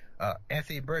he?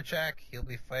 Anthony Burchak, he'll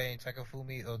be fighting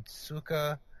Takafumi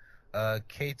Otsuka.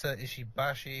 Keita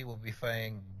Ishibashi will be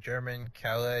fighting German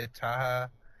Khaled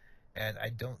Taha. And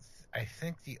I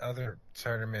think the other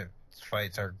tournament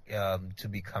fights are to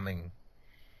be coming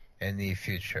in the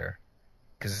future,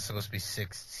 because it's supposed to be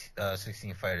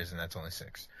 16 fighters, and that's only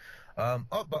 6.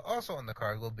 But also on the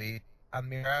card will be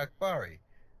Amir Akbari,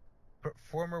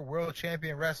 former world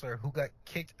champion wrestler who got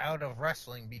kicked out of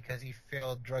wrestling because he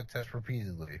failed drug tests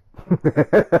repeatedly.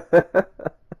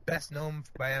 Best known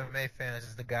by MMA fans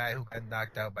is the guy who got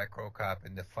knocked out by Crow Cop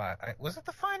in the was it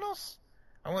the finals?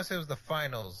 I want to say it was the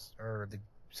finals or the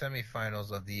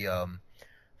semifinals of the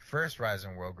first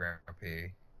Rising World Grand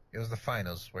Prix. It was the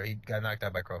finals where he got knocked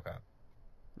out by Crow Cop.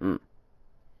 He'll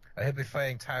be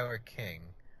fighting Tyler King,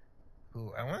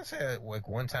 who I want to say like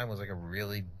one time was like a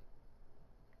really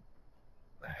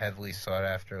heavily sought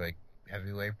after like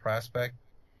heavyweight prospect,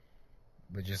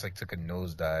 but just like took a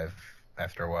nosedive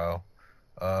after a while.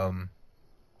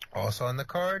 Also on the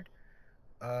card,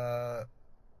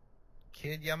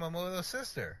 Kid Yamamoto's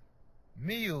sister,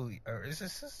 Miyu, or is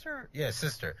his sister? Yeah,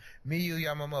 sister, Miyu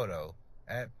Yamamoto.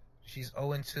 She's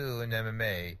 0-2 in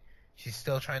MMA. She's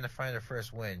still trying to find her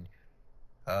first win.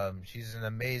 She's an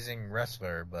amazing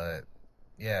wrestler, but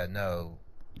yeah, no,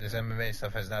 this MMA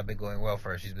stuff has not been going well for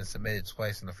her. She's been submitted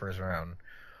twice in the first round.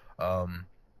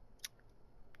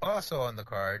 Also on the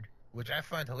card, which I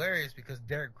find hilarious because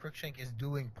Derek Cruikshank is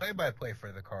doing play-by-play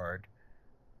for the card.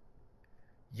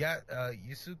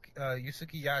 Yusuke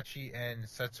Yachi and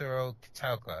Satoru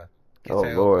Kitaoka. Oh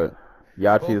Lord,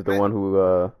 Yachi is the one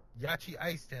who Yachi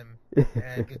iced him,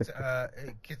 and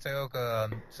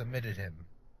Kitaoka submitted him.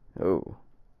 Oh.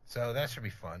 So that should be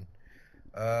fun.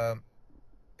 Tenshin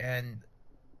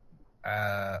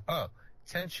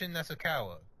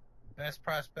Nasukawa, best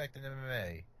prospect in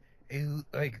MMA,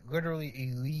 literally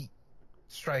elite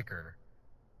striker,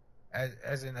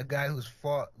 as in a guy who's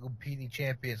fought competing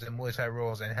champions in Muay Thai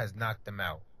rules and has knocked them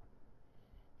out.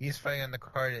 He's fighting on the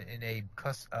card in a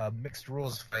mixed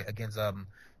rules fight against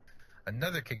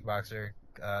another kickboxer,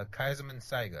 Kaiserman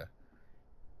Saiga.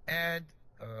 And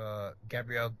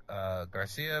Gabrielle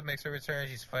Garcia makes her return.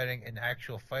 She's fighting an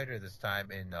actual fighter this time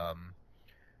an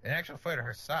actual fighter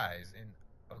her size, in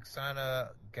Oksana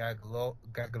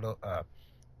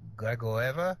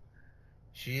Gagoeva.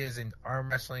 She is an arm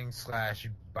wrestling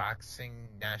 / boxing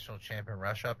national champion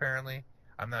Russia, apparently.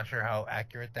 I'm not sure how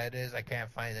accurate that is. I can't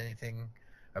find anything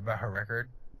about her record.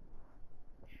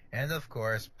 And of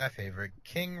course, my favorite,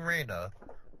 King Reina,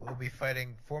 will be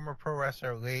fighting former pro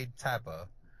wrestler Lade Tapa,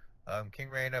 King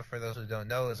Reina, for those who don't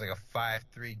know, is like a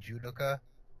 5'3" judoka.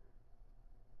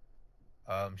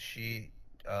 She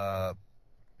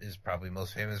is probably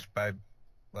most famous by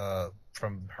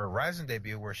from her Rising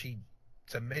debut, where she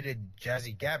submitted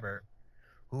Jazzy Gabbert,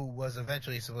 who was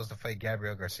eventually supposed to fight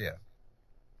Gabriel Garcia.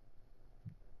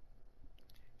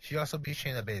 She also beat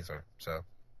Shayna Baszler, so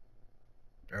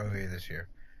earlier this year.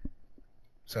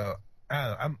 So I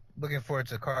don't know. I'm looking forward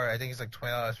to the card. I think it's like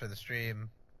 $20 for the stream.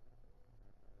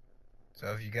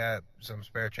 So if you got some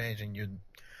spare change and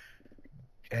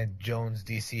Jones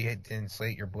DC didn't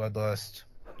slate your bloodlust,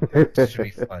 this should be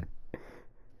fun.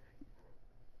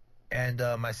 And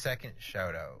my second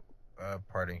shout out,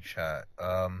 parting shot.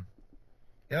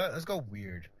 Let's go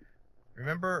weird.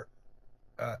 Remember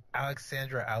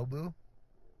Alexandra Albu?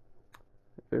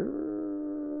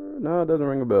 No, it doesn't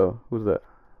ring a bell. Who's that?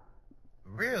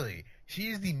 Really? She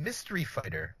is the mystery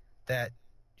fighter that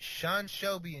Sean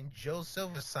Shelby and Joe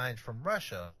Silva signed from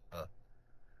Russia,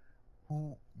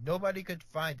 who nobody could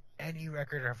find any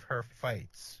record of her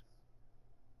fights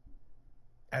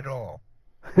at all.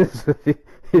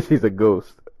 She's a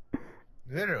ghost.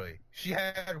 Literally, she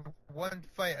had one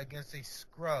fight against a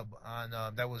scrub on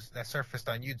that surfaced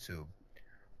on YouTube,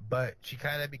 but she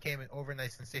kind of became an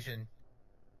overnight sensation.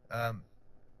 How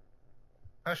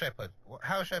should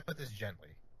I put this gently,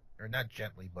 or not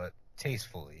gently, but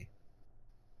tastefully?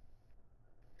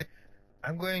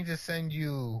 I'm going to send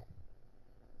you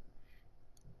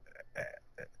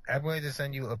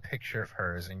a picture of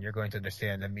hers, and you're going to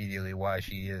understand immediately why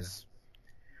she is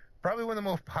probably one of the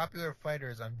most popular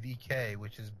fighters on VK,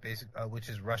 which is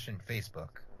Russian Facebook.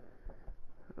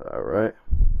 All right.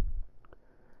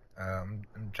 I'm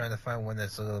trying to find one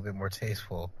that's a little bit more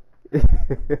tasteful. I'm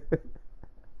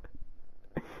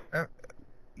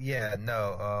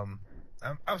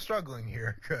struggling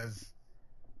here because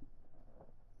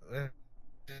let's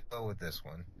just go with this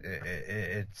one.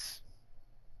 It's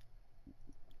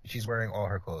she's wearing all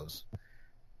her clothes.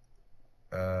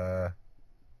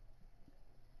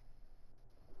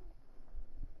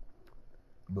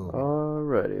 Boom.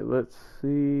 Alrighty, let's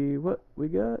see what we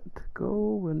got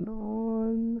going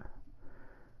on.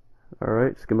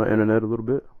 Alright, just get my internet a little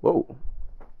bit. Whoa.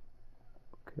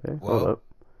 Okay, hold up.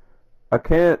 I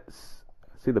can't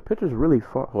see the picture's really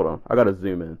far. Hold on, I gotta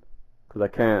zoom in because I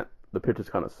can't. The picture's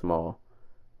kind of small,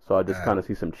 so I just kind of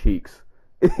see some cheeks.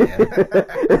 Yeah.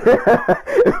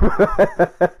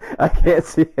 I can't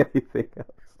see anything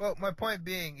else. Well, my point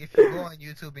being, if you go on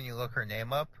YouTube and you look her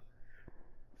name up,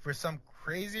 for some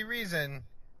crazy reason,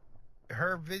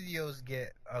 her videos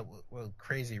get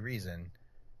crazy reason.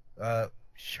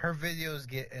 Her videos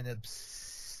get an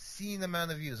obscene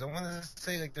amount of views. I want to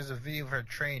say like there's a video of her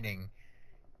training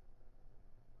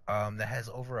that has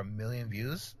over 1 million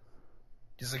views.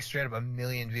 Just like straight up 1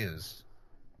 million views.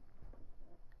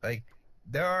 Like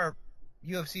there are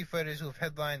UFC fighters who have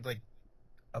headlined like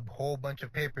a whole bunch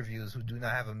of pay-per-views who do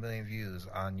not have 1 million views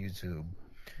on YouTube.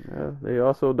 Yeah, they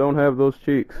also don't have those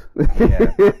cheeks.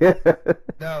 Yeah.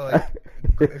 No, like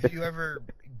if you ever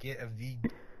get a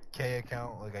VK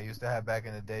account like I used to have back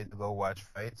in the day to go watch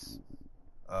fights,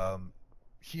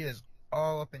 she is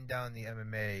all up and down the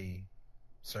MMA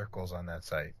circles on that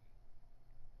site.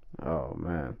 Oh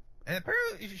man. And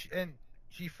apparently,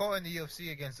 she fought in the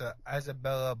UFC against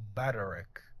Isabella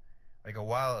Badarik like a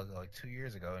while ago, like 2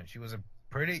 years ago, and she looked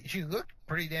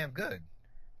pretty damn good.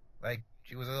 Like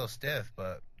she was a little stiff,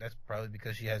 but that's probably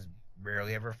because she has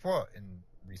rarely ever fought in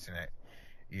recent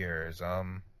years.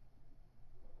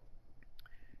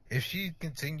 If she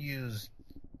continues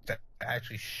to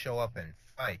actually show up and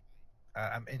fight,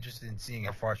 I'm interested in seeing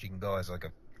how far she can go as a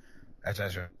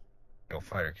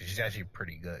fighter, because she's actually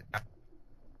pretty good.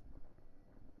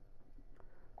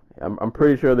 I'm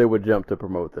pretty sure they would jump to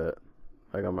promote that.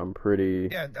 Like I'm pretty.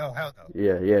 Yeah. Oh hell no.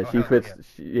 Yeah. She fits.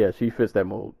 Yeah. She fits that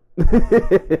mold.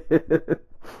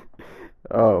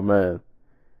 Oh man.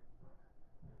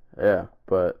 Yeah,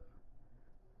 but.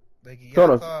 Like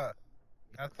y'all thought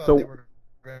so, they were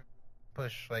gonna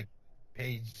push like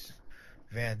Paige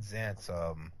Van Zant's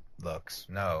looks.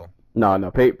 No.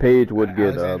 Paige would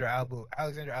get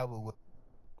Alexandra Albu would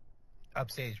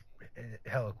upstage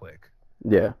hella quick.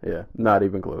 Yeah, not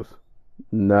even close.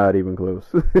 So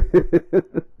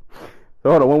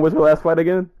hold on, when was her last fight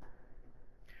again?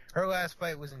 Her last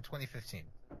fight was in 2015.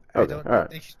 Okay, I don't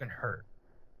think she's been hurt.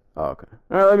 Oh, okay.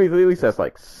 All right, at least that's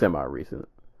like semi-recent.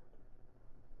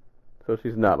 So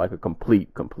she's not like a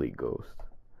complete ghost.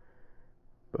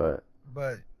 But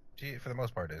she, for the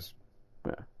most part, is.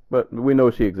 Yeah, but we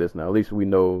know she exists now. At least we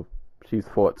know she's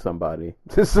fought somebody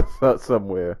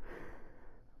somewhere.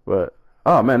 But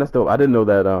Oh man, that's dope. I didn't know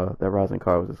that that Rising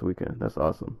card was this weekend. That's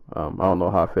awesome. I don't know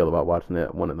how I feel about watching it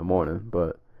at 1 in the morning,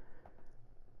 but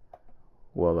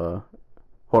well,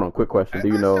 hold on. Quick question. Do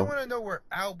you I still know? want to know where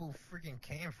Albu freaking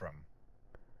came from.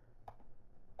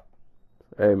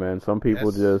 Hey man, some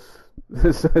people That's-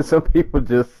 just some people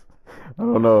just I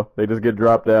don't know. They just get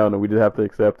dropped down, and we just have to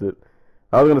accept it.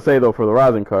 I was gonna say though for the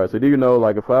Rising card. So do you know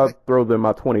like if I throw them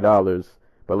my $20,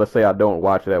 but let's say I don't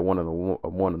watch it at 1 in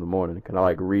the morning, can I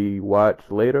like re-watch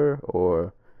later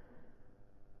or?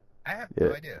 I have Yeah.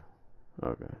 no idea.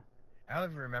 Okay. I don't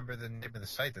even remember the name of the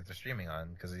site that they're streaming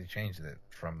on because they changed it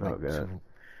from Oh, God.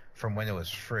 from when it was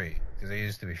free because it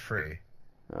used to be free.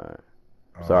 All right.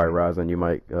 Sorry, Um, Rising. You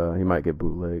might he might get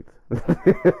bootlegged.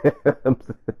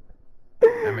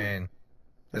 I mean,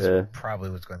 that's Yeah. probably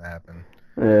what's going to happen.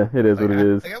 Yeah, it is what it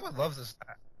is. I would love to.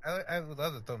 I would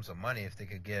love to throw them some money if they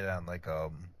could get it on like a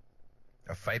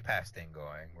Fight Pass thing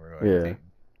going where like Yeah.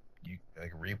 you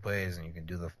like replays and you can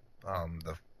do the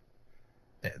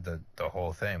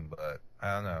whole thing. But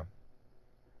I don't know.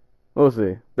 We'll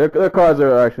see. Their cards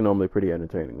are actually normally pretty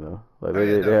entertaining though. Like Oh,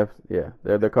 yeah,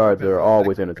 they have their cards Because, are like,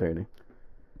 always entertaining.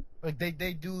 Like they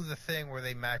do the thing where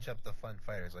they match up the fun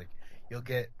fighters. Like you'll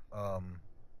get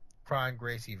Kron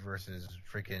Gracie versus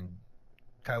freaking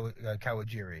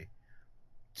Kawajiri,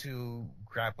 two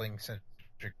grappling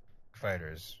centric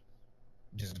fighters,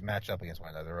 just match up against one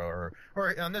another. Or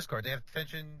on this card they have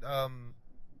Tenshin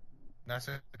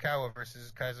Nasukawa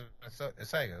versus Kaiser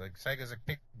Saiga. Like Saiga's a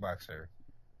kickboxer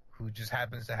who just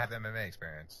happens to have MMA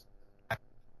experience.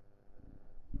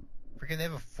 Freaking, they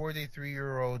have a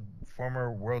 43-year-old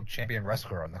former world champion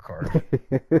wrestler on the card.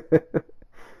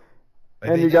 Like,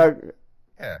 And they you just- got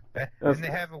yeah, and they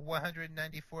have a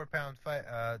 194-pound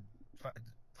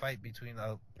fight between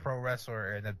a pro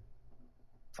wrestler and a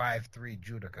 5'3"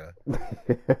 judoka.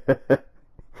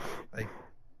 Like,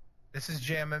 this is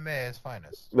JMMA at its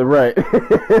finest, right.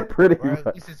 Pretty or at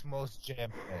much. least it's most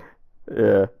JMMA.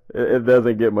 Yeah, it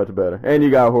doesn't get much better. And you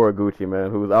got Horiguchi,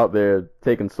 man, who's out there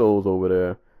taking souls over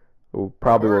there, who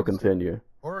probably will Horiguchi. continue.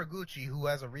 Horiguchi, who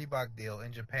has a Reebok deal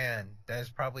in Japan, that is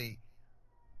probably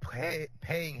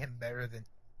paying him better than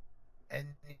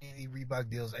any Reebok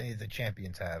deals any of the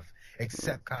champions have,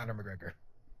 except Conor McGregor.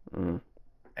 Mm.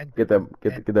 And Get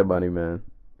that money, man.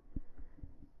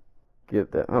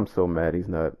 Get that. I'm so mad he's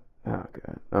not. Oh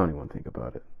god, I don't even want to think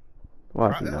about it. Why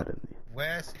is he not in the? Way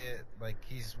I see it, like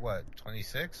he's what,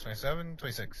 26, 27,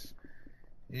 26.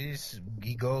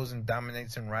 He goes and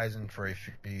dominates in Ryzen for a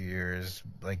few years,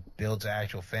 like builds an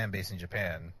actual fan base in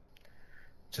Japan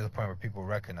to the point where people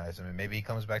recognize him, and maybe he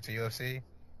comes back to UFC,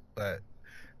 but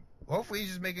hopefully he's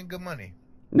just making good money.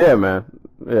 Yeah, man.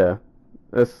 Yeah,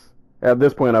 that's at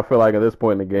this point. I feel like at this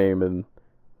point in the game and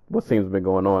what seems to be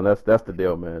going on, that's the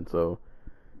deal, man. So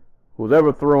who's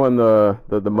ever throwing the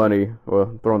money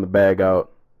or throwing the bag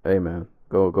out, hey man,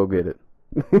 go get it.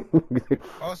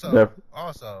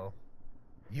 Also,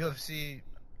 UFC.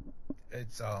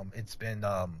 It's been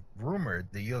rumored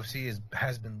the UFC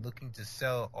has been looking to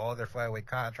sell all their flyweight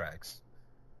contracts.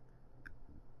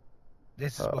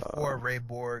 This is before Ray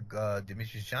Borg,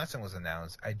 Demetrius Johnson was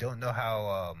announced. I don't know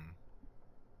how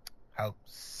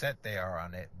set they are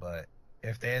on it, but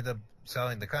if they end up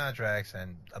selling the contracts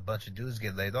and a bunch of dudes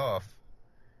get laid off,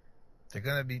 they're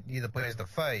gonna need a place to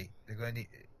fight. They're gonna need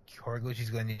Horiguchi's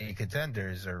gonna need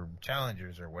contenders or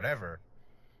challengers or whatever.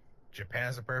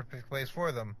 Japan's the perfect place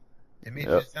for them.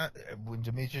 When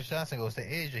Demetrius Johnson goes to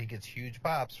Asia, he gets huge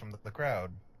pops from the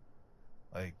crowd.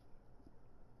 Like,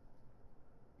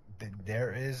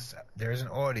 there's an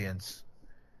audience.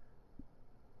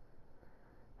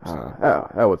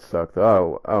 That would suck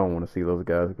though. I don't want to see those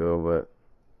guys go,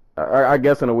 but I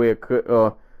guess in a way it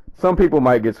could. Some people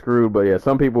might get screwed, but yeah,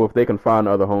 some people, if they can find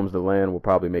other homes to land, will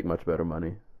probably make much better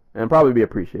money and probably be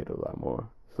appreciated a lot more.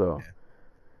 So,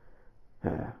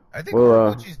 yeah. I think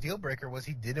Well, Horiguchi's deal breaker was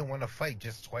he didn't want to fight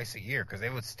just twice a year because they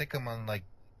would stick him on like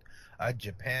a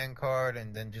Japan card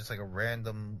and then just like a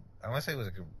random. I want to say it was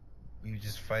like you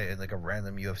just fight at like a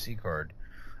random UFC card.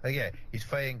 Like, yeah, he's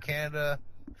fighting Canada,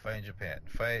 fighting Japan,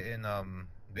 fight in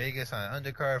Vegas on an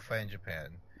undercard, fight in Japan.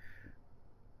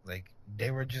 Like,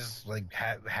 they were just like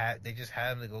they just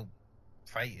had him to go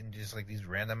fight in just like these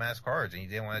random ass cards, and he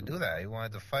didn't want to do that. He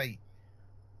wanted to fight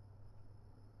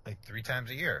like 3 times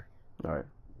a year. All right.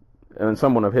 And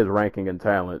someone of his ranking and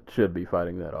talent should be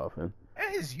fighting that often.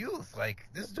 And his youth, like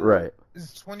this dude Right.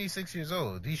 is 26 years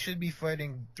old. He should be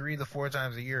fighting 3 to 4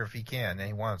 times a year if he can and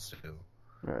he wants to.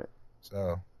 Right.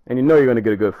 So And you know you're going to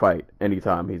get a good fight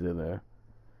anytime he's in there.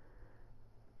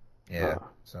 yeah.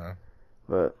 So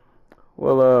But,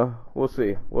 well, we'll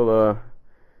see. We'll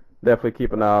definitely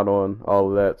keep an eye out on all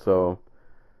of that. So,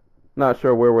 Not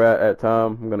sure where we're at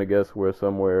time. I'm gonna guess we're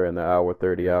somewhere in the hour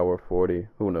 30, hour 40.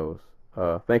 Who knows?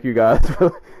 Thank you guys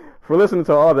for listening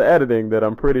to all the editing that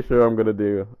I'm pretty sure I'm gonna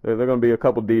do. There are gonna be a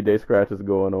couple DJ scratches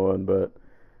going on, but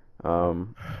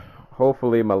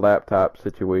hopefully my laptop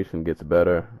situation gets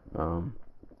better.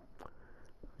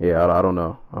 Yeah, I don't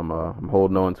know. I'm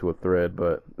holding on to a thread,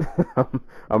 but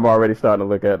I'm already starting to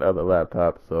look at other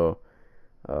laptops. So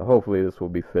hopefully this will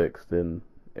be fixed and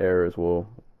errors will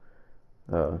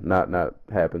not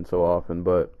happen so often.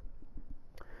 But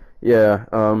yeah,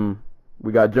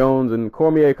 we got Jones and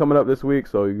Cormier coming up this week,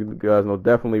 so you guys know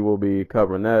definitely we'll be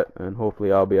covering that, and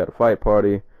hopefully I'll be at a fight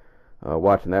party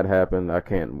watching that happen. I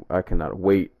cannot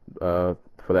wait for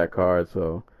that card.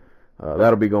 So.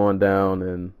 That'll be going down,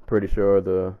 and pretty sure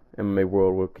the MMA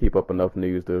world will keep up enough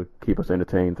news to keep us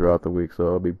entertained throughout the week, so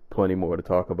there'll be plenty more to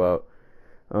talk about.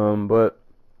 But,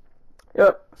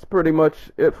 yep, that's pretty much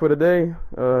it for today.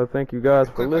 Thank you guys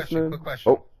for listening. Quick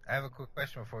question. Oh. I have a quick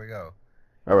question before we go.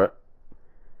 All right.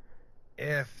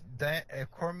 If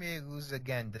Cormier loses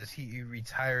again, does he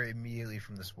retire immediately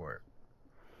from the sport?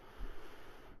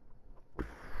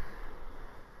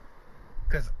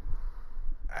 Because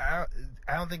I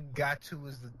don't think Gatu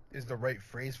is the right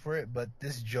phrase for it, but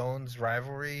this Jones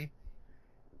rivalry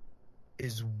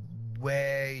is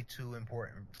way too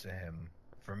important to him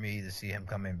for me to see him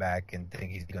coming back and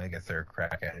think he's going to get third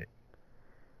crack at it.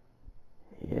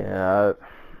 Yeah,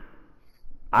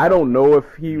 I don't know if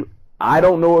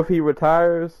he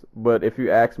retires, but if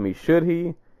you ask me, should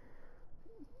he?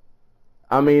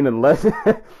 I mean, unless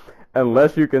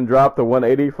you can drop to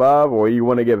 185 or you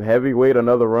want to give heavyweight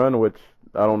another run, which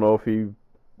I don't know if he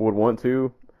would want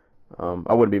to.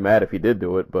 I wouldn't be mad if he did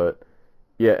do it, but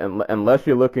yeah, unless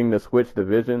you're looking to switch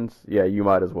divisions, yeah, you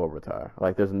might as well retire.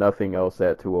 Like, there's nothing else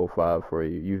at 205 for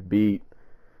you. You've beat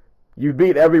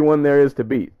everyone there is to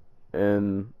beat,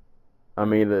 and I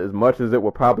mean, as much as it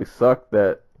would probably suck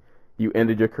that you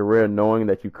ended your career knowing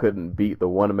that you couldn't beat the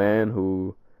one man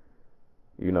who,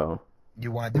 you know,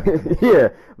 you wanted to beat yeah,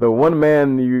 the one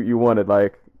man you wanted,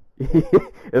 like.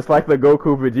 It's like the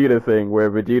Goku Vegeta thing where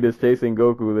Vegeta's chasing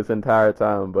Goku this entire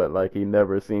time, but like he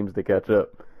never seems to catch up.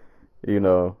 You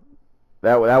know,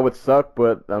 that would suck,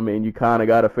 but I mean, you kind of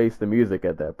got to face the music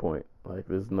at that point. Like,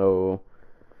 there's no.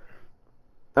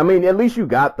 I mean, at least you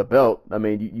got the belt. I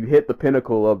mean, you hit the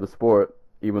pinnacle of the sport,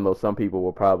 even though some people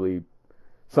will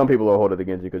hold it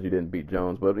against you because you didn't beat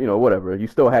Jones. But you know, whatever. You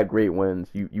still had great wins.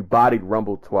 You bodied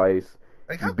Rumble twice.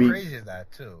 Like, how crazy is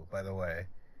that too? By the way.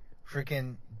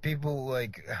 Freaking people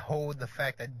like hold the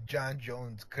fact that John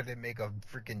Jones couldn't make a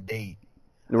freaking date.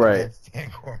 Right.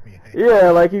 Stan Cormier. Yeah,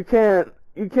 like he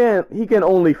can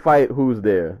only fight who's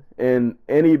there. And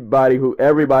everybody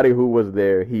who was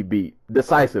there, he beat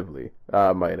decisively,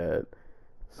 I might add.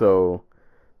 So,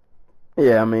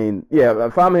 yeah, I mean, yeah,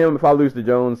 if I'm him, if I lose to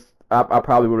Jones, I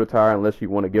probably would retire unless you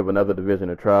want to give another division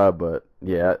a try. But,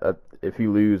 yeah, if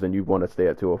you lose and you want to stay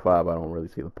at 205, I don't really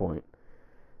see the point.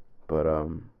 But,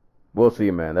 we'll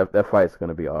see, man. That fight's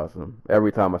gonna be awesome.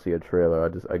 Every time I see a trailer,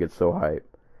 I get so hyped.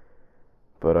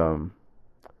 But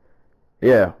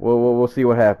yeah, we'll see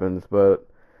what happens. But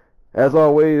as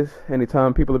always,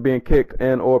 anytime people are being kicked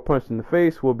and or punched in the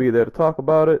face, we'll be there to talk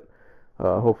about it.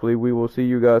 Hopefully, we will see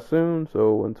you guys soon.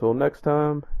 So until next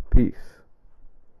time, peace.